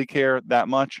really care that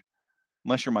much,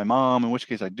 unless you're my mom, in which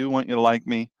case I do want you to like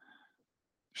me.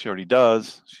 She already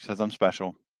does. She says I'm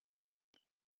special.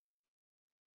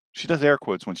 She does air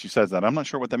quotes when she says that. I'm not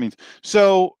sure what that means.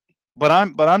 So, but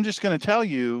I'm just going to tell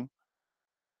you,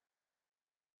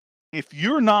 if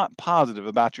you're not positive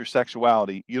about your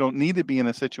sexuality, you don't need to be in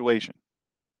a situation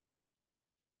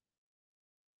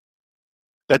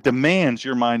that demands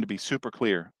your mind to be super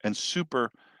clear and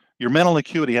your mental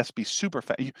acuity has to be super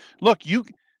fast.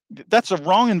 That's the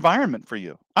wrong environment for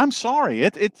you. I'm sorry.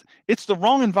 It's the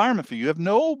wrong environment for you. You have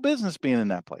no business being in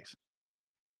that place.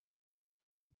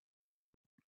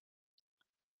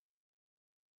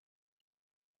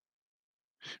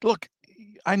 Look,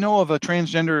 I know of a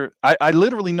transgender. I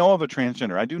literally know of a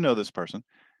transgender. I do know this person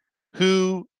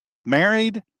who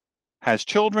married, has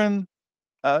children.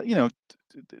 The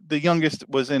youngest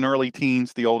was in early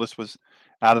teens. The oldest was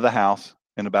out of the house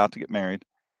and about to get married.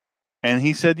 And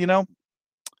he said, he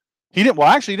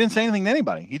didn't say anything to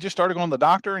anybody. He just started going to the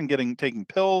doctor and taking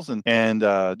pills and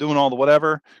doing all the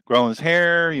whatever, growing his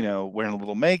hair, wearing a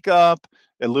little makeup.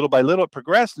 And little by little it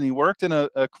progressed, and he worked in a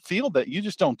field that you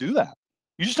just don't do that.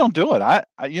 You just don't do it.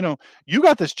 You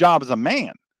got this job as a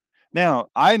man. Now,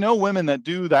 I know women that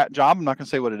do that job. I'm not going to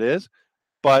say what it is,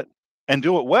 and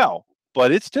do it well.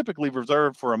 But it's typically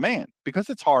reserved for a man because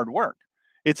it's hard work.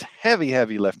 It's heavy,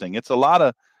 heavy lifting. It's a lot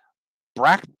of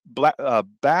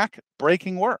back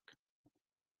breaking work.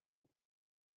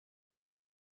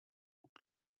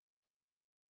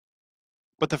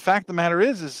 But the fact of the matter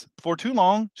is for too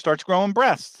long, starts growing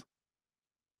breasts.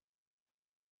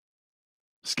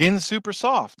 Skin's super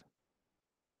soft.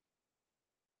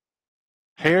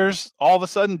 Hair's all of a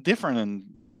sudden different and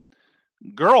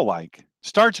girl-like.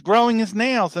 Starts growing his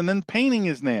nails and then painting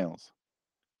his nails.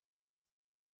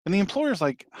 And the employer's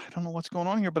like, I don't know what's going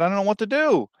on here, but I don't know what to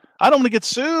do. I don't want to get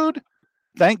sued.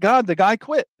 Thank God the guy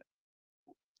quit.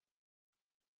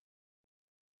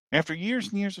 After years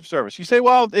and years of service. You say,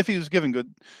 well, if he was giving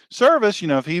good service,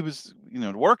 if he was,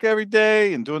 to work every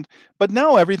day and doing, but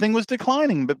no, everything was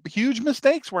declining, but huge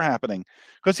mistakes were happening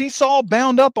because he's all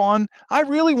bound up on, I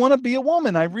really want to be a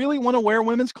woman. I really want to wear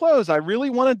women's clothes. I really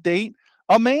want to date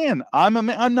a man. I'm a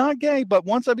man. I'm not gay, but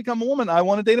once I become a woman, I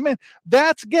want to date a man.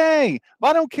 That's gay.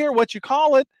 I don't care what you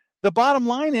call it. The bottom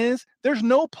line is there's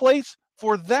no place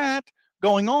for that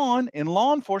going on in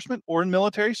law enforcement or in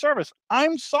military service.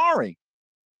 I'm sorry.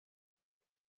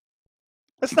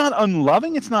 It's not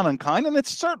unloving, it's not unkind, and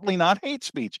it's certainly not hate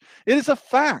speech. It is a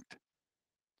fact.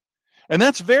 And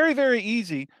that's very, very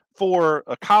easy for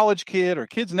a college kid or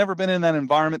kids never been in that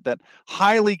environment, that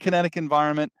highly kinetic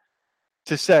environment,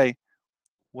 to say,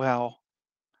 well,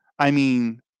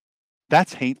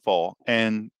 that's hateful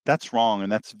and that's wrong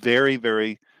and that's very,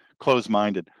 very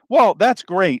closed-minded. Well, that's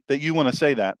great that you want to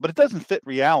say that, but it doesn't fit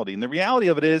reality. And the reality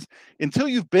of it is, until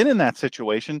you've been in that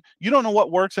situation, you don't know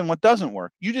what works and what doesn't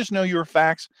work. You just know your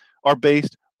facts are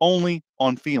based only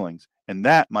on feelings. And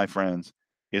that, my friends,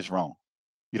 is wrong.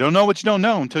 You don't know what you don't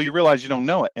know until you realize you don't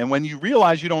know it. And when you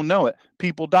realize you don't know it,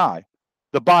 people die.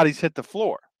 The bodies hit the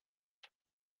floor.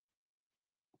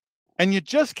 And you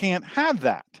just can't have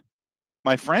that.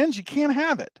 My friends, you can't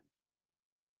have it.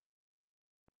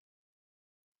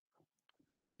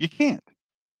 You can't.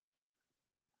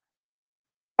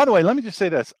 By the way, let me just say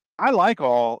this. I like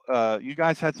all. You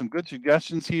guys had some good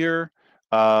suggestions here.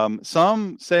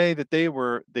 Some say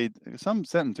that some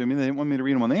sent them to me. They didn't want me to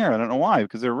read them on the air. I don't know why,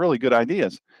 because they're really good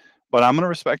ideas. But I'm going to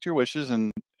respect your wishes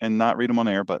and not read them on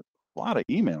air. But a lot of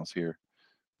emails here,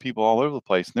 people all over the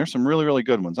place, and there's some really, really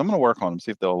good ones. I'm going to work on them,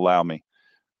 see if they'll allow me.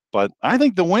 But I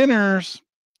think the winners,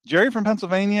 Jerry from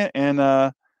Pennsylvania and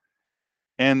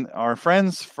our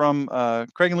friends from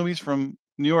Craig and Louise from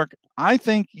New York, I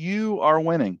think you are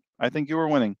winning. I think you are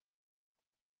winning.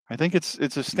 I think it's a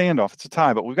standoff. It's a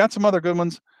tie, but we've got some other good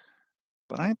ones.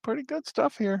 But I have pretty good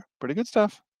stuff here. Pretty good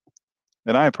stuff.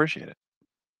 And I appreciate it.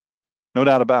 No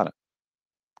doubt about it.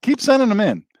 Keep sending them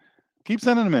in. Keep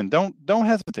sending them in. Don't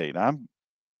hesitate. I'll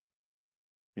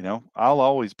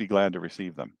always be glad to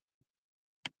receive them.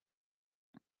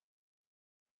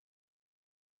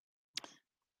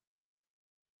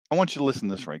 I want you to listen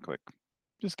to this right quick.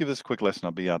 Just give this a quick listen.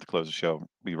 I'll be out to close the show.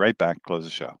 Be right back. Close the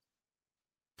show.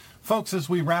 Folks, as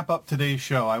we wrap up today's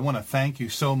show, I want to thank you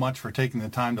so much for taking the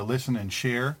time to listen and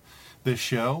share this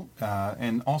show.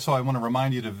 And also, I want to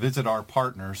remind you to visit our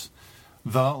partners,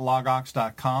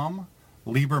 thelogox.com,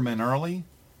 Lieberman Early,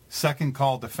 Second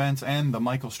Call Defense, and the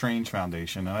Michael Strange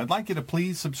Foundation. And I'd like you to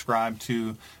please subscribe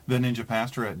to The Ninja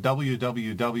Pastor at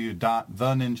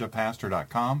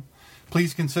www.theninjapastor.com.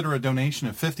 Please consider a donation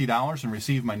of $50 and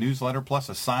receive my newsletter plus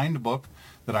a signed book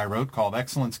that I wrote called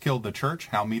Excellence Killed the Church,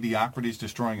 How Mediocrity is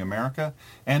Destroying America,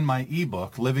 and my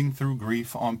ebook, Living Through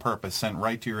Grief on Purpose, sent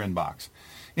right to your inbox.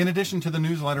 In addition to the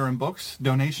newsletter and books,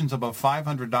 donations above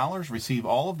 $500 receive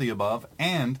all of the above,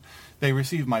 and they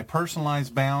receive my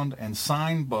personalized bound and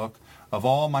signed book of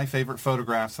all my favorite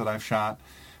photographs that I've shot.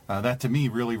 That to me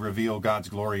really reveal God's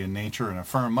glory in nature and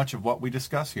affirm much of what we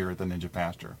discuss here at the Ninja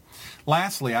Pastor.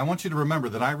 Lastly, I want you to remember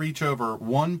that I reach over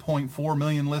 1.4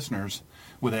 million listeners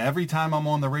with every time I'm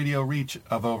on the radio reach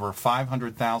of over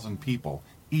 500,000 people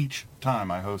each time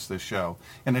I host this show.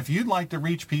 And if you'd like to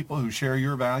reach people who share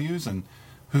your values and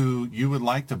who you would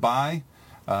like to buy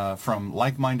from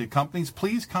like-minded companies,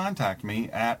 please contact me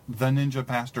at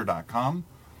theninjapastor.com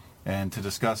and to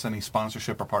discuss any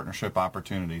sponsorship or partnership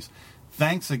opportunities.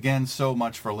 Thanks again so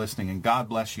much for listening, and God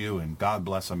bless you, and God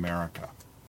bless America.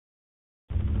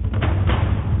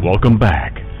 Welcome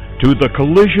back to the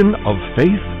collision of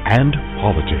faith and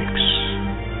politics.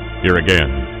 Here again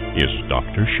is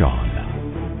Dr. Sean.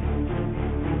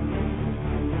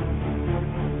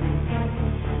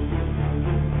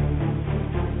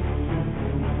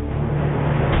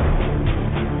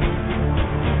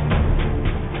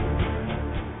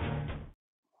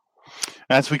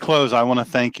 As we close, I want to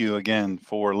thank you again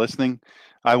for listening.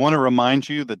 I want to remind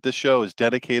you that this show is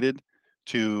dedicated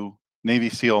to Navy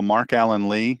SEAL Mark Allen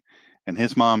Lee and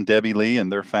his mom, Debbie Lee,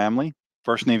 and their family,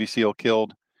 first Navy SEAL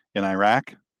killed in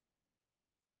Iraq.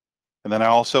 And then I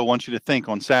also want you to think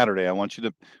on Saturday, I want you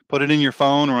to put it in your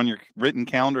phone or on your written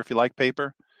calendar if you like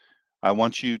paper. I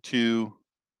want you to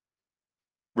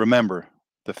remember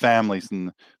the families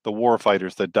and the war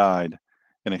fighters that died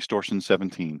in Extortion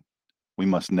 17. We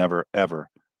must never, ever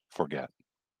forget.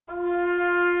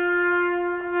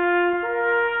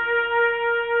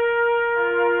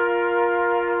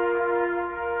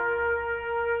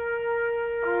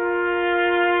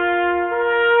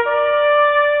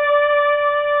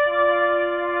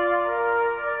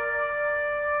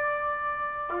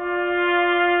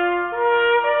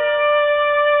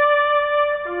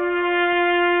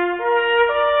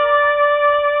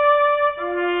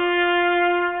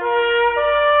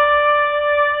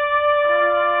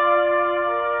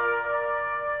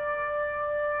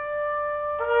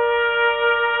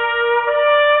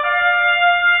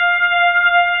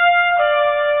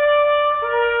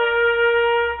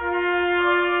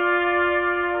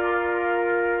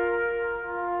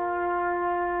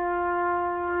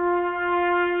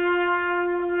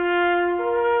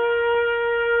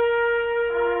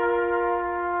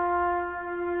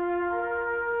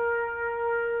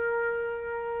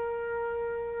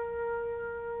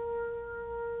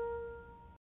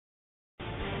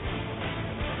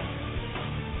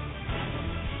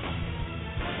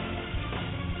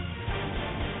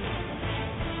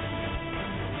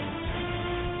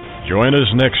 Join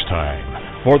us next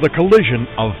time for the collision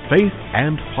of faith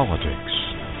and politics.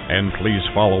 And please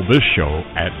follow this show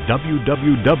at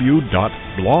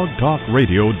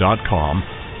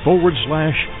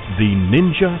www.blogtalkradio.com/The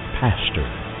Ninja Pastor.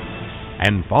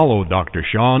 And follow Dr.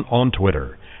 Sean on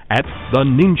Twitter at The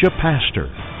Ninja Pastor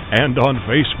and on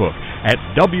Facebook at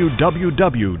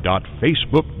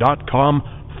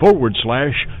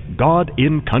www.facebook.com/God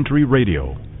in Country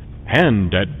Radio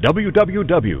and at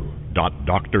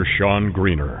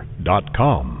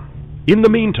www.drseangreener.com. In the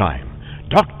meantime,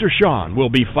 Dr. Sean will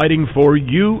be fighting for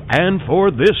you and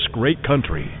for this great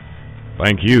country.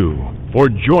 Thank you for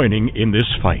joining in this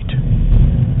fight.